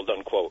the world,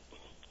 unquote.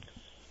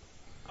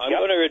 I'm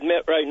going to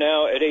admit right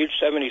now, at age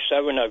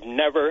 77, I've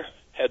never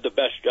had the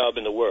best job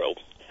in the world.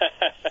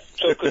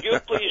 So could you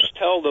please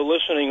tell the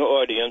listening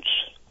audience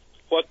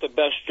what the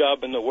best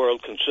job in the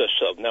world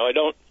consists of? Now, I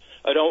don't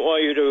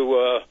want you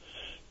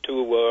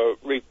to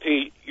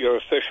repeat your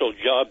official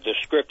job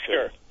description.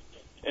 Sure.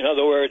 In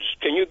other words,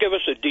 can you give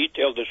us a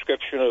detailed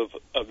description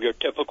of your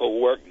typical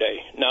work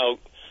day? Now,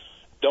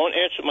 don't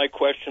answer my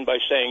question by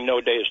saying no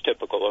day is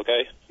typical,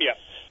 okay? Yeah.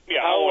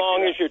 How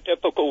long is your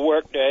typical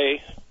work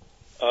day?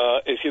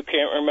 If you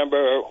can't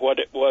remember what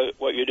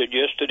you did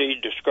yesterday,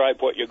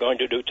 describe what you're going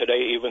to do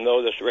today, even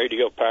though this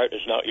radio part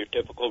is not your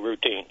typical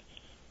routine.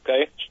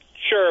 Okay?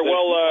 Sure.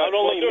 Well,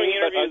 doing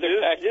interviews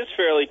is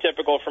fairly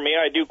typical for me.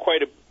 I do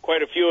quite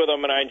a few of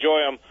them, and I enjoy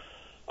them.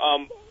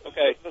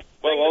 Okay.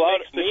 Well,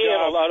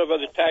 a lot of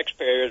other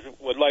taxpayers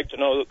would like to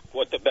know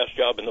what the best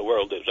job in the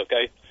world is.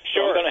 Okay.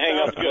 Sure. So I'm going to hang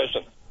up and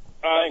listen.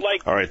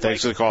 All right.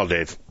 Thanks for the call,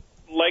 Dave.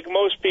 Like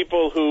most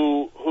people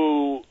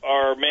who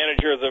are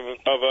managers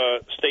of a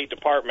state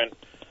department,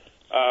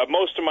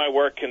 most of my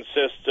work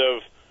consists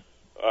of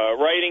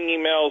writing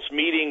emails,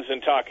 meetings,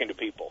 and talking to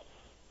people.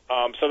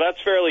 So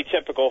that's fairly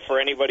typical for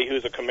anybody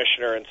who's a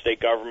commissioner in state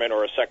government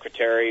or a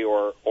secretary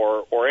or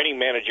any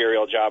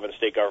managerial job in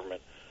state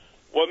government.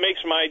 What makes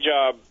my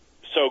job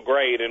so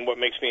great and what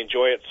makes me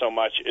enjoy it so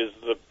much is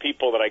the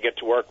people that I get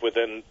to work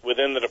within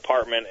the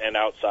department and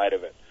outside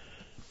of it.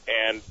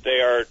 And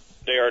they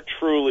are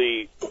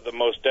truly the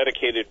most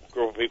dedicated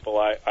group of people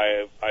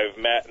I've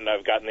met and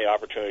I've gotten the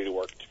opportunity to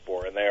work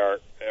for, and they are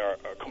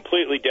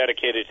completely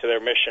dedicated to their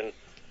mission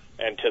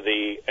and to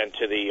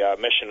the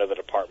mission of the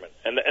department,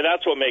 and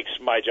that's what makes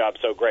my job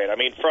so great. I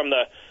mean, from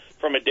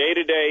a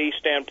day-to-day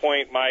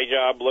standpoint, my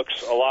job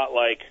looks a lot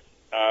like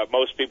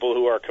most people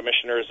who are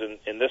commissioners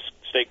in this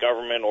state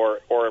government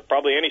or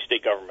probably any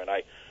state government.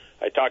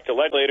 I talk to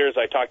legislators,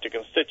 I talk to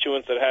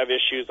constituents that have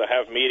issues, I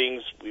have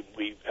meetings,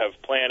 we have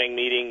planning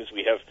meetings,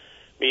 we have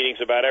meetings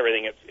about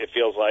everything, it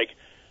feels like.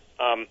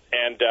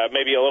 And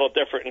maybe a little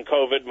different in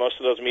COVID. Most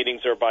of those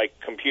meetings are by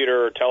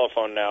computer or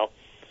telephone now.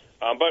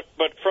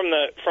 But from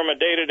a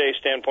day-to-day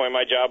standpoint,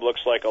 my job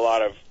looks like a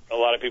lot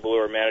of people who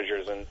are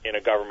managers in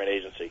a government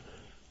agency.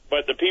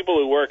 But the people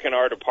who work in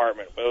our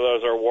department, whether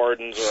those are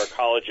wardens or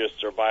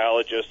ecologists or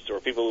biologists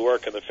or people who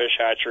work in the fish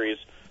hatcheries,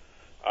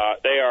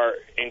 they are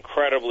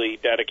incredibly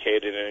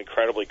dedicated and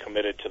incredibly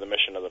committed to the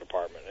mission of the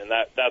department, and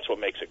that's what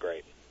makes it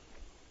great.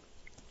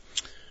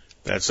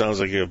 That sounds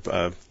like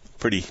a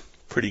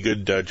pretty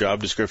good job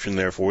description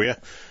there for you.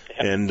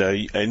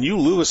 And you,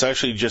 Lewis,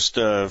 actually just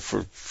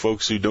for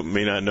folks who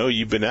may not know,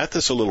 you've been at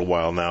this a little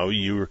while now.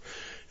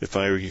 If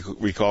I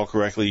recall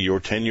correctly, your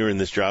tenure in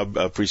this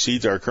job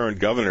precedes our current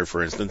governor,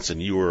 for instance,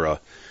 and you were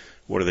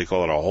what do they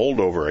call it, a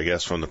holdover, I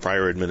guess, from the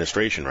prior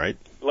administration, right?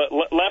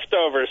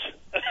 Leftovers.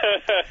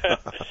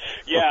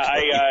 Yeah,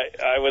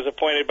 okay. I was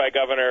appointed by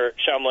Governor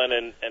Shumlin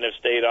and have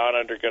stayed on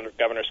under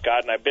Governor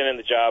Scott, and I've been in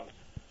the job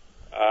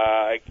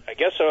I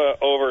guess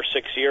over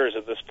 6 years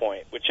at this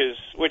point, which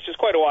is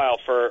quite a while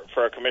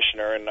for a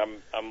commissioner, and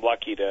I'm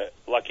lucky to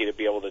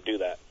be able to do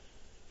that.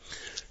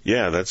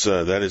 Yeah,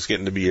 that is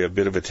getting to be a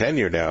bit of a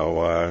tenure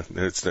now.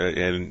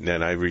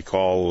 And I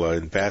recall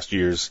in past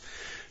years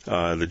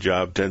the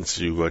job tends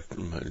to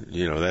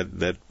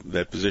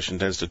that position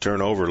tends to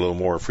turn over a little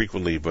more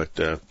frequently. But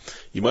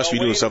you must be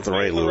doing something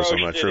right, Lewis.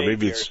 I'm not sure.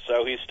 Maybe it's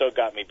so he's still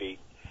got me beat.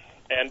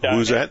 And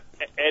who's that?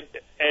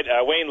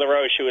 Wayne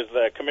LaRoche, who was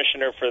the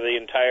commissioner for the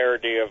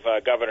entirety of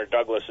Governor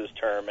Douglas's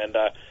term, and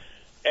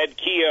Ed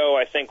Keogh,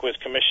 I think, was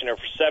commissioner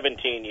for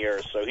 17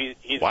 years. So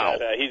he's got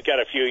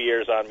a few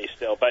years on me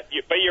still. But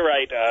you're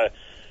right.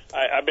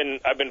 I've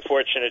been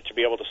fortunate to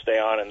be able to stay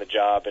on in the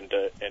job and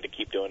to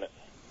keep doing it.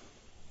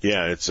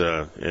 Yeah, it's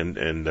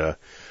and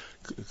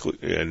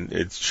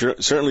it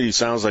certainly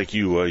sounds like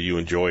you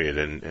enjoy it,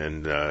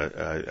 and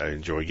I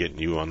enjoy getting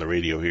you on the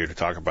radio here to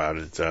talk about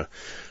it.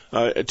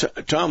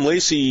 Tom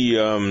Lacey,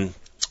 the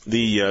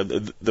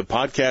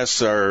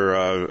podcasts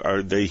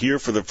are they here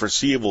for the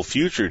foreseeable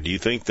future? Do you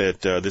think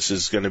that this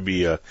is going to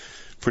be a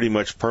pretty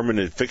much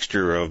permanent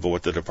fixture of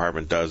what the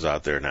department does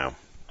out there now?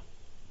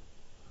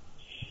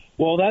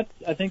 Well,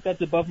 I think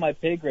that's above my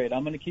pay grade.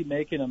 I'm going to keep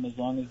making them as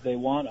long as they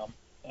want them.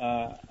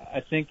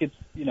 I think it's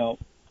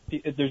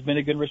there's been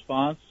a good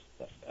response.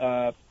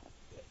 I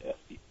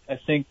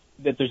think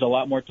that there's a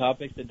lot more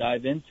topics to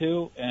dive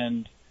into,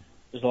 and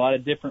there's a lot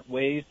of different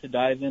ways to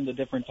dive into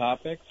different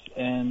topics,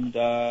 and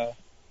I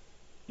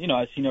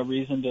see no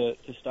reason to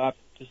stop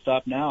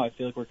now. I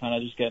feel like we're kind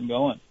of just getting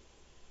going.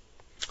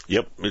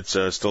 Yep, it's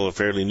still a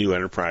fairly new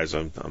enterprise.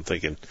 I'm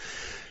thinking.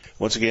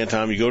 Once again,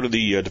 Tom, you go to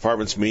the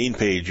department's main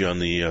page on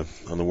the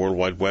World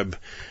Wide Web,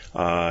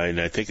 and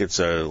I think it's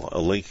a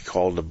link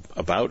called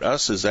About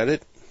Us. Is that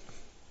it?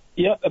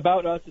 Yep,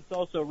 About Us. It's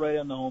also right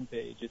on the home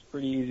page. It's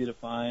pretty easy to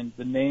find.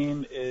 The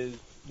name is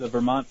the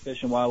Vermont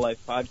Fish and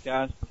Wildlife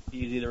Podcast. It's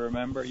easy to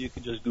remember. You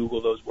can just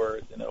Google those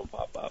words and it'll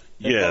pop up.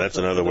 Yeah, that's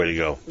another way to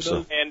go.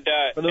 And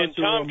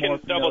Tom can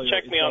double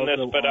check me on this,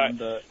 but I'm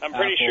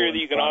pretty sure that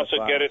you can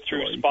also get it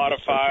through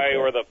Spotify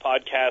or the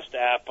podcast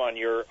app on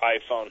your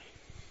iPhone.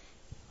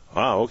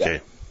 Oh,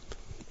 okay.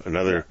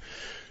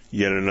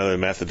 Yet another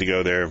method to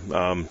go there.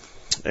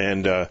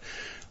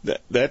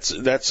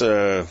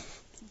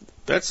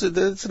 That's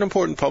an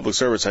important public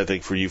service, I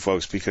think, for you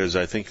folks, because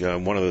I think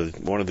one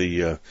of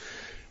the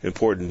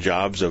important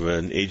jobs of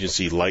an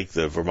agency like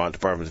the Vermont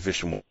Department of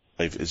Fish and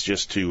Wildlife is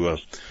just to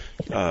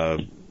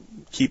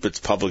keep its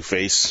public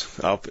face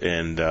up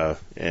and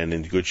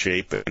in good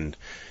shape, and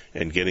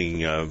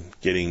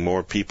getting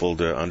more people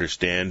to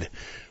understand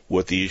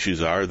what the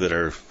issues are that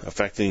are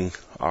affecting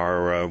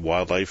our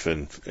wildlife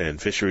and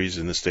fisheries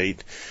in the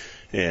state,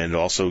 and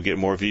also get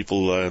more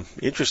people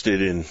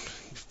interested in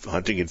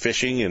hunting and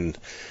fishing and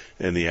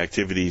the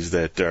activities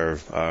that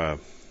are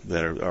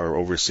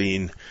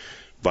overseen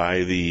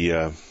by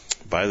the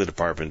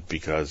department,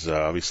 because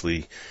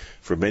obviously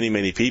for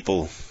many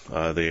people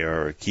they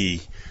are a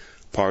key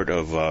part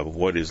of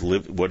what is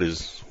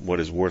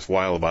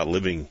worthwhile about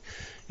living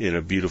in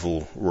a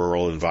beautiful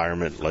rural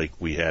environment like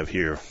we have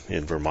here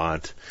in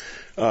Vermont.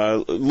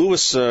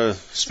 Louis,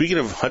 speaking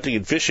of hunting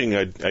and fishing,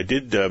 I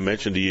did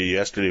mention to you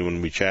yesterday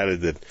when we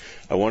chatted that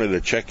I wanted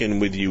to check in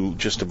with you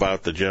just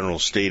about the general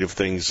state of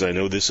things. I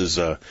know this is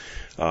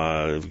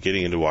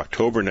getting into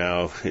October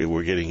now.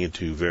 We're getting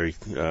into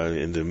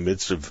in the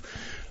midst of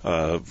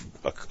a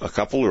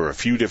couple or a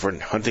few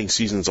different hunting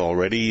seasons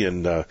already,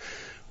 and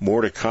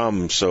more to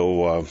come.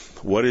 So,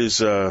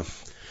 what's going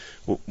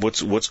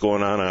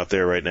on out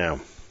there right now?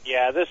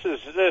 Yeah, this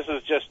is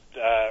just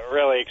a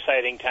really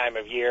exciting time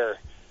of year.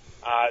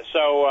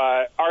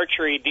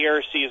 Archery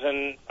deer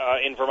season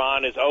in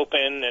Vermont is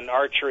open, and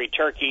archery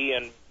turkey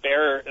and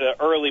the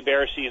early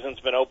bear season's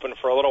been open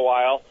for a little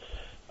while.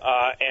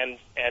 And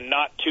in the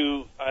not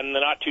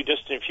too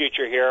distant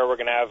future here, we're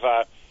going to have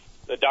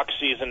the duck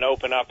season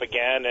open up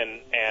again,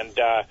 and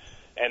the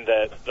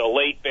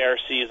late bear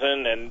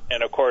season, and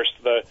of course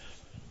the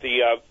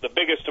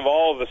biggest of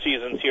all of the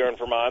seasons here in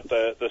Vermont,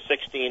 the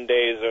 16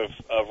 days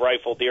of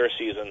rifle deer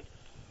season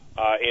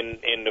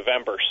in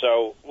November.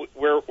 So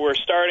we're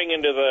starting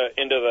into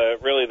the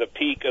really the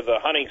peak of the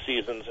hunting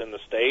seasons in the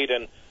state,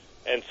 and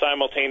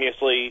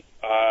simultaneously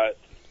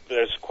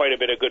there's quite a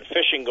bit of good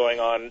fishing going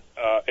on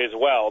as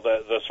well.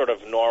 The sort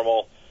of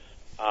normal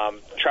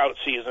trout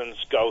seasons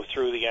go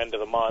through the end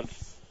of the month.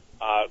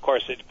 Of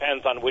course, it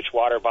depends on which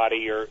water body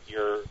you're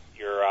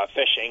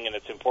fishing, and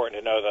it's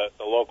important to know the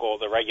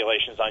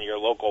regulations on your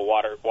local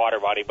water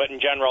body. But in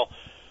general,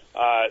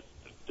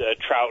 the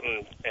trout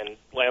and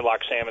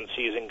landlocked salmon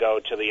season go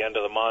to the end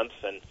of the month,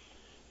 and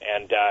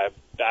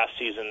bass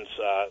season's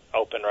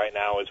open right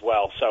now as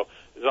well. So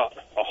there's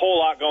a whole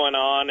lot going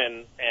on,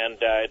 and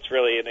it's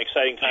really an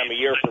exciting time of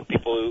year for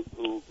people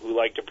who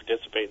like to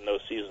participate in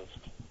those seasons.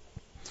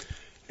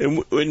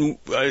 And when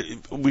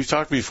we've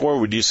talked before,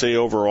 would you say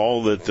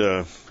overall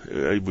that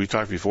we've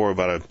talked before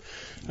about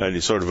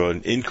a sort of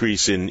an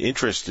increase in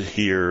interest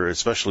here,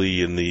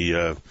 especially in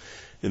the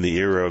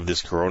era of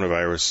this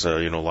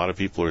coronavirus? A lot of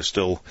people are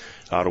still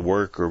out of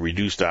work or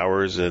reduced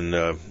hours, and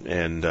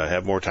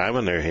have more time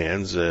on their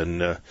hands,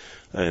 and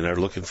are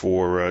looking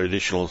for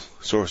additional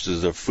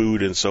sources of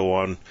food and so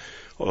on.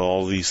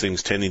 All these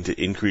things tending to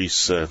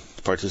increase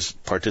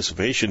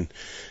participation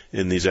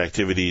in these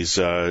activities.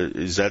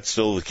 Is that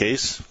still the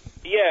case?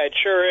 Yeah, it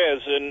sure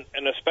is, and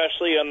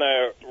especially on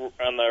the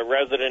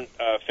resident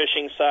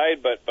fishing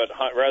side, but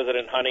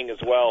resident hunting as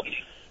well.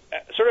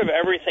 Sort of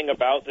everything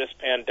about this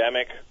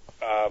pandemic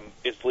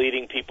is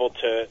leading people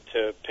to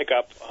pick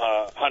up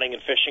hunting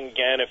and fishing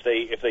again if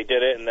they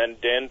did it and then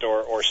didn't,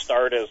 or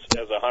start as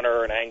a hunter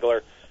or an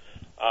angler.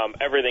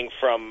 Everything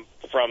from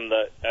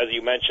the, as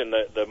you mentioned,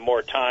 the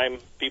more time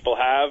people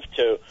have,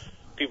 to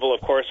people,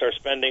 of course, are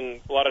spending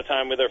a lot of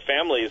time with their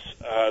families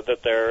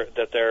that they're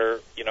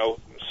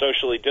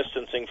socially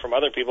distancing from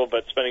other people,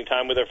 but spending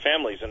time with their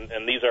families,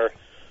 and these are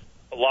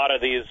a lot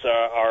of these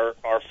are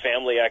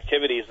family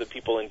activities that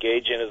people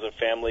engage in as a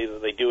family,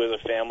 that they do as a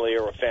family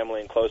or a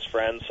family and close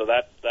friends. So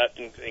that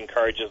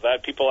encourages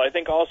that. People, I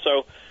think,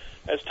 also,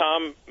 as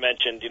Tom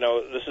mentioned,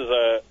 this is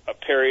a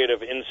period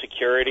of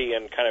insecurity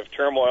and kind of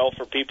turmoil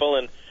for people,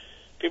 and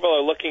people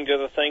are looking to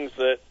the things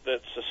that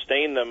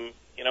sustain them,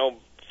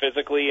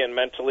 physically and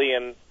mentally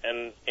and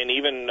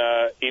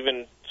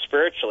even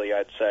spiritually,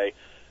 I'd say.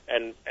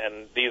 And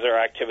these are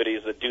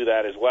activities that do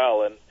that as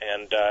well, and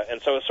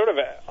so it's sort of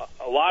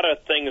a lot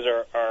of things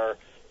are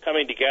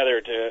coming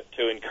together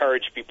to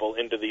encourage people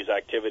into these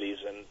activities,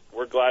 and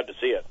we're glad to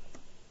see it.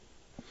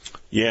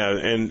 Yeah,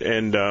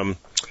 and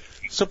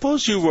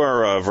suppose you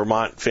are a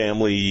Vermont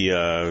family,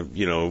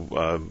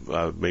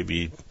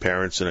 maybe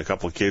parents and a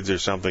couple of kids or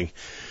something,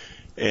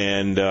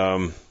 and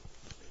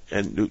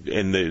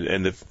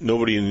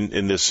nobody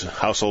in this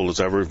household has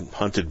ever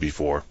hunted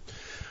before,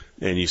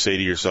 and you say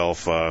to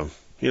yourself,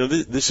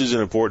 this is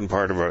an important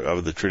part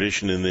of the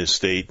tradition in this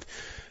state.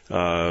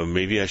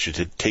 Maybe I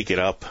should take it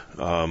up.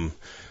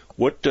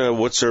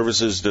 What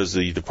services does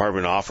the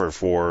department offer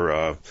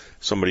for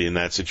somebody in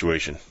that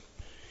situation?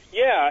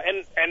 Yeah,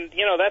 and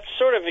that's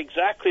sort of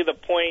exactly the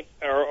point,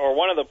 or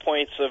one of the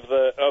points of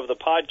the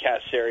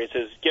podcast series,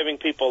 is giving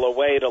people a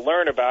way to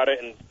learn about it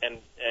and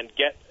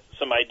get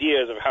some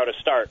ideas of how to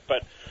start.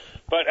 But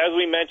as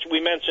we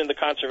mentioned the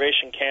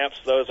conservation camps.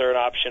 Those are an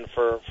option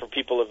for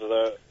people of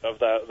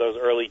those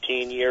early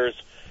teen years.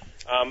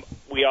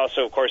 We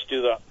also, of course,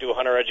 do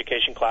hunter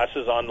education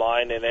classes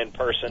online and in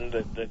person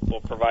that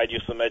will provide you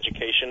some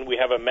education. We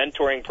have a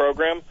mentoring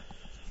program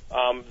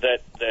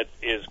that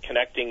is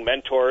connecting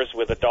mentors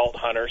with adult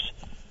hunters.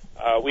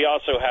 We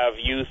also have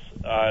youth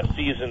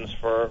seasons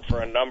for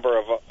a number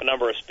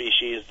of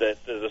species. That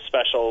there's a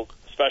special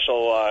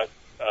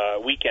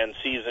weekend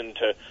season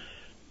to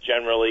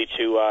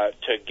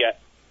get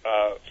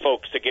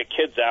folks to get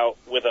kids out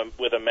with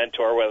a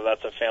mentor, whether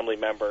that's a family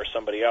member or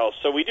somebody else.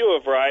 So we do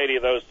a variety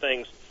of those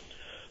things.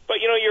 But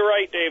you're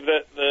right, Dave,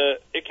 that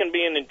it can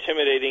be an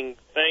intimidating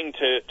thing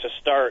to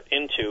start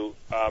into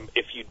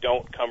if you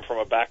don't come from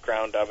a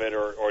background of it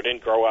or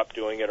didn't grow up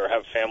doing it or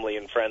have family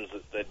and friends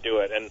that do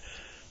it. And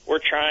we're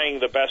trying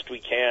the best we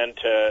can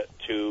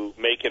to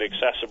make it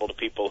accessible to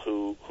people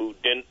who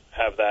didn't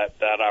have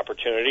that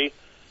opportunity.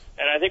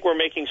 And I think we're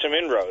making some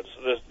inroads.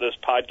 This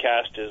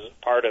podcast is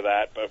part of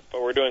that, but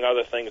we're doing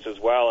other things as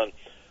well. And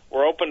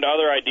we're open to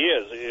other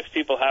ideas. If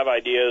people have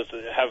ideas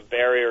that have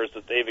barriers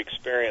that they've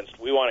experienced,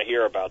 we want to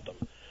hear about them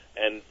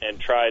and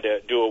try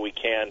to do what we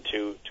can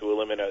to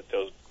eliminate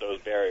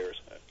those barriers.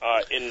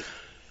 In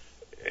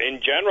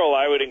general,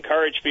 I would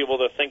encourage people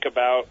to think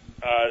about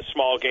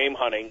small game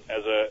hunting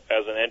as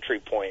an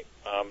entry point.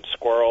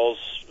 Squirrels,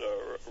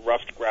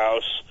 ruffed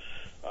grouse,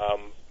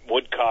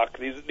 woodcock.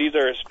 These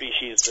are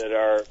species that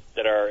are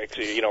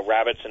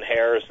rabbits and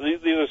hares.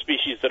 These are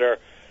species that are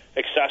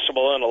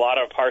accessible in a lot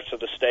of parts of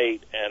the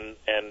state and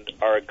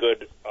are a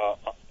good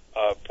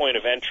point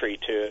of entry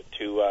to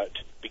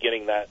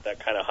beginning that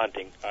kind of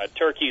hunting.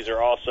 Turkeys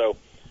are also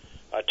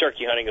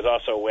turkey hunting is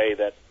also a way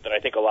that I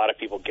think a lot of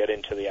people get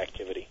into the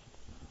activity.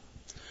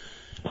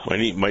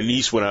 My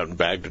niece went out and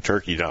bagged a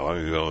turkey not long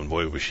ago, and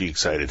boy, was she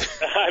excited!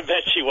 I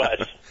bet she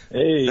was.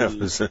 Hey.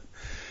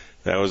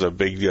 That was a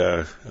big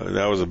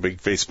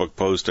Facebook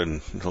post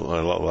and a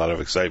lot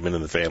of excitement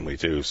in the family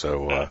too.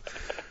 So,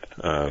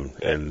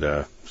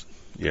 that's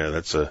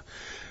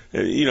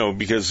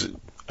because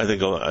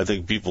I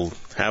think people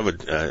have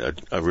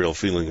a real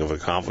feeling of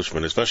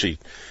accomplishment, especially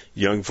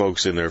young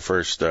folks in their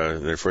first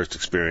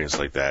experience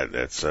like that.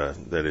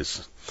 That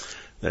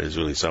is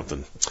really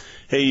something.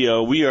 Hey,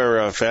 we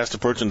are fast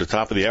approaching the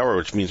top of the hour,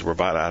 which means we're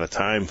about out of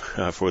time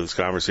for this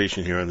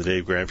conversation here on the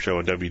Dave Graham Show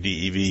on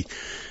WDEV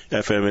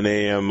FM and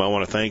AM. I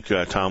want to thank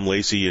Tom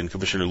Lacey and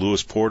Commissioner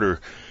Lewis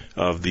Porter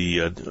of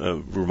the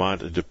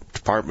Vermont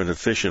Department of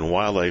Fish and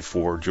Wildlife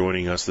for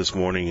joining us this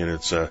morning, and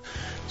it's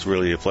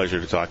really a pleasure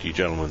to talk to you,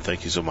 gentlemen.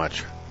 Thank you so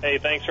much. Hey,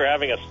 thanks for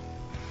having us.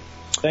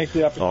 Thanks for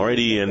the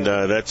opportunity. Alrighty, and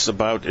that's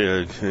about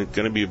going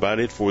to be about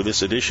it for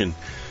this edition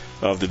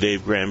of the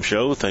Dave Graham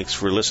Show. Thanks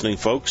for listening,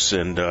 folks,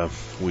 and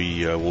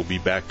we will be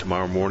back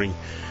tomorrow morning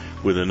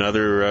with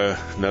another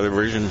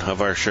version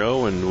of our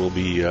show, and we'll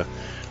be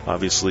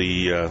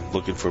obviously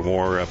looking for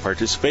more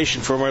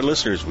participation from our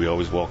listeners. We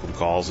always welcome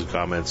calls and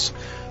comments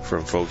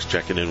from folks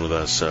checking in with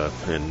us,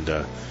 and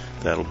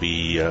that'll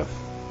be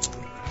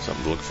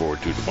something to look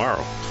forward to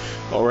tomorrow.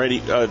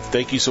 Alrighty,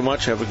 thank you so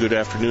much. Have a good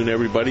afternoon,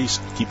 everybody.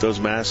 Keep those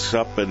masks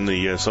up and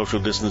the social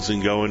distancing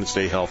going and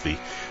stay healthy.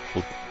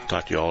 We'll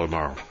talk to you all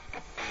tomorrow.